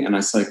under me. And I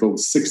cycled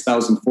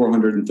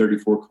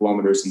 6,434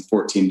 kilometers in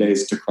 14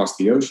 days to cross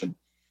the ocean,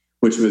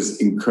 which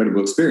was an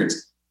incredible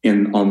experience.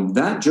 And on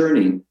that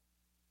journey,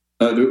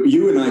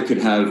 you and I could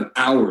have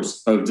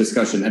hours of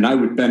discussion, and I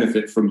would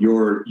benefit from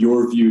your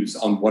views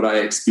on what I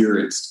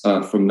experienced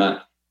from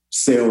that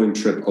sailing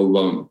trip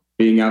alone,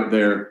 being out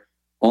there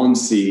on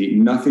sea,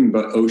 nothing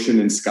but ocean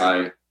and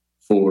sky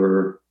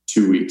for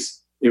 2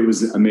 weeks. It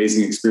was an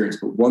amazing experience.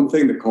 But one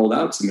thing that called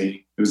out to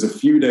me, it was a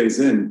few days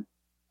in,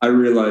 I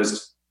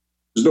realized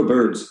there's no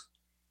birds,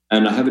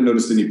 and I haven't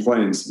noticed any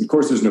planes. Of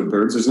course, there's no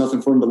birds. There's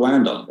nothing for them to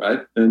land on,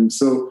 right? And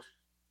so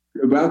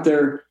I'm out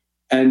there.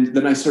 And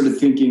then I started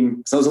thinking,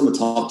 because I was on the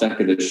top deck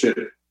of the ship,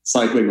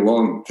 cycling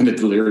along, kind of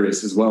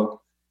delirious as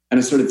well. And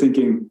I started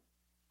thinking,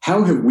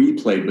 how have we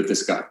played with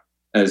this guy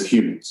as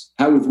humans?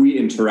 How have we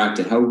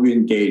interacted? How have we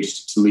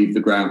engaged to leave the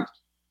ground?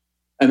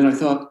 And then I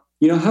thought,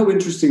 how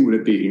interesting would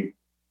it be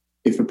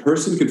if a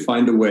person could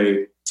find a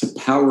way to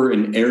power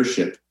an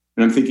airship?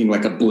 And I'm thinking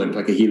like a blimp,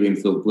 like a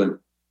helium-filled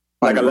blimp.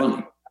 Like a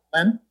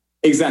running?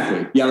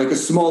 Exactly. Yeah, like a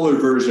smaller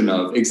version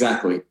of,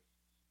 exactly.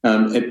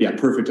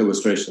 Perfect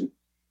illustration.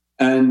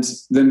 And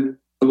then,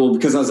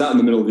 because I was out in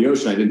the middle of the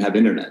ocean, I didn't have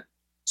internet.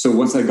 So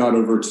once I got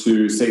over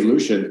to St.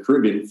 Lucia in the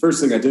Caribbean,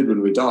 first thing I did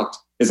when we docked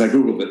is I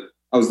Googled it.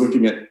 I was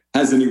looking at,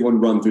 has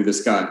anyone run through the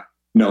sky?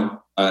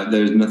 No,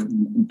 there's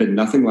been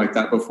nothing like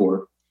that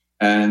before.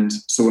 And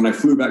so when I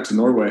flew back to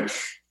Norway,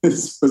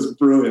 this was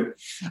brilliant.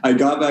 I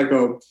got back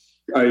home,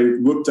 I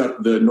looked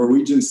up the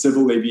Norwegian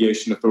Civil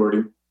Aviation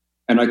Authority,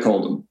 and I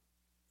called them.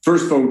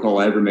 First phone call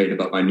I ever made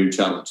about my new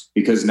challenge,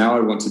 because now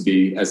I want to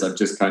be, as I've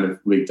just kind of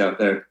leaked out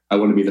there, I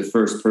want to be the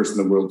first person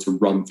in the world to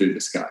run through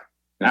the sky.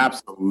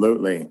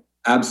 Absolutely.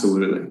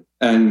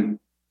 And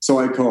so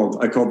I called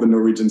the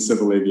Norwegian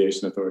Civil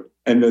Aviation Authority,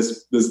 and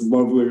this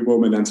lovely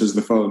woman answers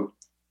the phone.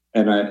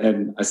 And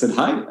I said,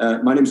 hi,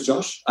 my name's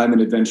Josh. I'm an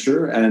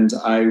adventurer, and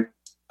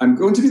I'm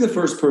going to be the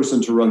first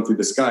person to run through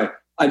the sky.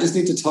 I just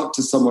need to talk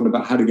to someone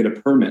about how to get a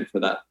permit for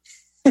that.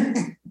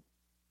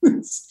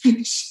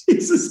 She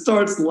just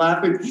starts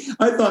laughing.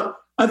 I thought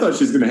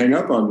she was going to hang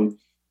up on me.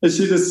 And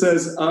she just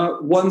says,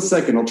 1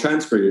 second, I'll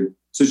transfer you.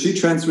 So she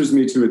transfers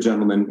me to a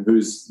gentleman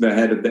who's the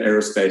head of the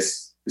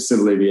Aerospace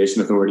Civil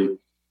Aviation Authority.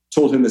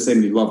 Told him the same,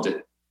 and he loved it.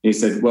 And he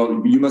said,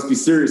 well, you must be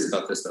serious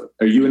about this, though.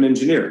 Are you an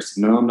engineer? I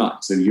said, no, I'm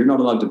not. So you're not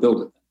allowed to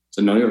build it.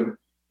 So no.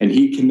 And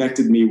he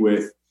connected me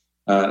with,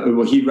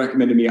 he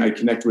recommended me, I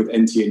connected with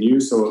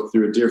NTNU. So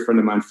through a dear friend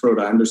of mine, Frode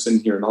Anderson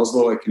here in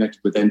Oslo, I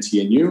connected with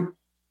NTNU.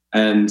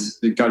 And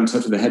got in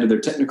touch with the head of their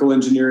technical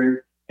engineering.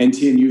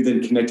 NTNU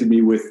then connected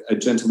me with a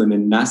gentleman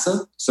in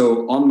NASA.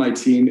 So on my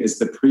team is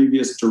the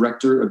previous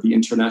director of the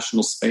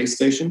International Space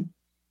Station.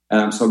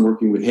 So I'm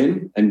working with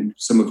him and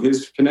some of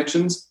his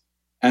connections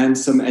and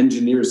some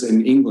engineers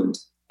in England.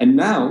 And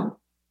now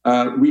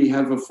we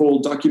have a full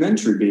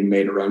documentary being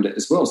made around it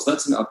as well. So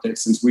that's an update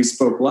since we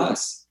spoke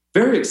last.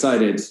 Very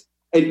excited.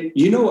 And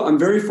I'm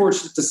very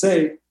fortunate to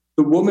say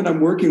the woman I'm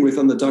working with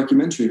on the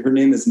documentary, her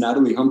name is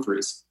Natalie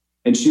Humphreys.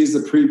 And she's the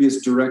previous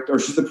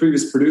she's the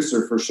previous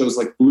producer for shows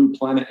like Blue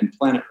Planet and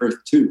Planet Earth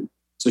 2.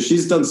 So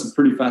she's done some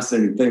pretty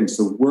fascinating things.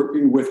 So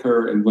working with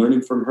her and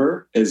learning from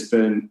her has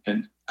been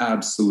an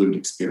absolute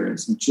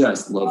experience.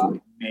 Just lovely.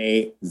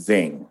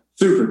 Amazing.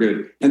 Super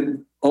good.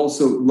 And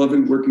also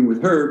loving working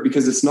with her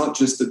because it's not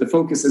just that the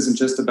focus isn't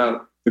just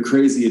about the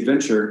crazy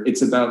adventure.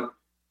 It's about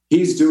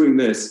he's doing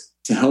this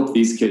to help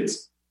these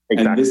kids.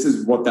 Exactly. And this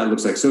is what that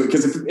looks like. So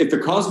because if the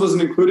cause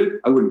wasn't included,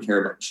 I wouldn't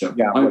care about the show.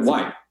 Yeah,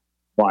 why?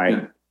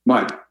 Yeah.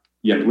 Why?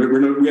 Yeah, we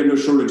have no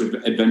shortage of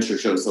adventure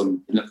shows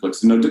on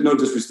Netflix. No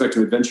disrespect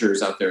to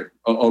adventurers out there.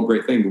 All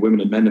great thing, the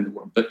women and men in the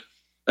world. But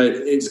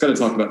it's got to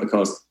talk about the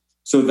cause.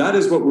 So that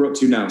is what we're up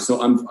to now.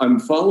 So I'm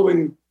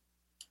following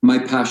my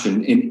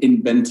passion in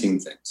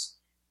inventing things.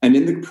 And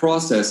in the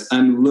process,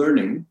 I'm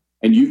learning.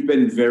 And you've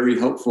been very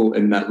helpful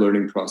in that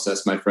learning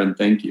process, my friend.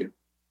 Thank you.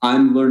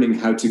 I'm learning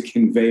how to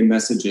convey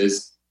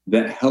messages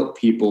that help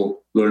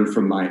people learn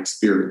from my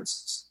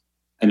experiences.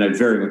 And I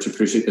very much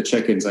appreciate the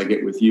check-ins I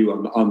get with you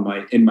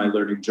in my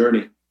learning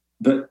journey.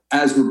 But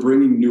as we're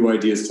bringing new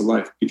ideas to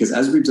life, because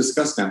as we've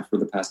discussed now for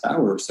the past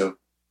hour or so,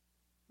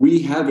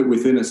 we have it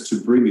within us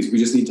to bring these. We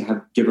just need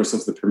to give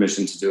ourselves the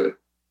permission to do it.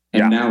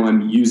 And now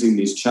I'm using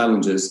these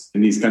challenges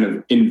and these kind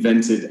of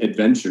invented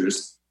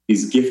adventures,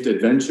 these gift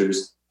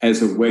adventures,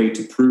 as a way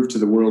to prove to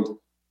the world,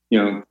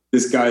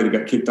 this guy that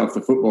got kicked off the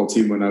football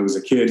team when I was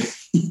a kid,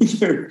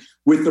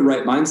 with the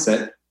right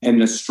mindset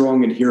and a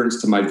strong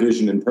adherence to my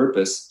vision and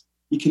purpose,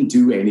 you can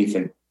do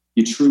anything.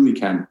 You truly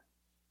can.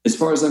 As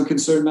far as I'm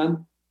concerned,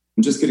 man,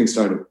 I'm just getting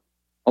started.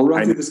 I'll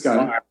run through the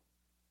sky.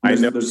 I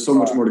know there's so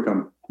much more to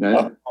come.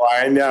 Yeah. Oh,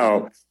 I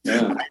know.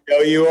 Yeah. I know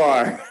you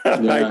are.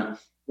 Yeah.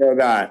 know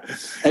that.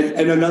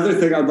 And another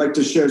thing I'd like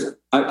to share is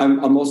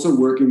I'm also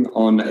working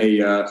on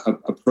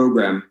a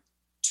program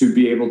to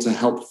be able to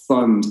help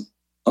fund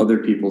other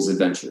people's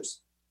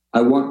adventures.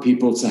 I want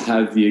people to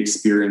have the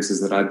experiences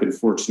that I've been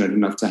fortunate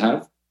enough to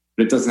have,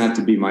 but it doesn't have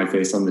to be my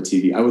face on the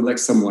TV. I would like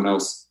someone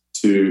else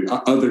to,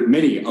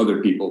 many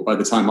other people, by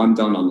the time I'm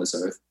done on this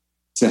earth,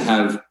 to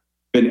have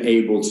been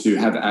able to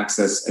have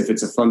access. If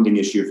it's a funding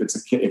issue, if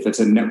it's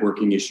a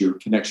networking issue,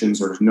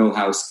 connections or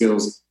know-how,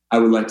 skills, I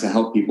would like to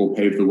help people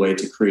pave the way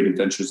to create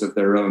adventures of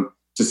their own,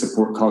 to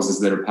support causes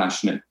that are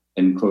passionate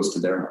and close to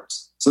their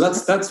hearts. So I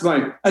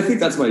think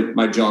that's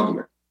my job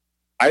here.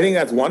 I think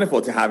that's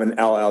wonderful to have an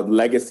LL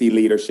legacy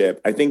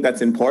leadership. I think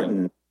that's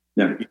important.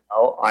 Yeah. You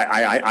know,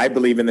 I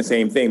believe in the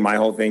same thing. My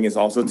whole thing is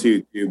also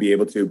to be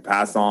able to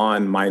pass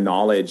on my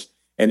knowledge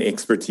and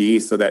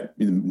expertise so that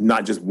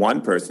not just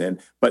one person,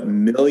 but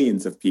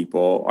millions of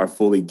people are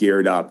fully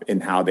geared up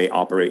in how they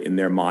operate in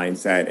their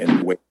mindset and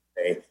the way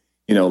they,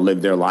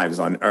 live their lives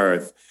on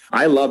earth.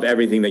 I love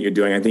everything that you're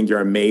doing. I think you're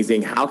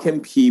amazing. How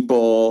can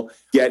people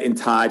get in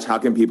touch? How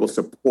can people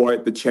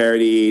support the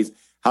charities?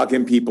 How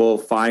can people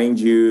find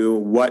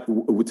you?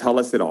 Tell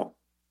us it all.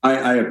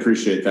 I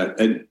appreciate that.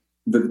 And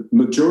the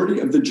majority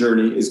of the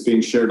journey is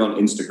being shared on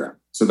Instagram.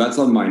 So that's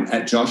on mine,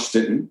 at Josh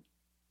Stinton.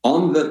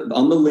 On the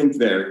link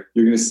there,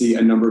 you're going to see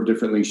a number of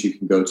different links you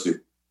can go to.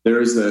 There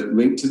is a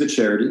link to the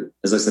charity.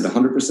 As I said,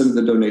 100% of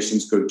the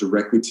donations go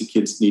directly to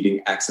kids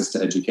needing access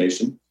to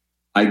education.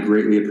 I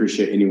greatly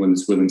appreciate anyone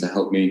that's willing to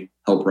help me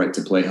help Right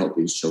to Play, help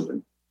these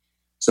children.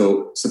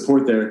 So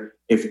support there.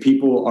 If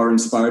people are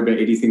inspired by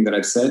anything that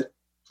I've said,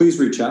 please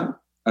reach out.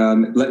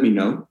 Let me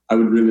know. I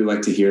would really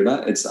like to hear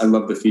that. I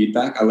love the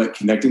feedback. I like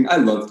connecting. I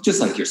love,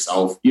 just like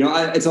yourself,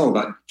 it's all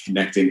about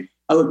connecting.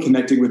 I love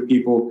connecting with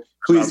people.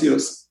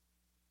 Please,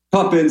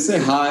 pop in, say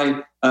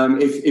hi.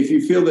 If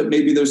you feel that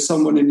maybe there's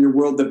someone in your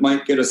world that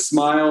might get a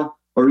smile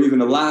or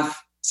even a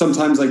laugh,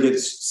 sometimes I get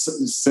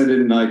set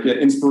in like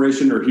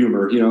inspiration or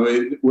humor,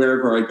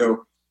 wherever I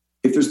go.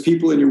 If there's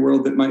people in your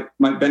world that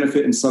might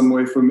benefit in some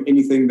way from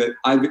anything that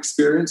I've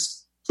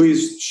experienced,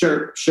 please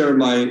share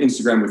my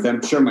Instagram with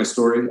them, share my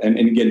story. And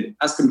again,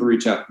 ask them to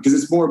reach out, because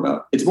it's more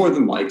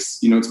than likes,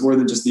 it's more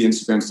than just the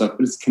Instagram stuff,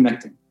 but it's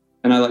connecting.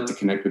 And I like to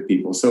connect with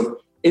people.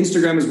 So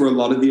Instagram is where a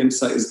lot of the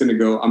insight is going to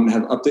go. I'm going to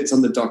have updates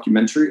on the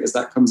documentary as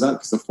that comes out,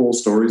 because the full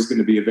story is going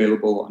to be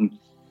available on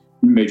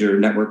major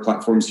network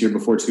platforms here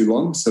before too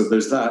long. So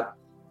there's that.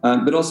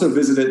 But also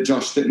visit at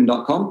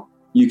joshstinton.com.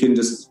 You can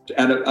just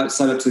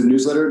sign up to the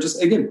newsletter.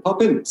 Just, again,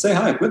 pop in, say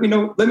hi. Let me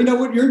know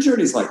what your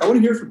journey's like. I want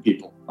to hear from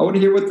people. I want to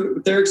hear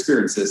what their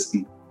experience is,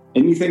 and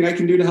anything I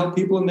can do to help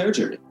people in their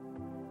journey.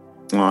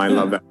 Oh, I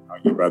love that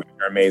about you, brother.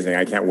 You're amazing.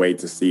 I can't wait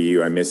to see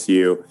you. I miss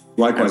you.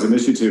 Likewise, I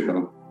miss you too,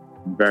 Phil.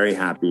 I'm very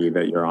happy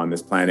that you're on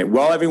this planet.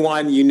 Well,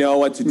 everyone, you know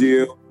what to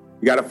do.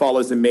 You got to follow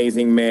this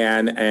amazing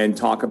man and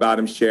talk about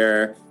him,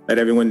 share, let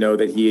everyone know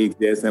that he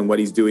exists and what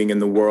he's doing in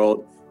the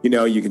world.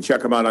 You can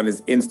check him out on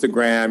his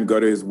Instagram, go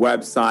to his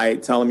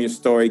website, tell him your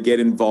story, get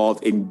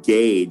involved,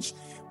 engage.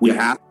 We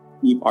have to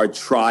keep our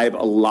tribe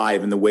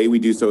alive. And the way we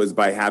do so is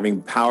by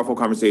having powerful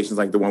conversations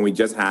like the one we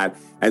just had,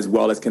 as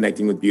well as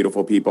connecting with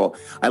beautiful people.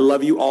 I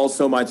love you all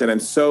so much. And I'm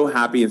so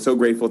happy and so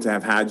grateful to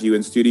have had you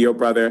in studio,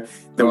 brother.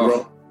 The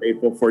world is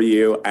grateful for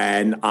you.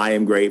 And I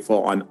am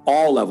grateful on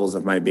all levels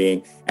of my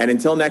being. And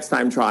until next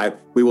time, tribe,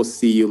 we will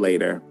see you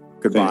later.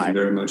 Goodbye. Thank you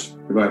very much.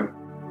 Goodbye.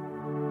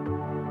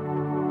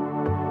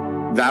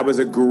 That was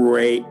a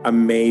great,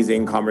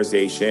 amazing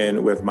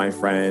conversation with my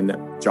friend,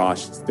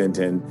 Josh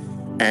Stinton.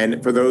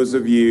 And for those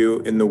of you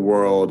in the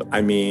world,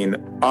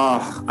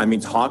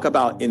 talk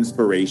about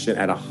inspiration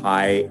at a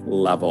high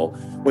level.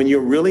 When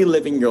you're really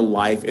living your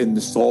life in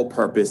the sole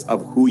purpose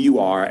of who you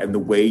are and the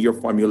way you're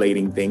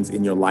formulating things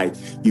in your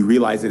life, you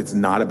realize that it's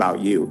not about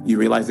you. You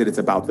realize that it's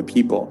about the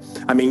people.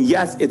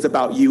 Yes, it's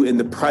about you in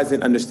the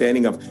present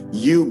understanding of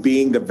you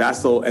being the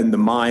vessel and the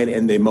mind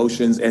and the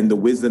emotions and the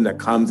wisdom that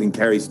comes and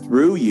carries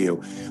through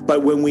you.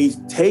 But when we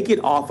take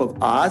it off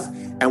of us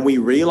and we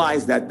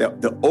realize that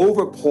the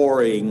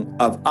overpouring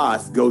of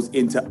us goes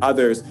into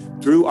others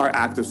through our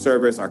act of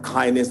service, our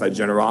kindness, our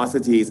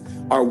generosities,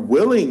 our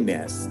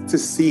willingness to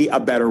see a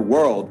better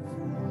world,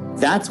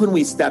 that's when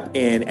we step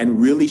in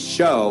and really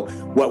show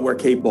what we're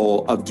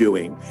capable of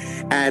doing.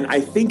 And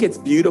I think it's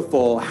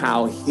beautiful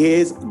how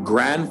his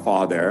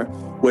grandfather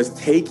was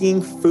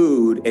taking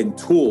food and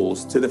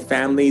tools to the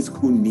families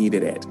who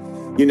needed it.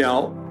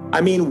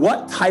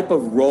 What type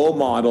of role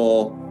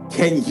model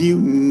can you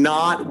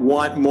not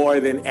want more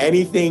than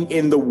anything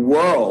in the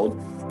world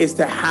is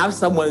to have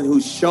someone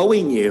who's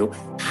showing you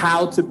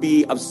how to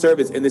be of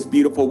service in this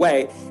beautiful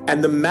way.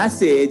 And the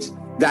message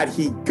that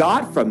he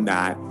got from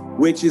that,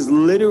 which is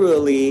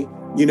literally,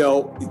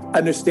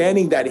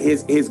 understanding that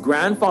his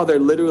grandfather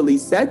literally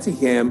said to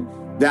him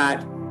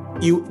that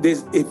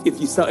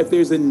if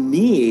there's a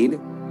need,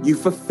 you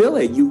fulfill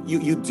it,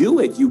 you do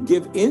it, you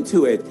give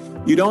into it.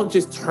 You don't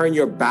just turn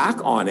your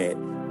back on it,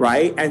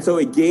 right? And so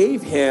it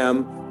gave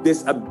him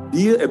a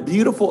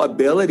beautiful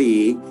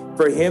ability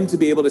for him to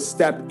be able to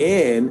step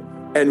in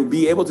and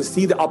be able to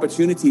see the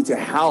opportunity to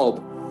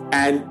help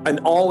And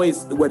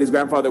always what his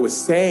grandfather was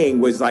saying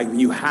was like,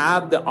 you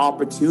have the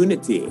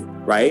opportunity,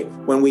 right?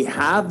 When we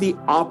have the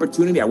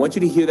opportunity, I want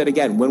you to hear that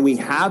again. When we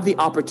have the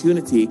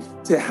opportunity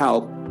to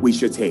help, we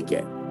should take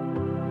it.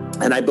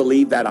 And I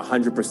believe that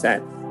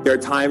 100%. There are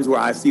times where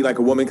I see like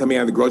a woman coming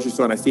out of the grocery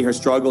store and I see her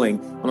struggling.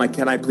 I'm like,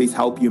 can I please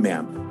help you,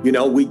 ma'am? You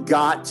know, we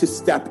got to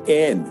step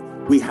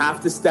in. We have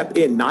to step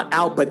in, not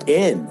out, but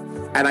in.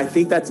 And I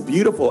think that's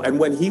beautiful. And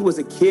when he was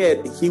a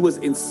kid, he was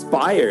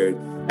inspired.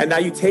 And now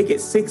you take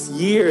it 6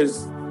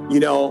 years, you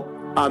know,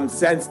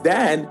 since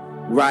then,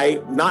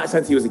 right? Not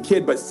since he was a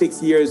kid, but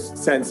 6 years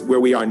since where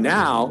we are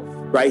now,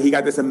 right? He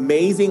got this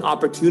amazing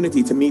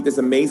opportunity to meet this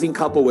amazing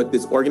couple with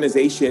this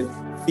organization,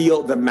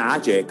 Feel the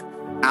Magic,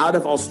 out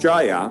of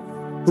Australia,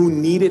 who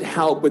needed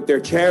help with their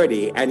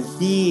charity. And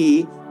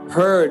he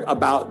heard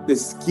about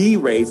this ski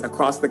race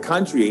across the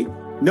country,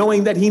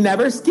 knowing that he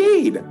never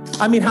skied.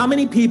 I mean, how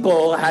many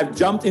people have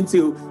jumped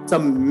into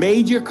some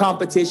major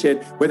competition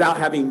without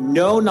having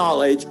no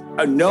knowledge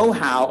or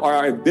know-how or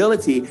our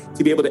ability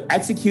to be able to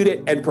execute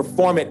it and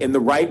perform it in the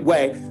right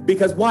way?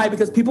 Because why?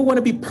 Because people want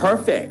to be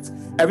perfect.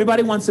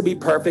 Everybody wants to be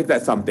perfect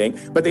at something,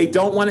 but they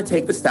don't want to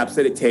take the steps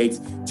that it takes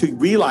to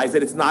realize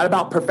that it's not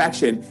about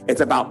perfection,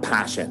 it's about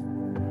passion.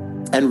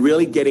 And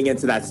really getting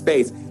into that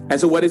space. And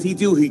so what does he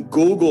do? He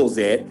Googles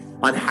it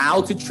on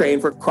how to train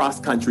for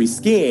cross-country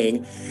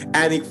skiing.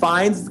 And he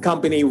finds the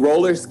company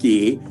Roller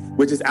Ski,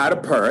 which is out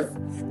of Perth.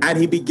 And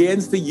he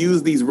begins to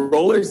use these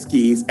roller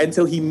skis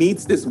until he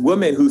meets this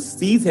woman who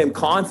sees him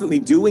constantly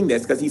doing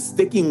this because he's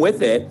sticking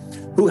with it,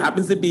 who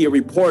happens to be a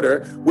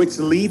reporter, which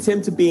leads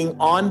him to being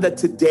on the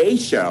Today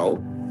Show.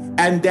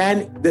 And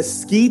then the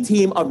ski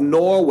team of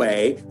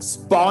Norway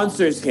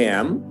sponsors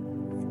him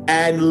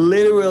and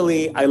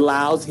literally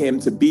allows him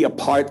to be a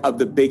part of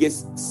the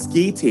biggest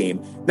ski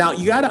team. Now,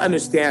 you got to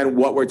understand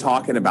what we're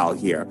talking about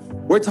here.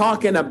 We're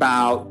talking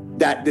about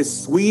that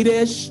this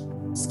Swedish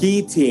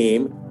ski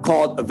team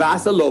called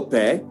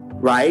Vasaloppet,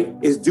 right,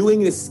 is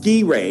doing this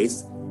ski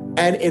race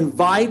and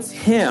invites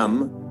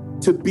him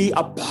to be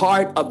a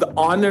part of the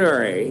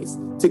honoraries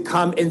to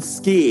come and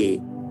ski.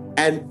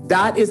 And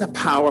that is a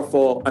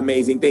powerful,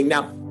 amazing thing.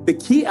 Now, the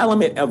key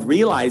element of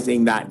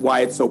realizing that why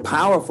it's so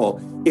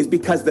powerful is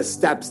because the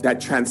steps that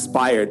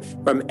transpired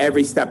from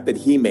every step that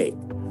he made.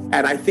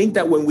 And I think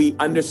that when we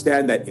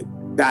understand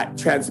that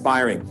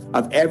transpiring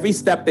of every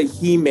step that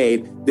he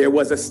made, there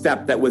was a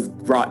step that was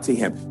brought to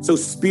him. So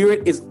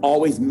spirit is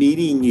always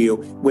meeting you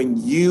when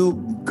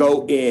you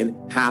go in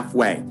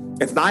halfway.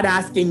 It's not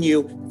asking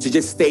you to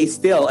just stay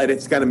still and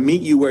it's going to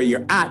meet you where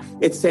you're at.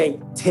 It's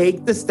saying,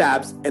 take the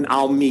steps and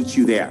I'll meet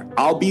you there.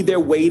 I'll be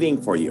there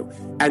waiting for you.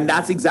 And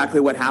that's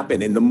exactly what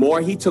happened. And the more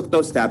he took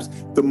those steps,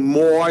 the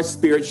more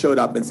spirit showed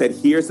up and said,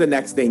 here's the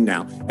next thing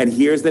now. And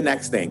here's the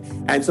next thing.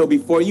 And so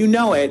before you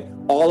know it,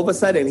 all of a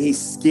sudden he's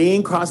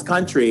skiing cross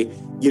country,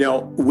 you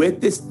know, with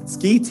this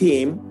ski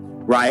team,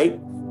 right?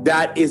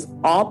 That is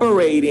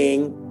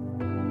operating,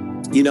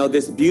 you know,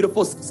 this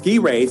beautiful ski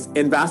race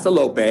in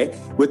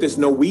Vasaloppet with this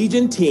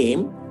Norwegian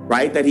team,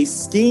 right, that he's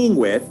skiing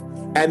with.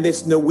 And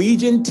this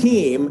Norwegian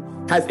team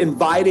has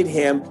invited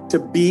him to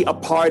be a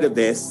part of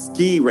this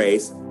ski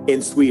race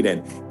in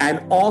Sweden.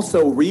 And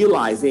also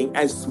realizing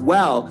as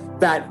well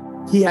that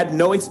he had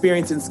no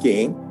experience in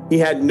skiing. He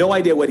had no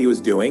idea what he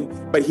was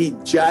doing, but he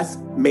just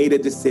made a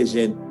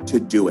decision to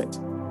do it.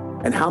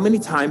 And how many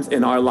times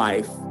in our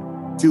life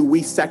do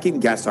we second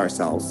guess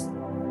ourselves,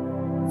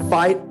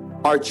 fight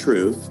our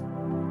truth,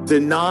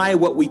 deny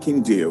what we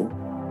can do,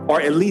 or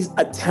at least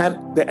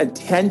attempt the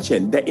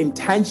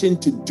intention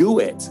to do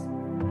it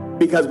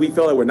because we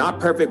feel that we're not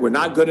perfect, we're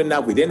not good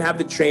enough, we didn't have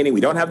the training, we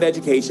don't have the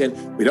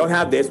education, we don't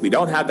have this, we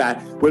don't have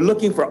that. We're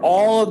looking for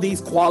all of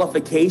these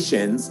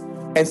qualifications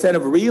instead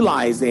of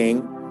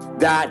realizing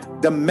that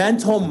the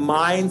mental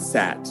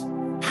mindset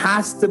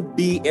has to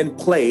be in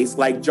place,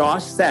 like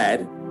Josh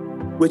said,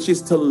 which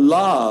is to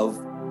love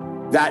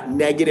that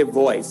negative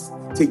voice,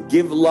 to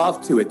give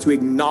love to it, to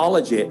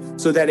acknowledge it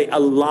so that it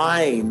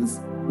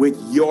aligns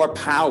with your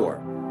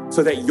power,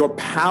 so that your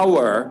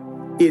power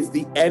is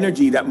the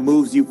energy that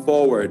moves you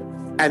forward.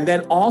 And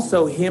then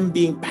also him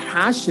being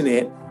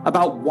passionate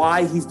about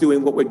why he's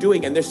doing what we're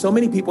doing. And there's so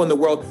many people in the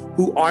world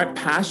who aren't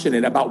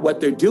passionate about what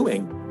they're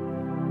doing.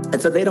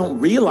 And so they don't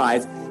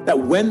realize that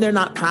when they're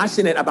not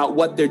passionate about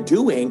what they're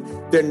doing,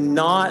 they're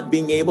not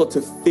being able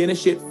to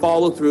finish it,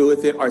 follow through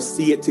with it, or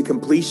see it to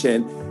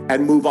completion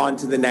and move on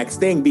to the next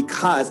thing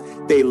because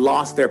they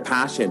lost their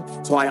passion.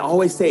 So I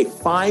always say,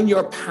 find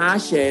your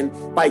passion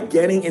by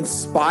getting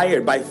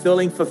inspired, by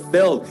feeling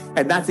fulfilled.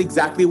 And that's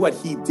exactly what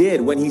he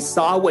did. When he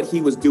saw what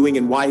he was doing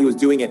and why he was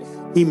doing it,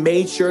 he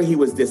made sure he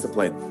was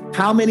disciplined.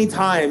 How many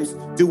times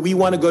do we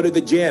want to go to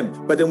the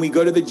gym, but then we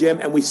go to the gym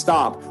and we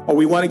stop? Or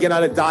we want to get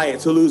on a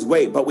diet to lose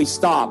weight, but we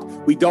stop.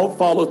 We don't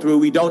follow through.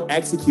 We don't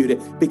execute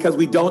it because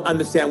we don't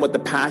understand what the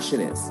passion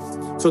is.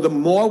 So the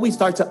more we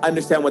start to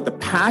understand what the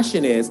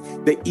passion is,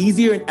 the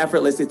easier and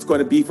effortless it's going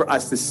to be for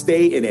us to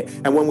stay in it.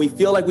 And when we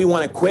feel like we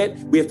want to quit,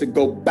 we have to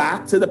go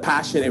back to the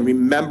passion and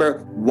remember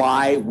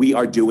why we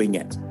are doing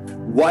it.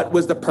 What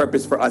was the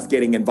purpose for us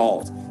getting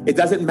involved? It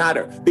doesn't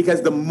matter,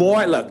 because the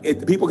more,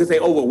 people can say,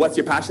 oh, well, what's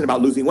your passion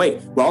about losing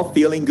weight? Well,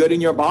 feeling good in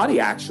your body,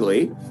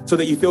 actually, so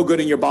that you feel good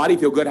in your body,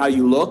 feel good how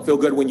you look, feel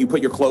good when you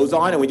put your clothes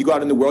on, and when you go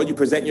out in the world, you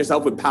present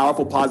yourself with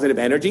powerful, positive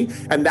energy,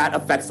 and that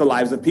affects the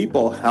lives of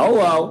people.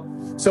 Hello.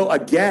 So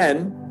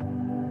again,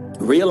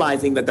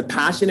 realizing that the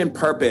passion and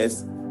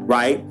purpose,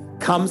 right,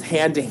 comes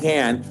hand to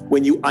hand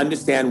when you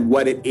understand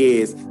what it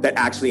is that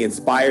actually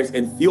inspires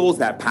and fuels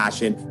that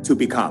passion to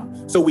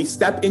become. So we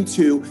step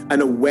into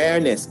an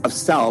awareness of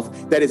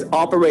self that is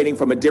operating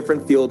from a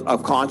different field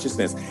of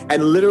consciousness,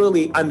 and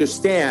literally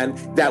understand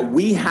that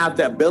we have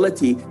the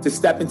ability to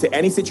step into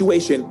any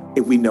situation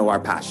if we know our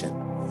passion.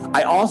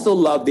 I also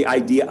love the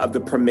idea of the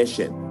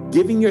permission.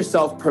 Giving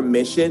yourself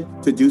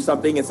permission to do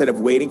something instead of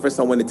waiting for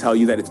someone to tell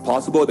you that it's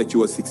possible, that you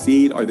will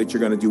succeed, or that you're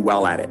going to do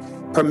well at it.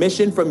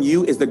 Permission from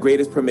you is the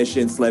greatest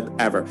permission slip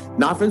ever.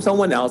 Not from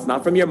someone else,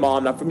 not from your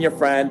mom, not from your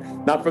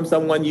friend, not from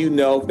someone you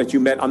know that you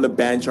met on the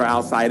bench or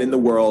outside in the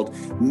world.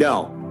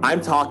 No,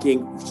 I'm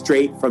talking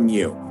straight from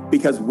you.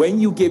 Because when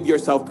you give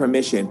yourself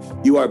permission,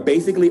 you are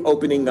basically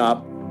opening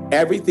up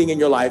everything in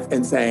your life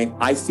and saying,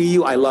 I see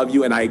you, I love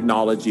you, and I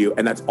acknowledge you.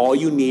 And that's all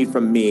you need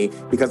from me,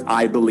 because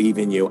I believe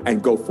in you,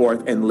 and go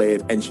forth and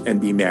live and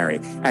be merry.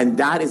 And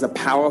that is a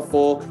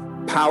powerful,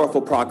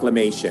 powerful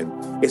proclamation.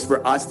 It's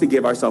for us to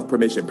give ourselves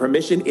permission.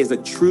 Permission is a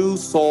true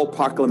soul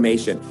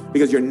proclamation,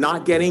 because you're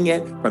not getting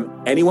it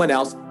from anyone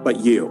else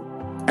but you.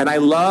 And I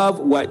love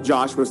what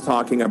Josh was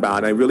talking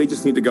about. I really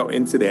just need to go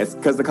into this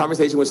because the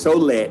conversation was so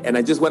lit. And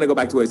I just want to go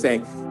back to what I was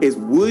saying is,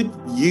 would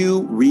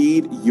you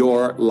read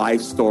your life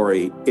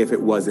story if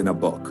it was in a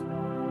book?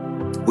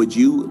 Would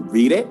you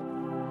read it?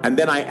 And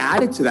then I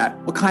added to that,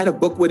 what kind of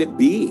book would it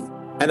be?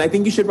 And I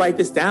think you should write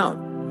this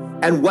down.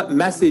 And what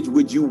message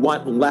would you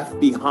want left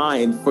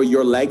behind for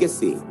your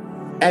legacy?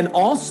 And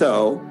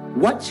also,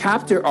 what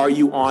chapter are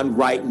you on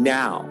right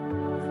now?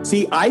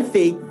 See, I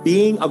think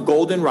being a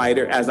golden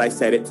writer, as I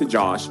said it to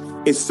Josh,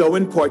 is so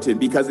important,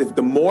 because if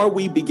the more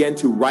we begin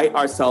to write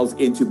ourselves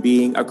into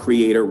being a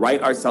creator,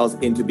 write ourselves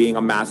into being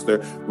a master,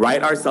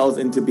 write ourselves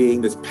into being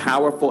this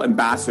powerful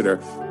ambassador,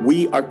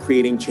 we are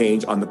creating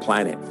change on the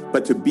planet.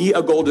 But to be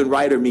a golden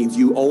writer means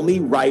you only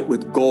write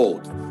with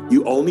gold.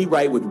 You only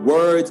write with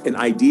words and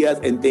ideas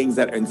and things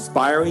that are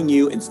inspiring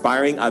you,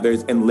 inspiring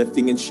others, and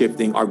lifting and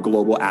shifting our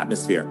global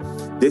atmosphere.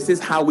 This is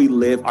how we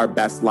live our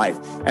best life.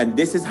 And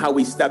this is how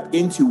we step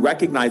into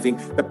recognizing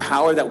the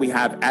power that we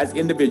have as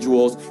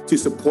individuals to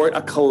support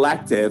a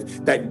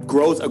collective that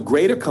grows a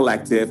greater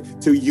collective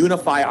to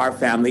unify our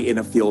family in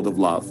a field of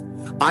love.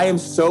 I am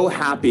so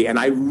happy, and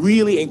I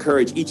really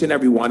encourage each and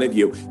every one of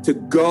you to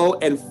go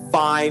and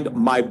find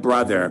my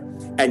brother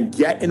and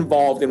get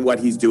involved in what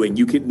he's doing.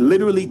 You can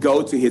literally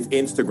go to his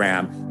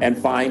Instagram and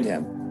find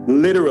him.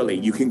 Literally,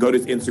 you can go to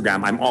his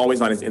Instagram. I'm always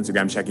on his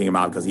Instagram checking him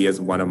out because he is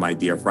one of my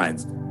dear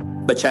friends.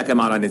 But check him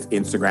out on his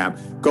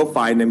Instagram. Go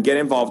find him, get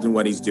involved in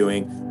what he's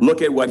doing,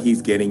 look at what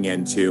he's getting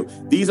into.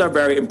 These are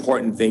very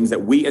important things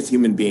that we as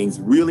human beings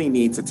really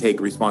need to take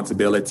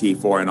responsibility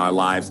for in our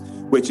lives,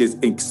 which is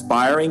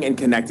inspiring and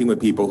connecting with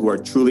people who are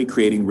truly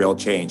creating real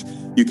change.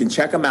 You can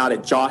check him out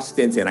at Josh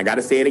Stinson. I got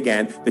to say it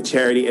again, the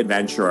charity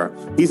adventurer.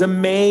 He's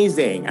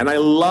amazing. And I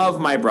love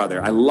my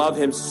brother. I love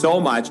him so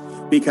much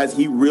because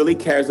he really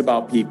cares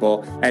about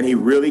people, and he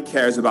really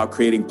cares about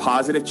creating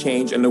positive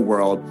change in the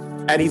world.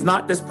 And he's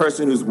not this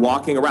person who's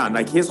walking around.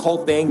 Like, his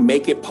whole thing,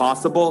 make it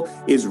possible,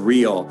 is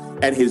real.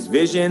 And his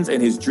visions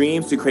and his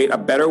dreams to create a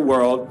better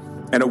world,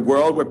 and a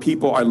world where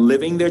people are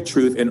living their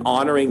truth and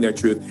honoring their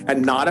truth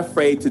and not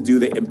afraid to do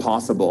the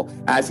impossible.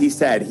 As he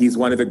said, he's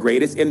one of the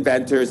greatest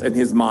inventors in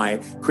his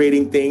mind,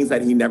 creating things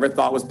that he never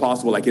thought was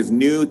possible, like his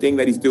new thing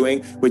that he's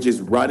doing, which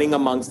is running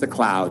amongst the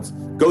clouds.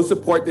 Go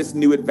support this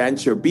new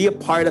adventure. Be a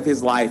part of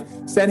his life.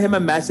 Send him a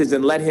message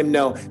and let him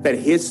know that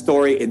his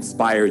story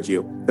inspired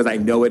you, because I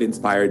know it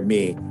inspired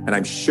me, and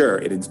I'm sure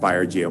it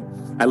inspired you.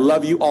 I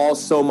love you all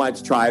so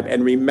much, tribe,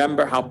 and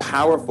remember how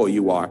powerful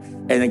you are.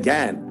 And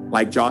again,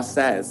 like Josh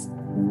says,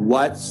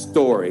 what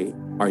story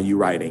are you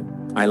writing?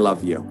 I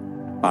love you.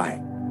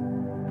 Bye.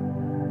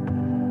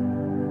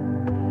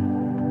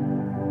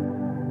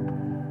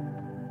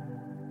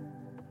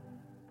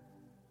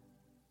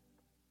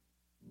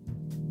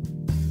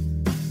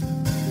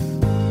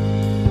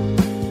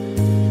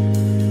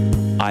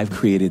 I've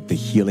created the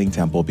Healing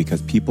Temple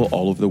because people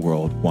all over the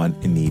world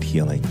want and need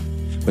healing,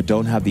 but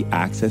don't have the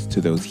access to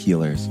those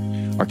healers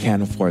or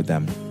can't afford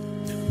them.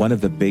 One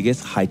of the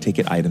biggest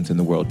high-ticket items in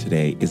the world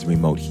today is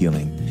remote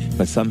healing,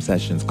 but some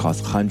sessions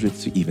cost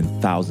hundreds to even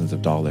thousands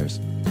of dollars.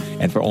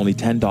 And for only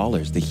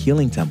 $10, the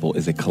Healing Temple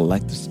is a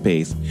collective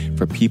space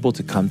for people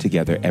to come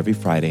together every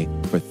Friday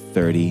for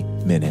 30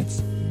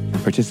 minutes.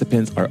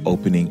 Participants are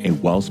opening a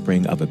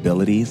wellspring of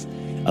abilities,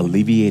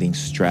 alleviating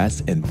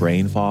stress and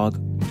brain fog,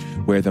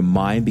 where the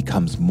mind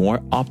becomes more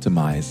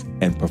optimized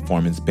and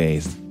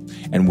performance-based,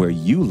 and where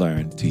you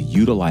learn to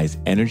utilize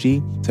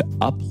energy to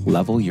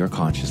up-level your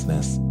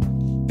consciousness.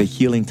 The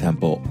Healing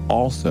Temple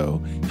also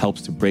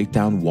helps to break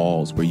down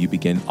walls where you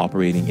begin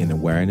operating in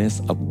awareness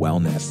of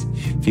wellness,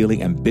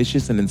 feeling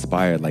ambitious and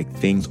inspired like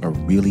things are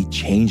really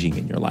changing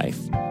in your life.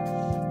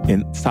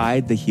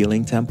 Inside the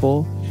Healing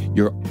Temple,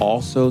 you're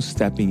also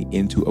stepping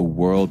into a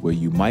world where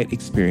you might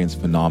experience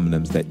phenomena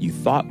that you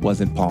thought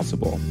wasn't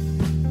possible.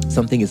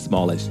 Something as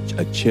small as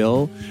a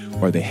chill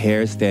or the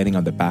hair standing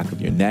on the back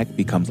of your neck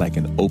becomes like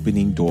an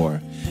opening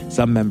door.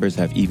 Some members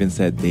have even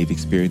said they've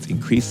experienced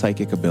increased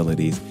psychic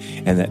abilities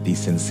and that these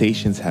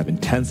sensations have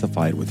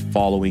intensified with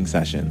following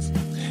sessions.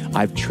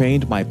 I've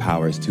trained my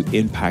powers to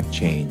impact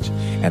change,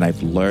 and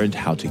I've learned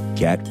how to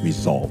get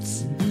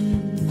results.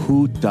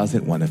 Who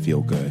doesn't want to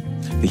feel good?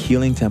 The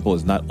Healing Temple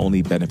is not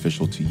only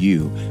beneficial to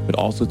you, but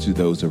also to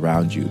those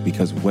around you,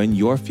 because when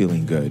you're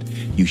feeling good,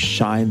 you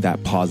shine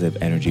that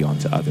positive energy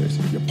onto others,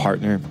 your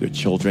partner, your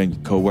children,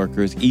 your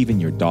coworkers, even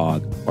your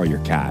dog or your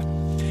cat.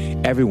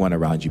 Everyone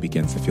around you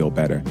begins to feel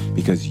better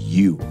because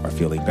you are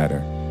feeling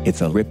better.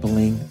 It's a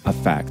rippling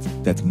effect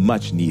that's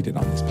much needed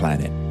on this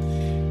planet.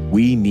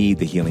 We need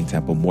the Healing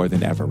Temple more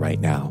than ever right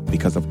now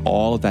because of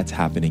all that's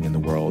happening in the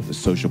world, the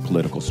social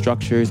political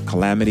structures,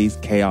 calamities,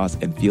 chaos,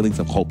 and feelings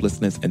of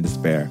hopelessness and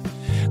despair.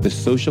 The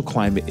social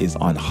climate is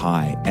on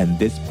high, and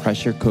this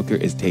pressure cooker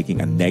is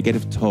taking a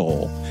negative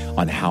toll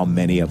on how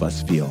many of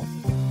us feel.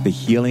 The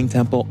Healing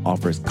Temple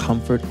offers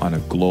comfort on a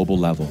global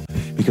level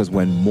because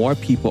when more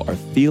people are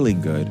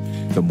feeling good,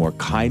 the more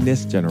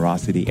kindness,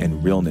 generosity,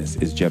 and realness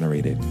is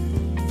generated.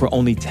 For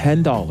only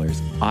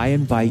 $10, I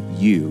invite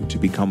you to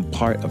become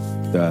part of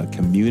the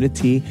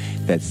community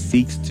that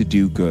seeks to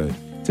do good,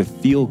 to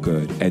feel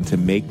good, and to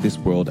make this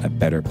world a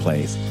better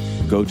place.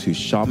 Go to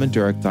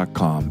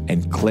shamandurek.com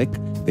and click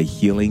the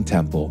Healing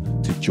Temple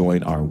to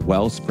join our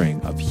wellspring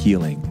of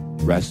healing,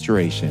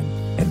 restoration,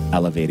 and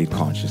elevated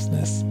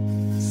consciousness.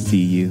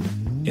 See you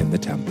in the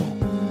temple.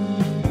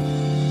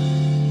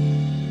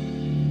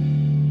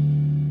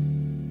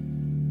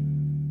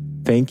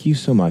 Thank you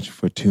so much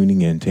for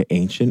tuning in to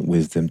Ancient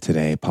Wisdom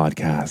Today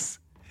podcast.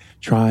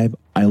 Tribe,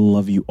 I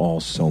love you all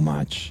so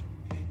much.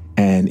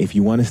 And if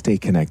you want to stay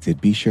connected,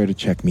 be sure to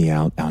check me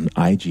out on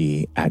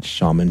IG at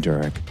Shaman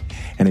Durek.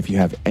 And if you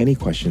have any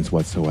questions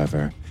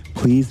whatsoever,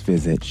 please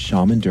visit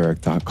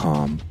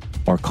shamandurek.com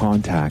or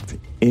contact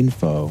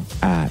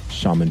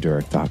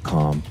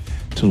info@shamandurek.com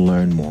to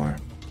learn more.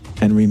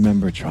 And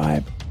remember,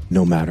 Tribe,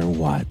 no matter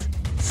what,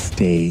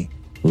 stay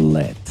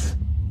lit.